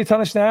year, didn't see a ton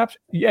of snaps.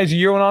 As the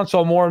year went on,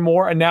 saw more and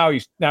more, and now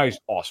he's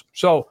awesome.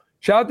 So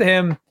shout out to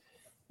him.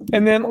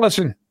 And then,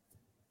 listen,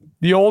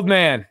 the old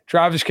man,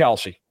 Travis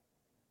Kelce.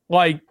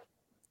 Like,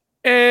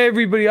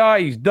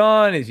 everybody, he's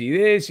done. Is he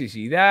this? Is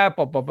he that?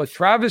 But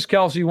Travis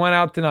Kelce went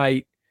out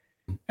tonight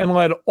and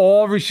led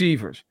all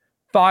receivers.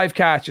 5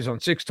 catches on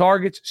 6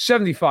 targets,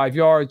 75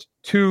 yards,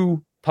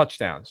 2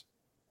 touchdowns.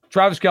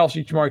 Travis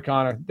Kelce, Jamari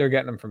Conner, they're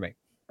getting them for me.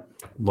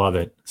 Love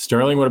it.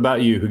 Sterling, what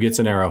about you? Who gets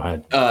an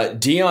arrowhead?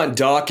 Deion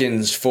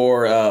Dawkins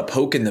for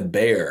poking the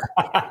bear.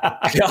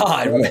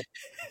 God, man.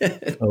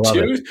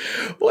 Dude,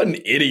 what an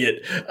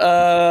idiot.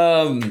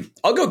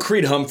 I'll go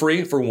Creed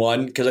Humphrey for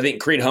one, because I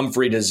think Creed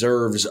Humphrey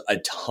deserves a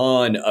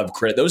ton of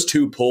credit. Those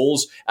 2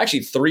 pulls,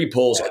 actually 3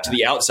 pulls to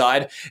the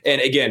outside. And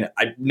again,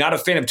 I'm not a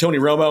fan of Tony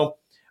Romo.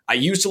 I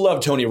used to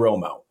love Tony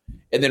Romo.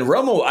 And then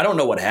Romo, I don't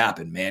know what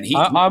happened, man.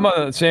 I'm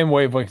on the same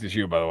wavelength as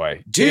you, by the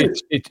way. Dude.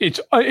 It's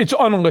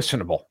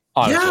unlistenable.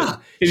 Honestly.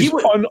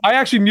 Yeah. I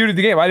actually muted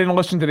the game. I didn't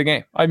listen to the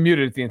game. I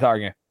muted it the entire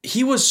game.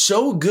 He was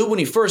so good when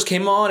he first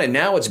came on, and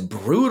now it's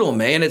brutal,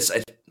 man.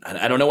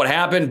 I don't know what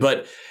happened,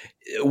 but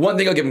one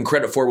thing I'll give him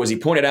credit for was he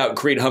pointed out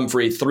Creed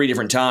Humphrey 3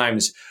 different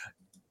times.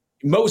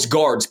 Most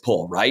guards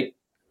pull, right?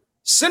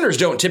 Centers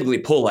don't typically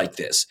pull like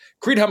this.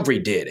 Creed Humphrey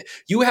did.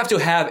 You have to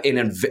have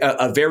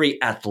a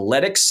very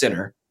athletic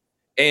center.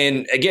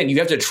 And again, you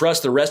have to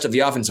trust the rest of the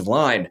offensive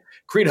line.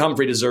 Creed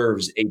Humphrey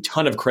deserves a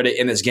ton of credit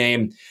in this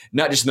game,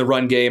 not just in the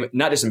run game,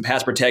 not just in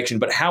pass protection,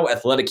 but how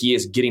athletic he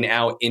is getting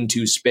out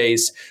into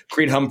space.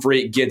 Creed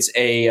Humphrey gets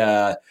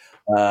a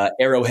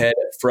arrowhead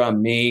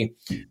from me.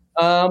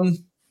 I'll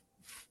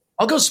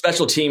go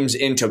special teams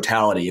in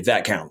totality, if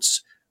that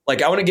counts.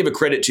 Like, I want to give a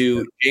credit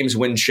to James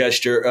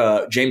Winchester,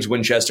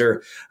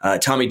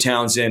 Tommy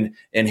Townsend,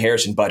 and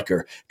Harrison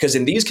Butker, because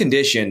in these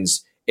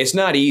conditions, it's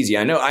not easy.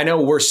 I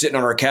know we're sitting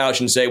on our couch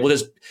and say, well,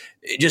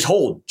 just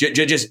hold,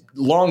 just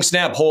long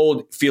snap,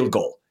 hold, field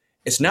goal.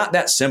 It's not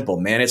that simple,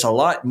 man. It's a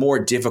lot more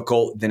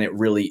difficult than it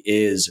really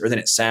is, or than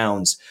it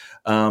sounds.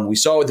 We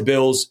saw with the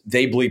Bills,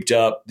 they bleeped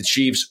up. The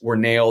Chiefs were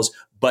nails.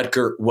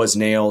 Butker was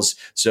nails.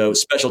 So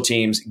special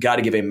teams, got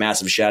to give a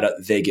massive shout out.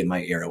 They get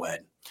my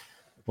arrowhead.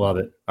 Love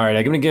it. All right,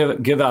 I'm going to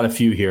give out a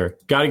few here.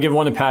 Got to give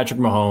one to Patrick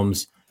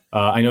Mahomes.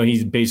 I know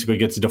he basically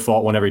gets a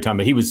default one every time,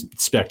 but he was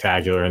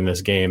spectacular in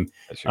this game.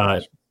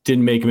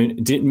 Didn't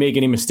make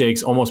any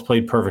mistakes. Almost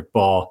played perfect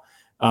ball.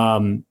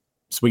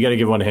 So we got to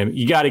give one to him.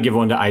 You got to give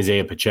one to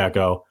Isaiah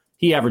Pacheco.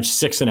 He averaged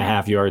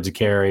 6.5 yards a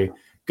carry.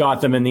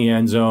 Got them in the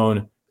end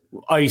zone.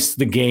 Iced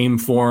the game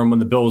for him when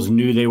the Bills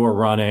knew they were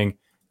running.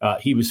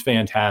 He was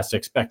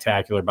fantastic,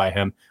 spectacular by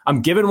him.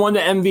 I'm giving one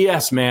to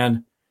MVS,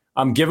 man.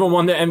 I'm giving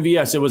one to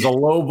MVS. It was a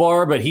low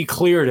bar, but he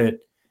cleared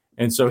it.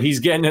 And so he's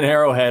getting an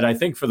arrowhead, I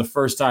think, for the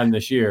first time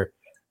this year.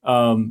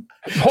 I'm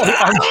sure.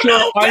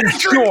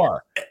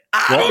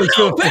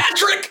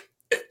 Patrick.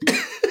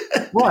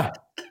 What?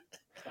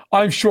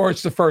 I'm sure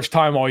it's the first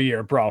time all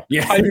year, bro.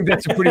 Yeah. I think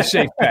that's a pretty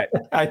safe bet.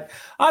 I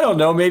don't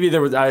know. Maybe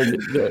there was. I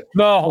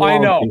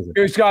know.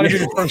 It's got to be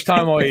the first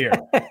time all year.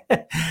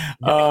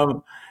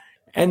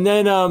 And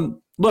then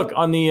look,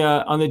 on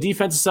the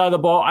defensive side of the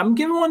ball, I'm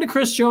giving one to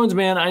Chris Jones,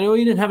 man. I know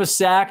he didn't have a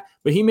sack,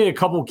 but he made a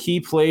couple key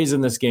plays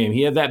in this game.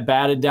 He had that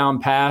batted down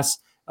pass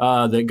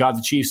that got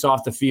the Chiefs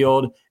off the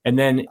field, and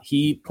then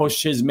he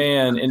pushed his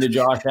man into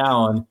Josh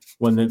Allen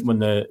when they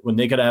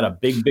could have had a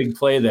big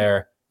play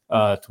there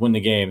to win the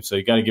game. So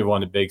you got to give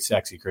one to big,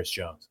 sexy Chris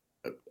Jones.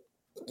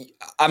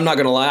 I'm not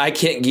gonna lie, I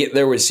can't get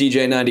there with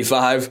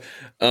CJ95.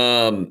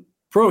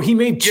 Bro, he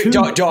made two.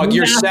 Dog,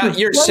 you're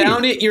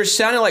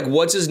sounding like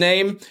what's his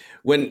name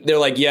when they're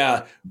like,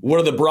 yeah,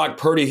 what are the Brock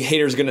Purdy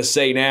haters going to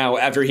say now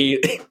after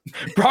he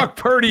Brock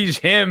Purdy's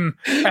him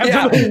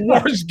after the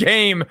worst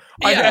game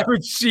I've ever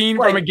seen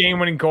from a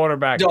game-winning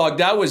quarterback. Dog,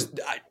 that was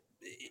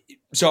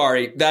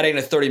sorry, that ain't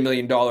a $30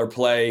 million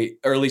play,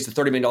 or at least a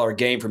 $30 million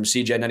game from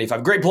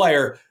CJ95. Great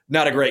player,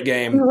 not a great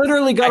game. He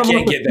literally got him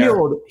off the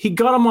field. He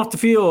got him off the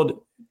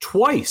field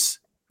twice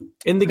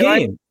in the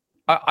game.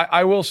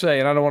 I will say,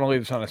 and I don't want to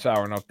leave this on a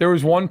sour note, there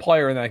was one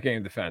player in that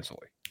game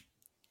defensively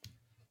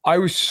I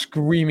was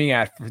screaming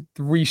at for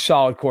 3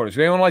 solid quarters.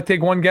 Does anyone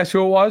take one guess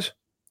who it was?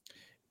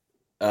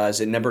 Is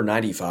it number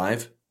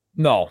 95?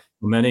 No.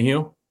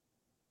 Menahue?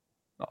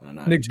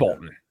 No, Nick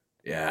Bolton.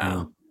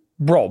 Yeah.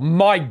 Bro,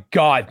 my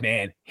God,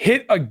 man.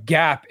 Hit a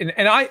gap. And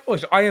I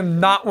am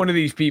not one of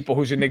these people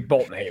who's a Nick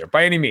Bolton hater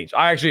by any means.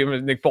 I actually am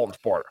a Nick Bolton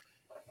supporter.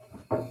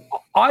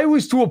 I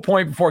was to a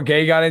point before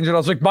Gay got injured. I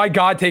was like, my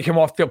God, take him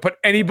off the field. Put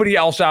anybody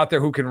else out there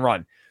who can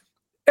run.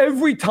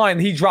 Every time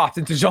he dropped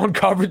into zone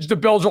coverage, the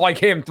Bills are like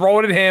him. Throw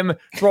it at him.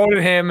 Throw it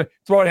at him.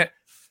 Throw it at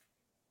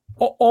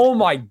him. Oh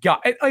my God.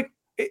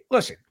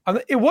 Listen,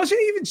 it wasn't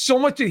even so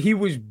much that he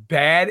was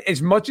bad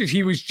as much as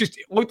he was just,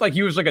 it looked like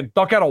he was like a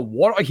duck out of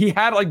water. Like he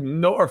had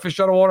or a fish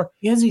out of water.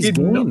 He has these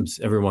games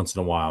every once in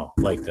a while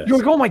like this. You're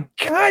like, oh my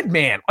God,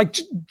 man. Like,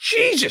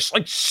 Jesus,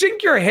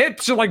 sink your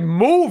hips and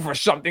move or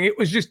something. It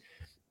was just,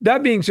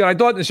 that being said, I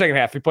thought in the second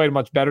half he played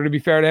much better, to be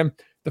fair to him.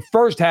 The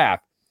first half,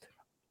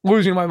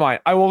 losing my mind.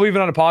 I will leave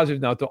it on a positive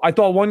note, though. I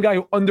thought one guy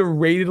who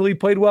underratedly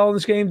played well in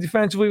this game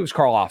defensively was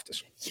Karl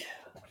Loftus. Yeah.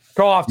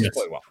 Karl Loftus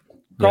played well.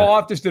 Karl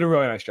Loftus did a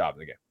really nice job in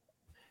the game.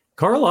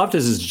 Karl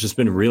Loftus has just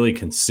been really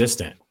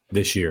consistent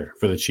this year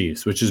for the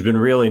Chiefs, which has been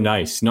really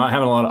nice. Not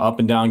having a lot of up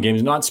and down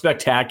games, not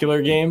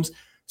spectacular games,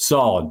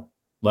 solid.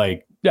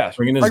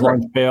 Bringing his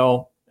lunch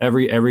pail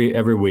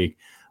every week.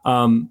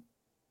 All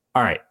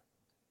right.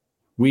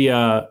 We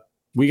got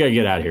to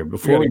get out of here.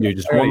 Before we do,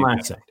 just one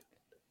last thing.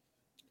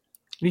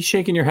 What are you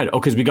shaking your head? Oh,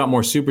 because we got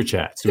more super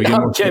chats.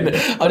 I'm kidding.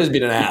 I'll just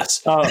be an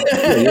ass.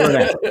 You're an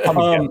ass.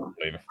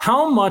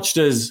 How much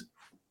does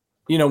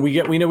we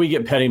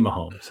get Petty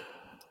Mahomes,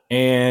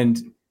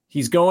 and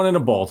he's going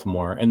into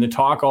Baltimore, and the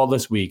talk all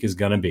this week is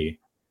going to be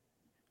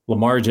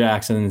Lamar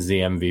Jackson is the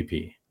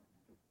MVP.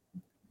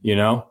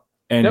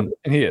 And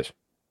he is,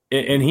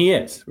 and he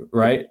is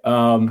right.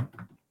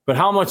 But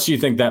how much do you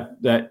think that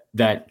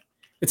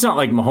it's not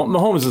like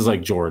Mahomes is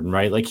like Jordan,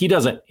 right? Like he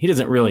doesn't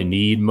really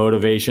need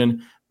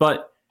motivation,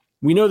 but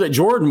we know that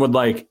Jordan would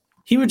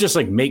he would just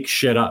like make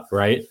shit up,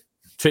 right?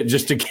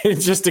 Just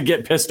to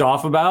get pissed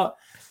off about.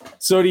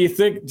 So do you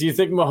think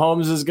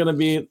Mahomes is going to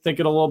be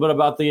thinking a little bit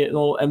about the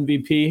little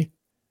MVP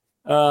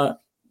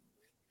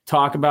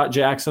talk about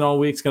Jackson all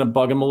week? It's going to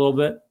bug him a little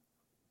bit.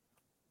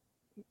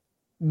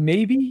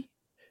 Maybe,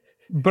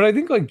 but I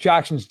think like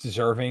Jackson's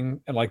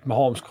deserving, and like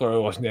Mahomes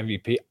clearly wasn't the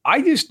MVP.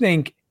 I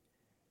think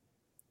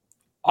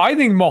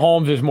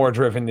Mahomes is more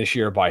driven this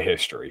year by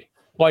history.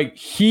 Like,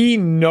 he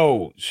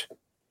knows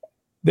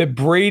that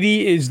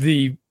Brady is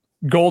the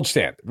gold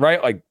standard,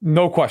 right? Like,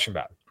 no question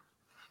about it.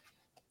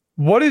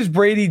 What has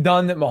Brady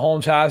done that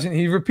Mahomes hasn't?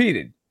 He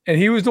repeated, and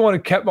he was the one who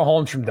kept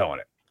Mahomes from doing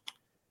it.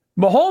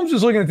 Mahomes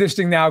is looking at this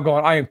thing now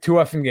going, I am 2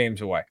 effing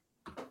games away.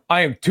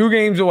 I am 2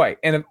 games away.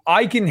 And if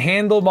I can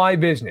handle my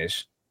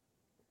business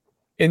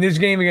in this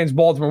game against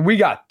Baltimore, we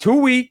got 2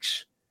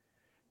 weeks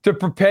to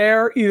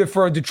prepare either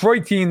for a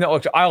Detroit team that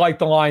looks, I like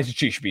the Lions, the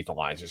Chiefs should beat the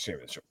Lions this year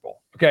in the Super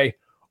Bowl, okay?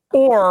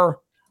 Or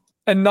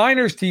a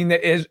Niners team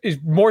that is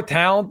more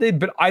talented,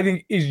 but I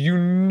think is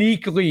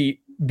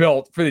uniquely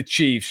built for the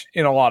Chiefs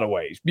in a lot of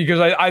ways. Because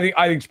I think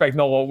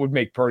Spagnuolo would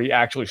make Purdy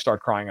actually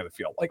start crying on the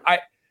field.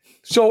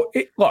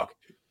 Look,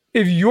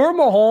 if you're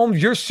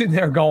Mahomes, you're sitting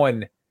there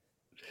going,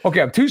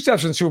 okay, I'm 2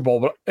 steps in the Super Bowl,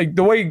 but like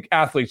the way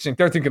athletes think,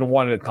 they're thinking of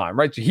one at a time,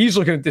 right? So he's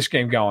looking at this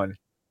game going,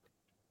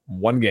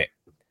 1 game.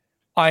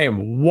 I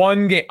am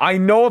 1 game. I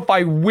know if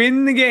I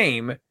win the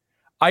game,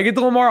 I get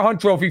the Lamar Hunt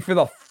Trophy for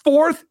the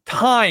 4th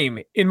time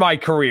in my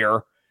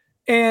career,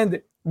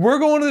 and we're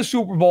going to the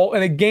Super Bowl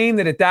in a game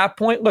that at that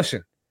point,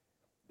 listen,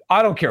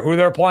 I don't care who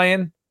they're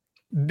playing.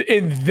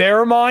 In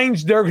their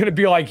minds, they're going to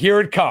be like, here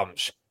it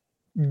comes.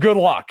 Good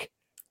luck.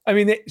 I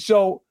mean,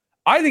 so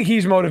I think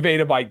he's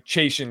motivated by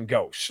chasing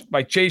ghosts,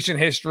 by chasing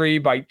history,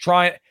 by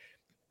trying.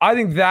 I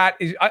think that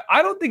is,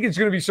 I don't think it's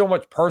going to be so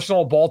much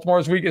personal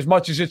Baltimore's week as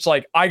much as it's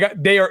like,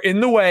 they are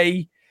in the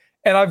way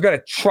and I've got to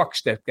truck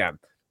stick them.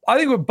 I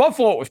think with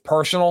Buffalo, it was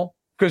personal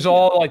because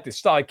all like the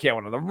style can't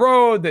win on the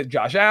road, that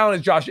Josh Allen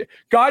is Josh.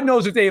 God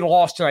knows if they had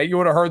lost tonight, you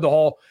would have heard the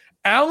whole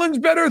Allen's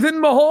better than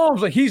Mahomes.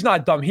 Like, he's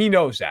not dumb. He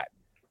knows that.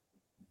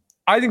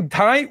 I think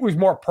tonight was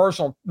more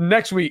personal.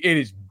 Next week, it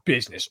is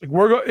business.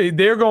 Like,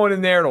 they're going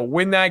in there to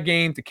win that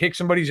game, to kick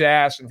somebody's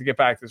ass, and to get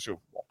back to the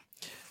Super Bowl.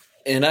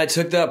 And I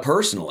took that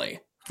personally.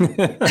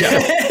 Yeah,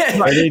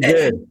 they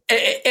did.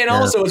 And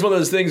also, it's one of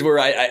those things where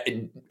I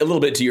a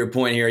little bit to your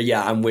point here.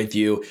 Yeah, I'm with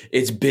you.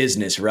 It's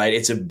business, right?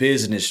 It's a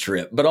business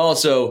trip, but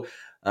also,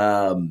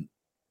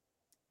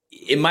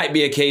 it might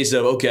be a case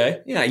of,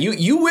 okay, yeah,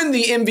 you win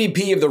the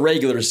MVP of the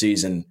regular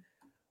season,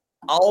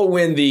 I'll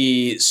win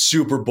the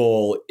Super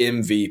Bowl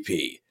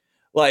MVP.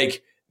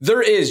 Like,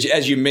 there is,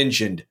 as you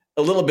mentioned,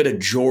 a little bit of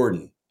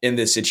Jordan in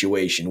this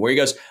situation where he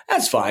goes,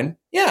 that's fine.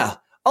 Yeah,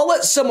 I'll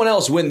let someone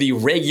else win the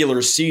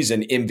regular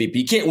season MVP.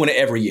 You can't win it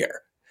every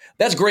year.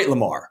 That's great,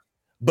 Lamar.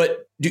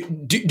 But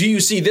do you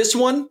see this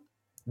one?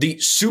 The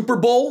Super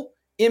Bowl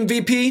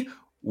MVP?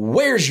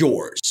 Where's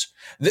yours?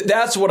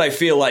 That's what I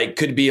feel like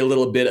could be a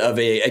little bit of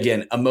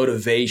a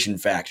motivation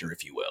factor,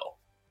 if you will.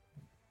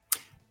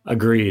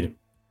 Agreed.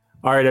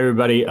 All right,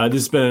 everybody. This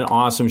has been an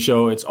awesome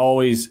show. It's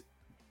always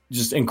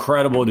just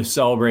incredible to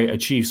celebrate a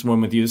Chiefs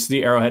win with you. This is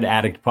the Arrowhead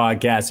Addict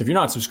podcast. If you're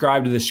not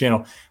subscribed to this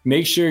channel,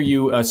 make sure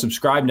you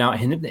subscribe now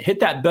and hit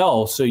that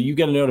bell so you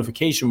get a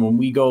notification when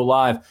we go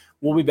live.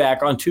 We'll be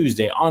back on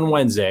Tuesday, on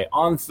Wednesday,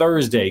 on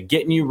Thursday,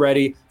 getting you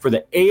ready for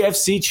the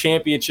AFC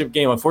Championship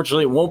game.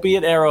 Unfortunately, it won't be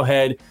at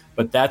Arrowhead,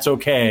 but that's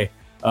okay.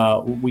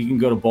 We can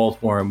go to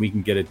Baltimore and we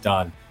can get it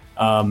done.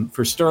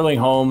 For Sterling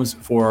Holmes,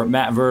 for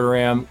Matt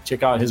Verderam,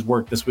 check out his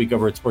work this week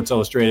over at Sports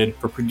Illustrated.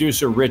 For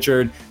producer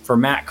Richard, for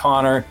Matt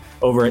Connor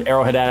over at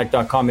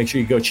arrowheadaddict.com, make sure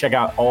you go check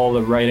out all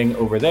the writing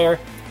over there.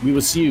 We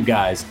will see you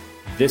guys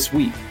this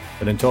week.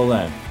 But until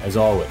then, as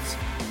always,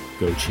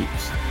 go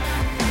Chiefs.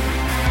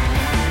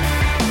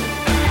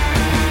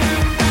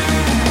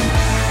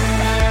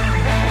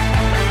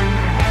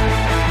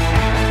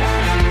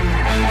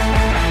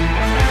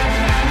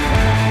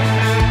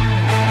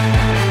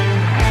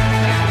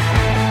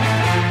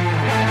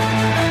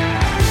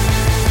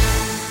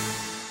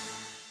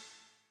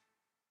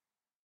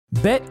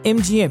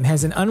 BetMGM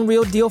has an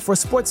unreal deal for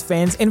sports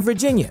fans in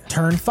Virginia.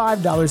 Turn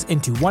 $5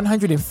 into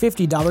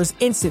 $150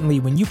 instantly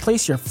when you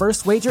place your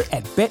first wager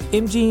at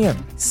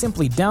BetMGM.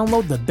 Simply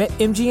download the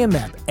BetMGM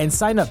app and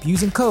sign up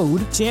using code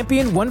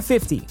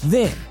Champion150.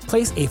 Then,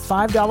 place a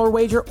 $5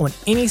 wager on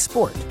any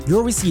sport.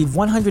 You'll receive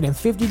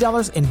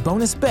 $150 in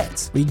bonus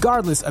bets,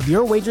 regardless of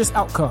your wager's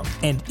outcome.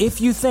 And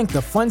if you think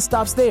the fun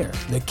stops there,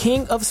 the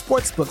king of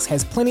sportsbooks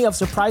has plenty of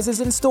surprises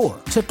in store.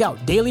 Check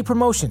out daily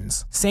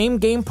promotions,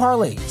 same-game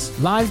parlays,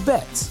 live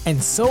bets,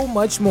 and so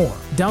much more.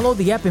 Download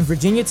the app in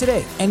Virginia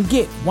today and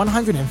get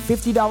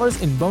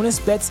 $150 in bonus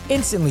bets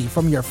instantly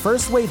from your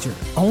first wager.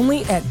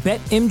 Only at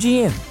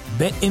BetMGM.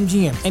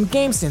 BetMGM and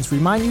GameSense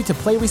remind you to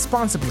play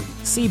responsibly.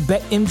 See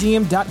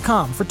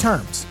BetMGM.com for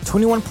terms.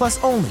 21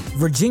 plus only.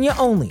 Virginia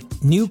only.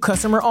 New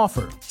customer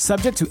offer.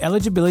 Subject to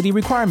eligibility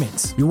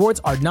requirements.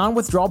 Rewards are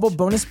non-withdrawable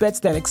bonus bets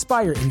that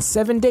expire in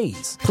 7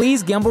 days.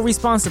 Please gamble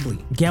responsibly.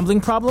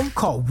 Gambling problem?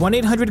 Call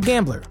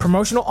 1-800-GAMBLER.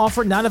 Promotional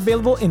offer not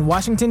available in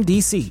Washington,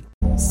 D.C.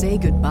 Say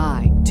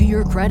goodbye to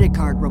your credit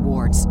card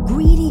rewards.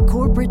 Greedy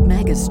corporate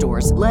mega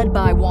stores, led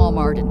by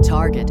Walmart and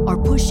Target, are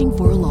pushing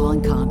for a law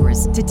in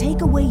Congress to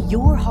take away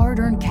your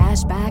hard-earned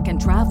cash back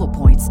and travel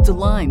points to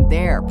line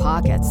their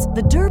pockets.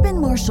 The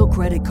Durbin-Marshall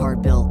credit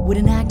card bill would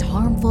enact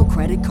harmful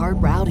credit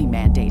card routing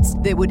mandates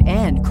that would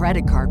end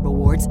credit card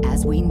rewards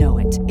as we know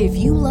it. If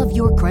you love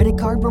your credit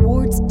card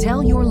rewards,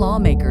 tell your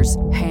lawmakers,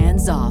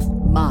 hands off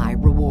my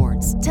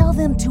rewards. Tell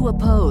them to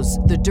oppose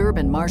the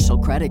Durbin-Marshall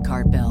credit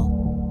card bill.